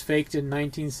 This was faked in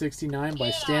 1969 by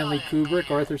Stanley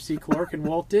Kubrick, Arthur C. Clarke, and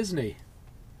Walt Disney.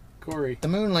 Corey. The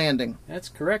moon landing. That's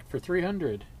correct for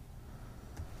 300.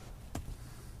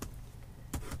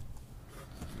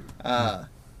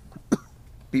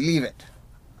 Believe it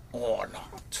or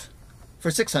not.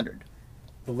 For 600.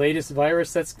 The latest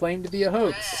virus that's claimed to be a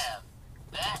hoax.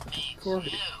 That means Corey.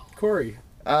 you. Corey.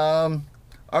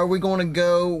 Are we going to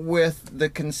go with the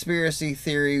conspiracy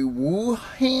theory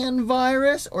Wuhan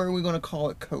virus, or are we going to call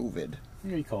it COVID?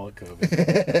 We call it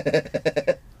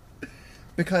COVID.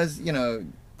 Because, you know,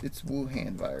 it's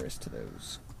Wuhan virus to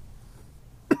those.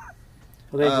 Well,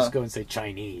 they just go and say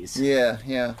Chinese. Yeah,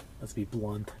 yeah, Let's be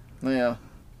blunt. yeah.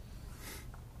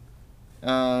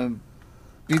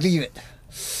 Believe it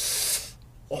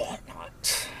or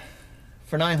not.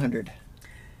 For 900.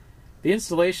 The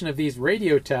installation of these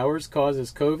radio towers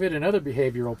causes COVID and other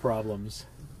behavioral problems.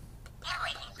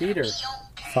 Peter.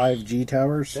 5G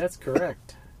towers. That's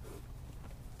correct.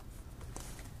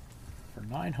 For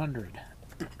 900.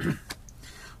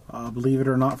 Believe it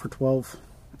or not, for 12.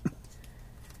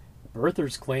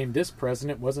 Birthers claim this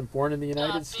president wasn't born in the United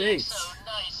Not being States. so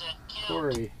nice and cute.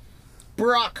 Corey.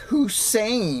 Barack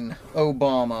Hussein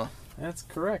Obama. That's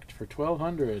correct for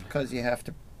 1,200. Because you have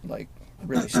to, like,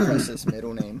 really stress his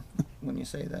middle name when you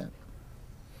say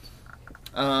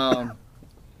that.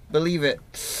 Believe it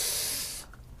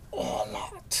or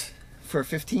not. For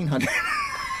 1,500.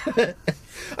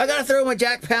 I gotta throw my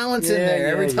Jack Palance in there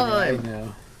every time. I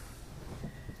know.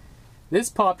 This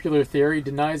popular theory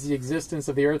denies the existence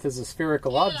of the Earth as a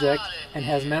spherical object and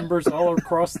has members all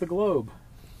across the globe.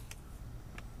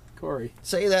 Corey.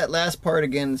 Say that last part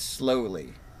again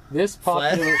slowly. This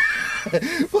popular...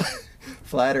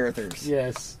 Flat Earthers.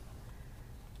 Yes.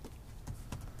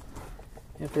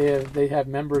 If they have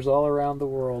members all around the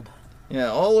world. Yeah,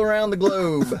 all around the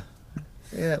globe.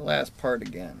 Say that last part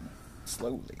again.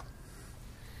 Slowly.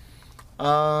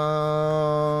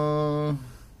 Well,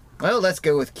 let's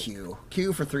go with Q.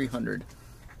 Q for 300.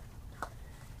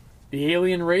 The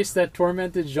alien race that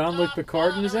tormented Jean-Luc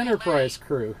Picard and his Enterprise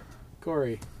crew.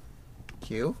 Corey.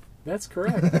 Q? That's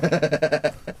correct.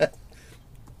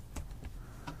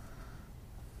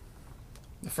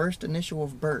 The first initial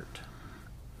of Bert.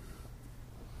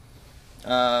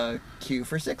 Q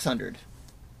for 600.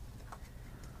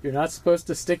 You're not supposed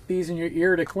to stick these in your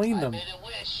ear to clean I them. made a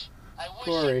wish. I wish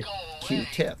Corey. you'd go away.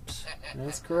 Q-tips.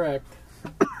 That's correct.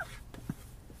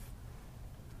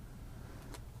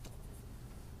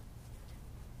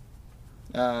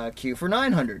 Q for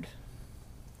 900.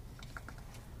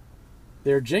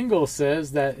 Their jingle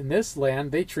says that in this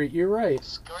land they treat you right.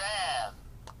 Scram.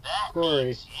 That Corey.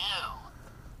 means you.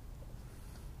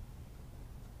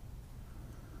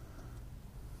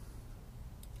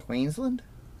 Queensland?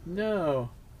 No.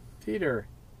 Peter.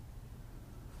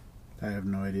 I have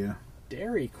no idea.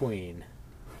 Dairy Queen.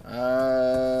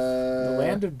 The The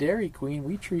land of Dairy Queen,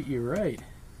 we treat you right.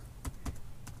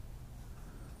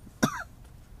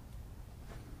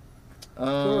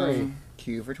 Corey.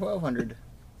 Q for 1,200.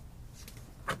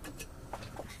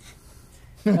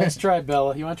 Let's try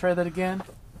Bella. You want to try that again?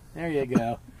 There you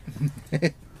go.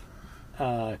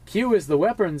 Q is the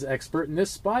weapons expert in this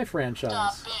spy Stop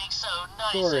franchise. being so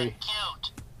nice Corey. and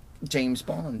cute. James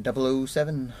Bond,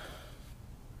 007.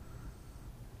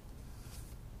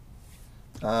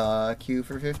 Q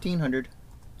for 1,500.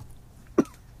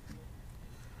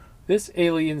 This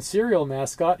alien cereal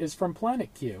mascot is from Planet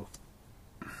Q.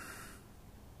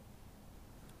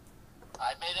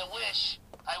 I made a wish.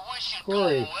 I wish you'd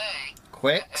Corey. go away.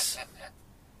 Quicks.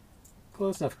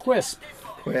 Close enough. Quisp.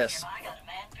 Quisp. I got a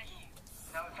man for you.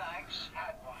 No thanks,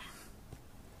 had one.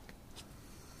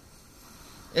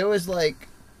 It was like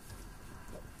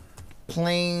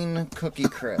plain Cookie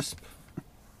Crisp.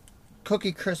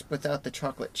 Cookie Crisp without the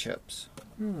chocolate chips.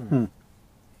 Quisp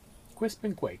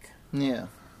and Quake. Yeah.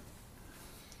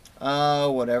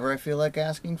 Whatever I feel like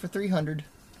asking for 300.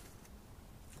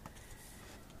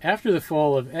 After the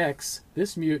fall of X,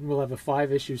 this mutant will have a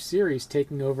 5-issue series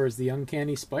taking over as the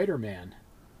Uncanny Spider-Man.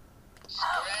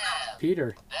 Scram.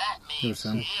 Peter, That Who's means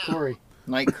him? you. Corey,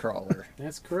 Nightcrawler.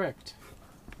 that's correct.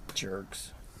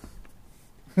 Jerks.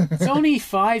 It's only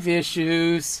 5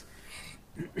 issues.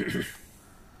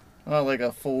 Well, like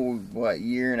a full,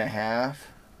 year and a half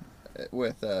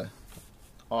with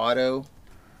Otto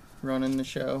running the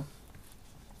show.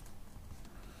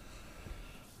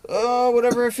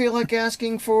 Whatever I feel like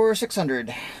asking for 600.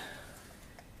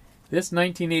 This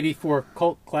 1984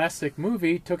 cult classic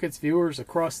movie took its viewers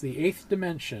across the 8th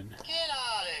dimension. Get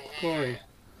out of here. Corey,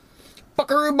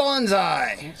 Buckaroo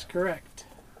Banzai! that's correct.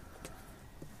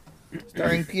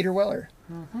 Starring Peter Weller.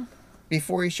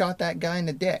 Before he shot that guy in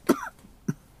the dick.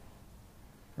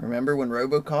 Remember when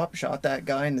RoboCop shot that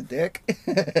guy in the dick?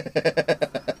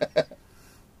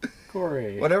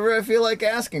 Corey. Whatever I feel like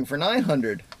asking for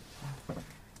 900.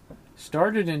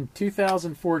 Started in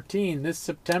 2014, this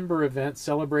September event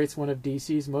celebrates one of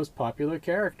DC's most popular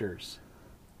characters.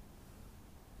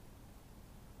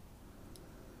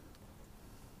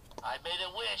 I made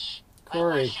a wish.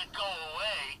 Corey. I wish you'd go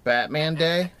away. Batman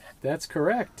Day? That's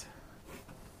correct.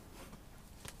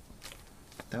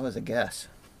 That was a guess.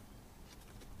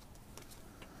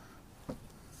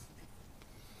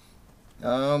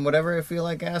 Whatever I feel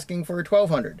like asking for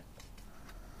 1200.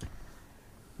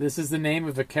 This is the name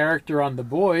of a character on The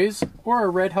Boys or a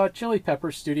Red Hot Chili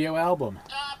Peppers studio album.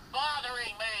 Stop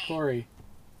bothering me. Corey.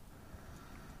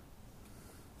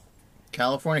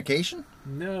 Californication?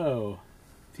 No.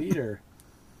 Peter.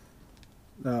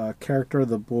 Character of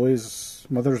the boys'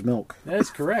 mother's milk. That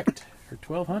is correct. For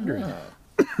 1200.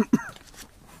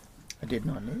 I did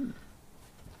not know.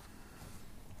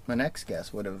 My next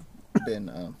guess would have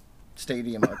been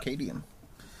Stadium Arcadium.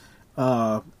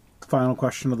 Final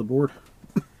question of the board.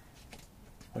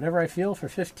 Whatever I feel for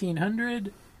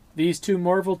 1500. These two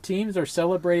Marvel teams are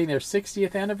celebrating their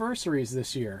 60th anniversaries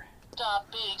this year.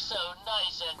 Stop being so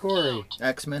nice and Corey. cute.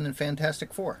 X-Men and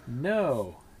Fantastic Four.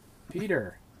 No.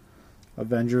 Peter.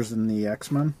 Avengers and the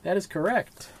X-Men. That is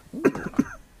correct.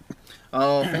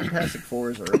 Oh, Fantastic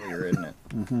Four is earlier, isn't it?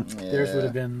 Yeah. Theirs would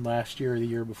have been last year or the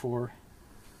year before.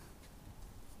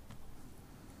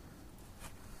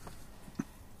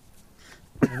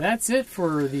 And that's it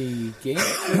for the Game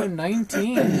Show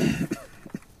 19.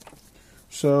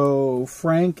 So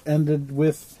Frank ended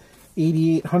with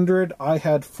 8,800. I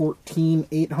had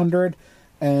 14,800,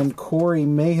 and Corey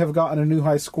may have gotten a new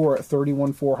high score at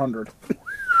 31,400.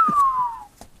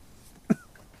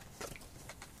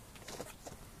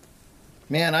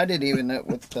 Man, I didn't even know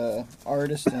with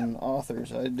artists and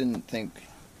authors. I didn't think.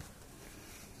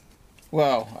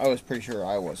 Well, I was pretty sure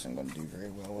I wasn't going to do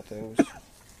very well with those.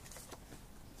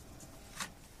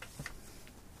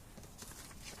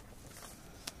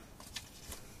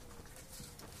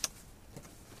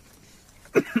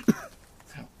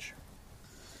 Ouch.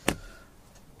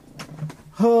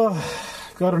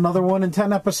 Got another one in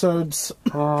 10 episodes.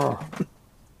 And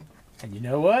you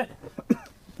know what?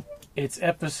 It's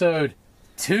episode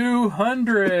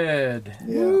 200.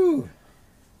 Yeah. Woo.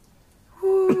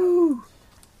 Woo.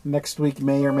 Next week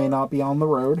may or may not be on the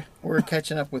road. We're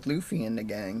catching up with Luffy and the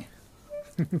gang.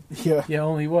 Yeah. Yeah,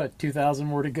 only what? 2,000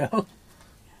 more to go?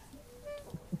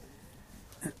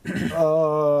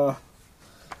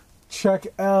 Check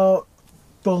out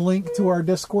the link to our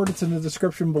Discord. It's in the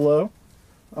description below.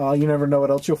 You never know what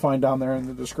else you'll find down there in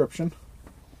the description.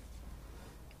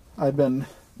 I've been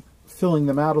filling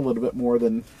them out a little bit more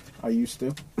than I used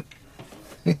to.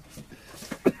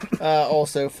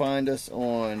 Also find us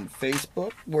on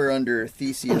Facebook. We're under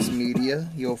Theseus Media.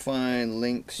 You'll find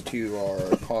links to our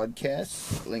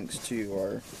podcasts, links to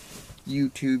our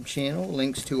YouTube channel,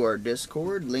 links to our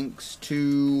Discord, links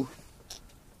to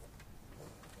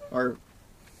our...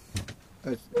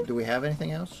 do we have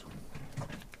anything else?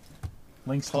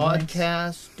 Links to links.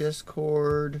 Podcast,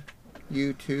 Discord,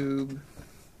 YouTube.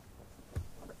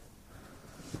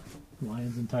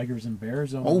 Lions and tigers and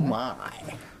bears. Oh my.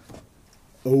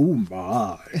 Oh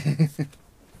my.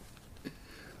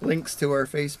 Links to our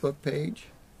Facebook page.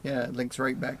 Yeah, it links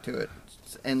right back to it.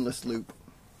 It's an endless loop.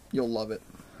 You'll love it.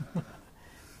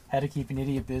 How to keep an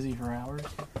idiot busy for hours.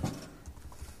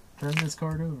 Turn this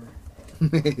card over.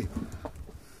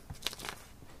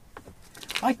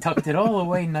 I tucked it all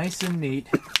away nice and neat.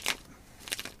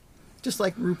 Just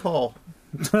like RuPaul.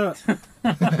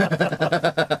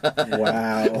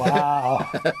 Wow.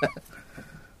 Wow.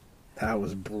 That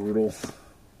was brutal.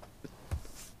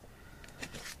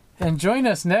 And join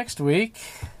us next week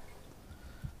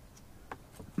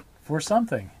for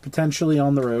something. Potentially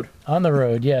on the road. On the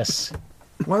road, yes.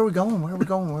 Where are we going? Where are we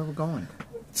going? Where are we going?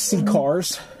 See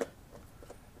cars.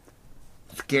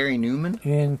 Gary Newman?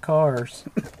 In cars.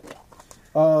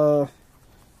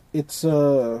 It's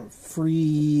a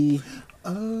free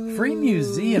Free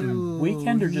museum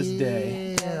weekend or just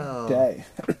day? Yeah. day.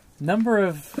 Number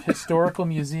of historical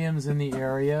museums in the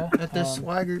area At the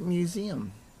Swaggart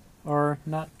Museum. are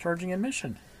not charging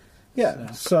admission.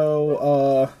 Yeah.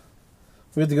 So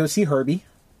we had to go see Herbie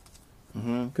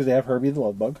because they have Herbie the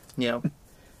Love Bug. Yeah.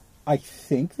 I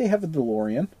think they have a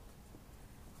DeLorean.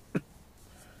 I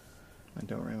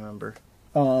don't remember.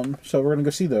 So we're gonna go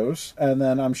see those, and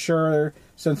then I'm sure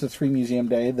since it's free museum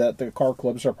day that the car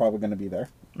clubs are probably going to be there.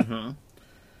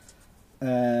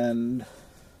 And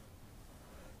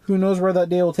who knows where that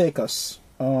day will take us?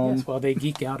 Yes, while they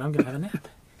geek out, I'm going to have a nap.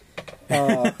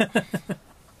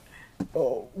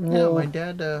 Oh, Yeah, well, my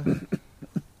dad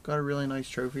got a really nice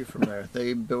trophy from there.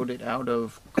 They built it out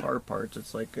of car parts.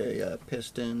 It's like a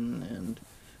piston and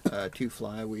 2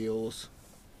 flywheels.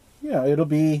 yeah, it'll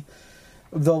be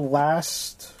the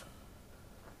last.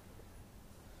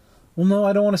 Well, no,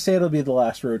 I don't want to say it'll be the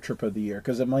last road trip of the year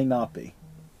because it might not be.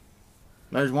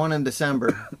 There's one in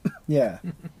December. Yeah.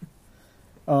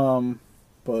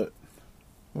 But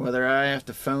Whether I have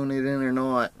to phone it in or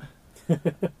not.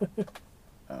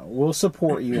 we'll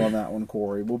support you on that one,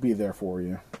 Corey. We'll be there for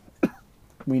you.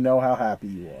 We know how happy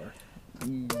you are.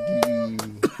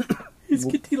 He's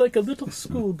getting like a little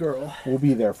schoolgirl. We'll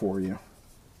be there for you.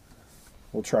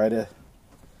 We'll try to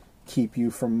keep you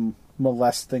from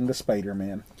molesting the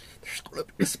Spider-Man. There's going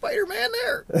to be a Spider-Man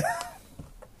there.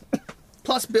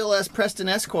 Plus Bill S. Preston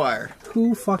Esquire.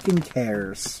 Who fucking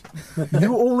cares?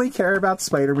 You only care about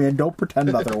Spider-Man. Don't pretend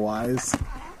otherwise.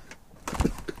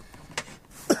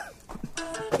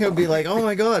 He'll be like, oh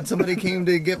my god, somebody came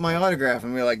to get my autograph.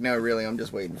 And we're like, no, really, I'm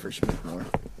just waiting for Schmidtmore.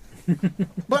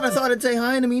 But I thought I'd say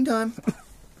hi in the meantime.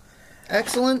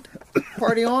 Excellent.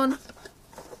 Party on.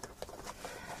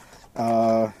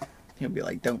 He'll be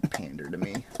like, don't pander to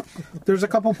me. There's a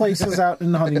couple places out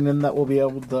in Huntington that we'll be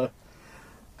able to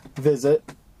visit.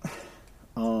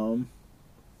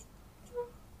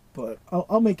 But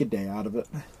I'll make a day out of it.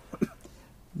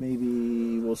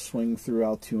 Maybe we'll swing through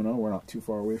Altoona. We're not too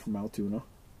far away from Altoona.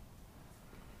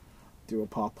 Do a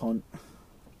pop hunt.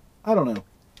 I don't know.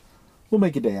 We'll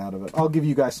make a day out of it. I'll give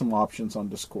you guys some options on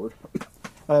Discord.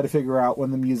 I had to figure out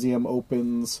when the museum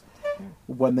opens,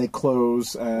 when they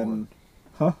close, and...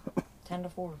 Huh? 10 to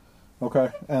 4. Okay.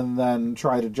 And then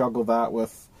try to juggle that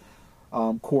with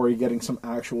Corey getting some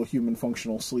actual human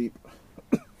functional sleep.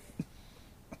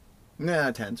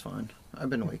 Nah, 10's fine. I've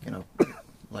been waking up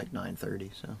like 9:30,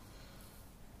 so...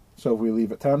 So if we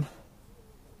leave at 10,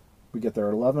 we get there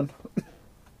at 11.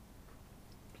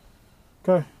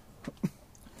 Okay.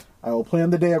 I will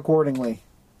plan the day accordingly.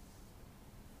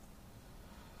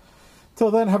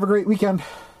 Till then, have a great weekend.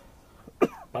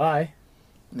 Bye.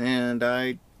 And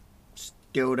I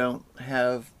still don't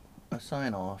have a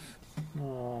sign-off.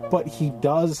 But he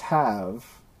does have...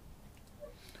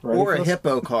 ready Or for a this?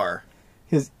 hippo car.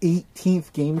 His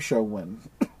 18th game show win.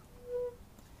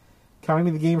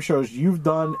 Counting the game shows you've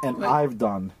done and Wait. I've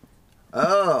done.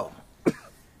 Oh.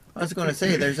 I was going to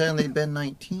say, there's only been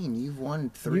 19. You've won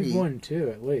 3. You've won 2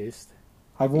 at least.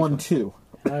 I've won 2.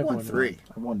 I've won 3.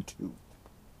 I've won 2.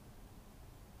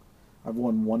 I've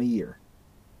won 1 a year.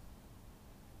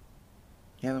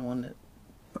 You haven't won it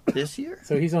this year?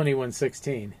 So he's only won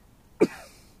 16.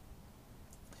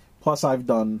 Plus, I've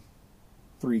done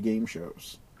 3 game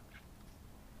shows.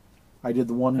 I did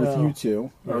the one with Oh, you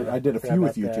two. Or yeah, I did a forgot few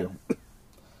with about you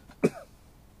two.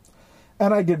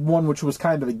 And I did one which was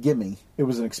kind of a gimme. It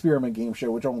was an experiment game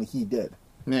show, which only he did.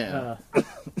 Yeah.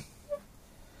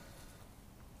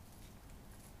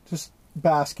 Just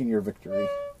bask in your victory.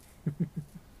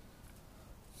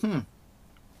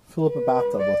 Fill up a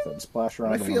bathtub with it and splash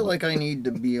around. I a feel little like I need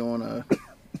to be on a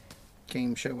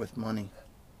game show with money.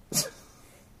 I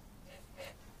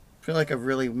feel like I've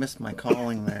really missed my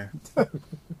calling there.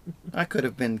 I could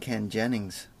have been Ken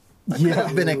Jennings. I could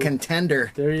have been a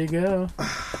contender. There you go.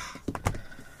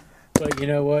 But you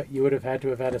know what? You would have had to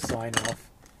have had a sign off.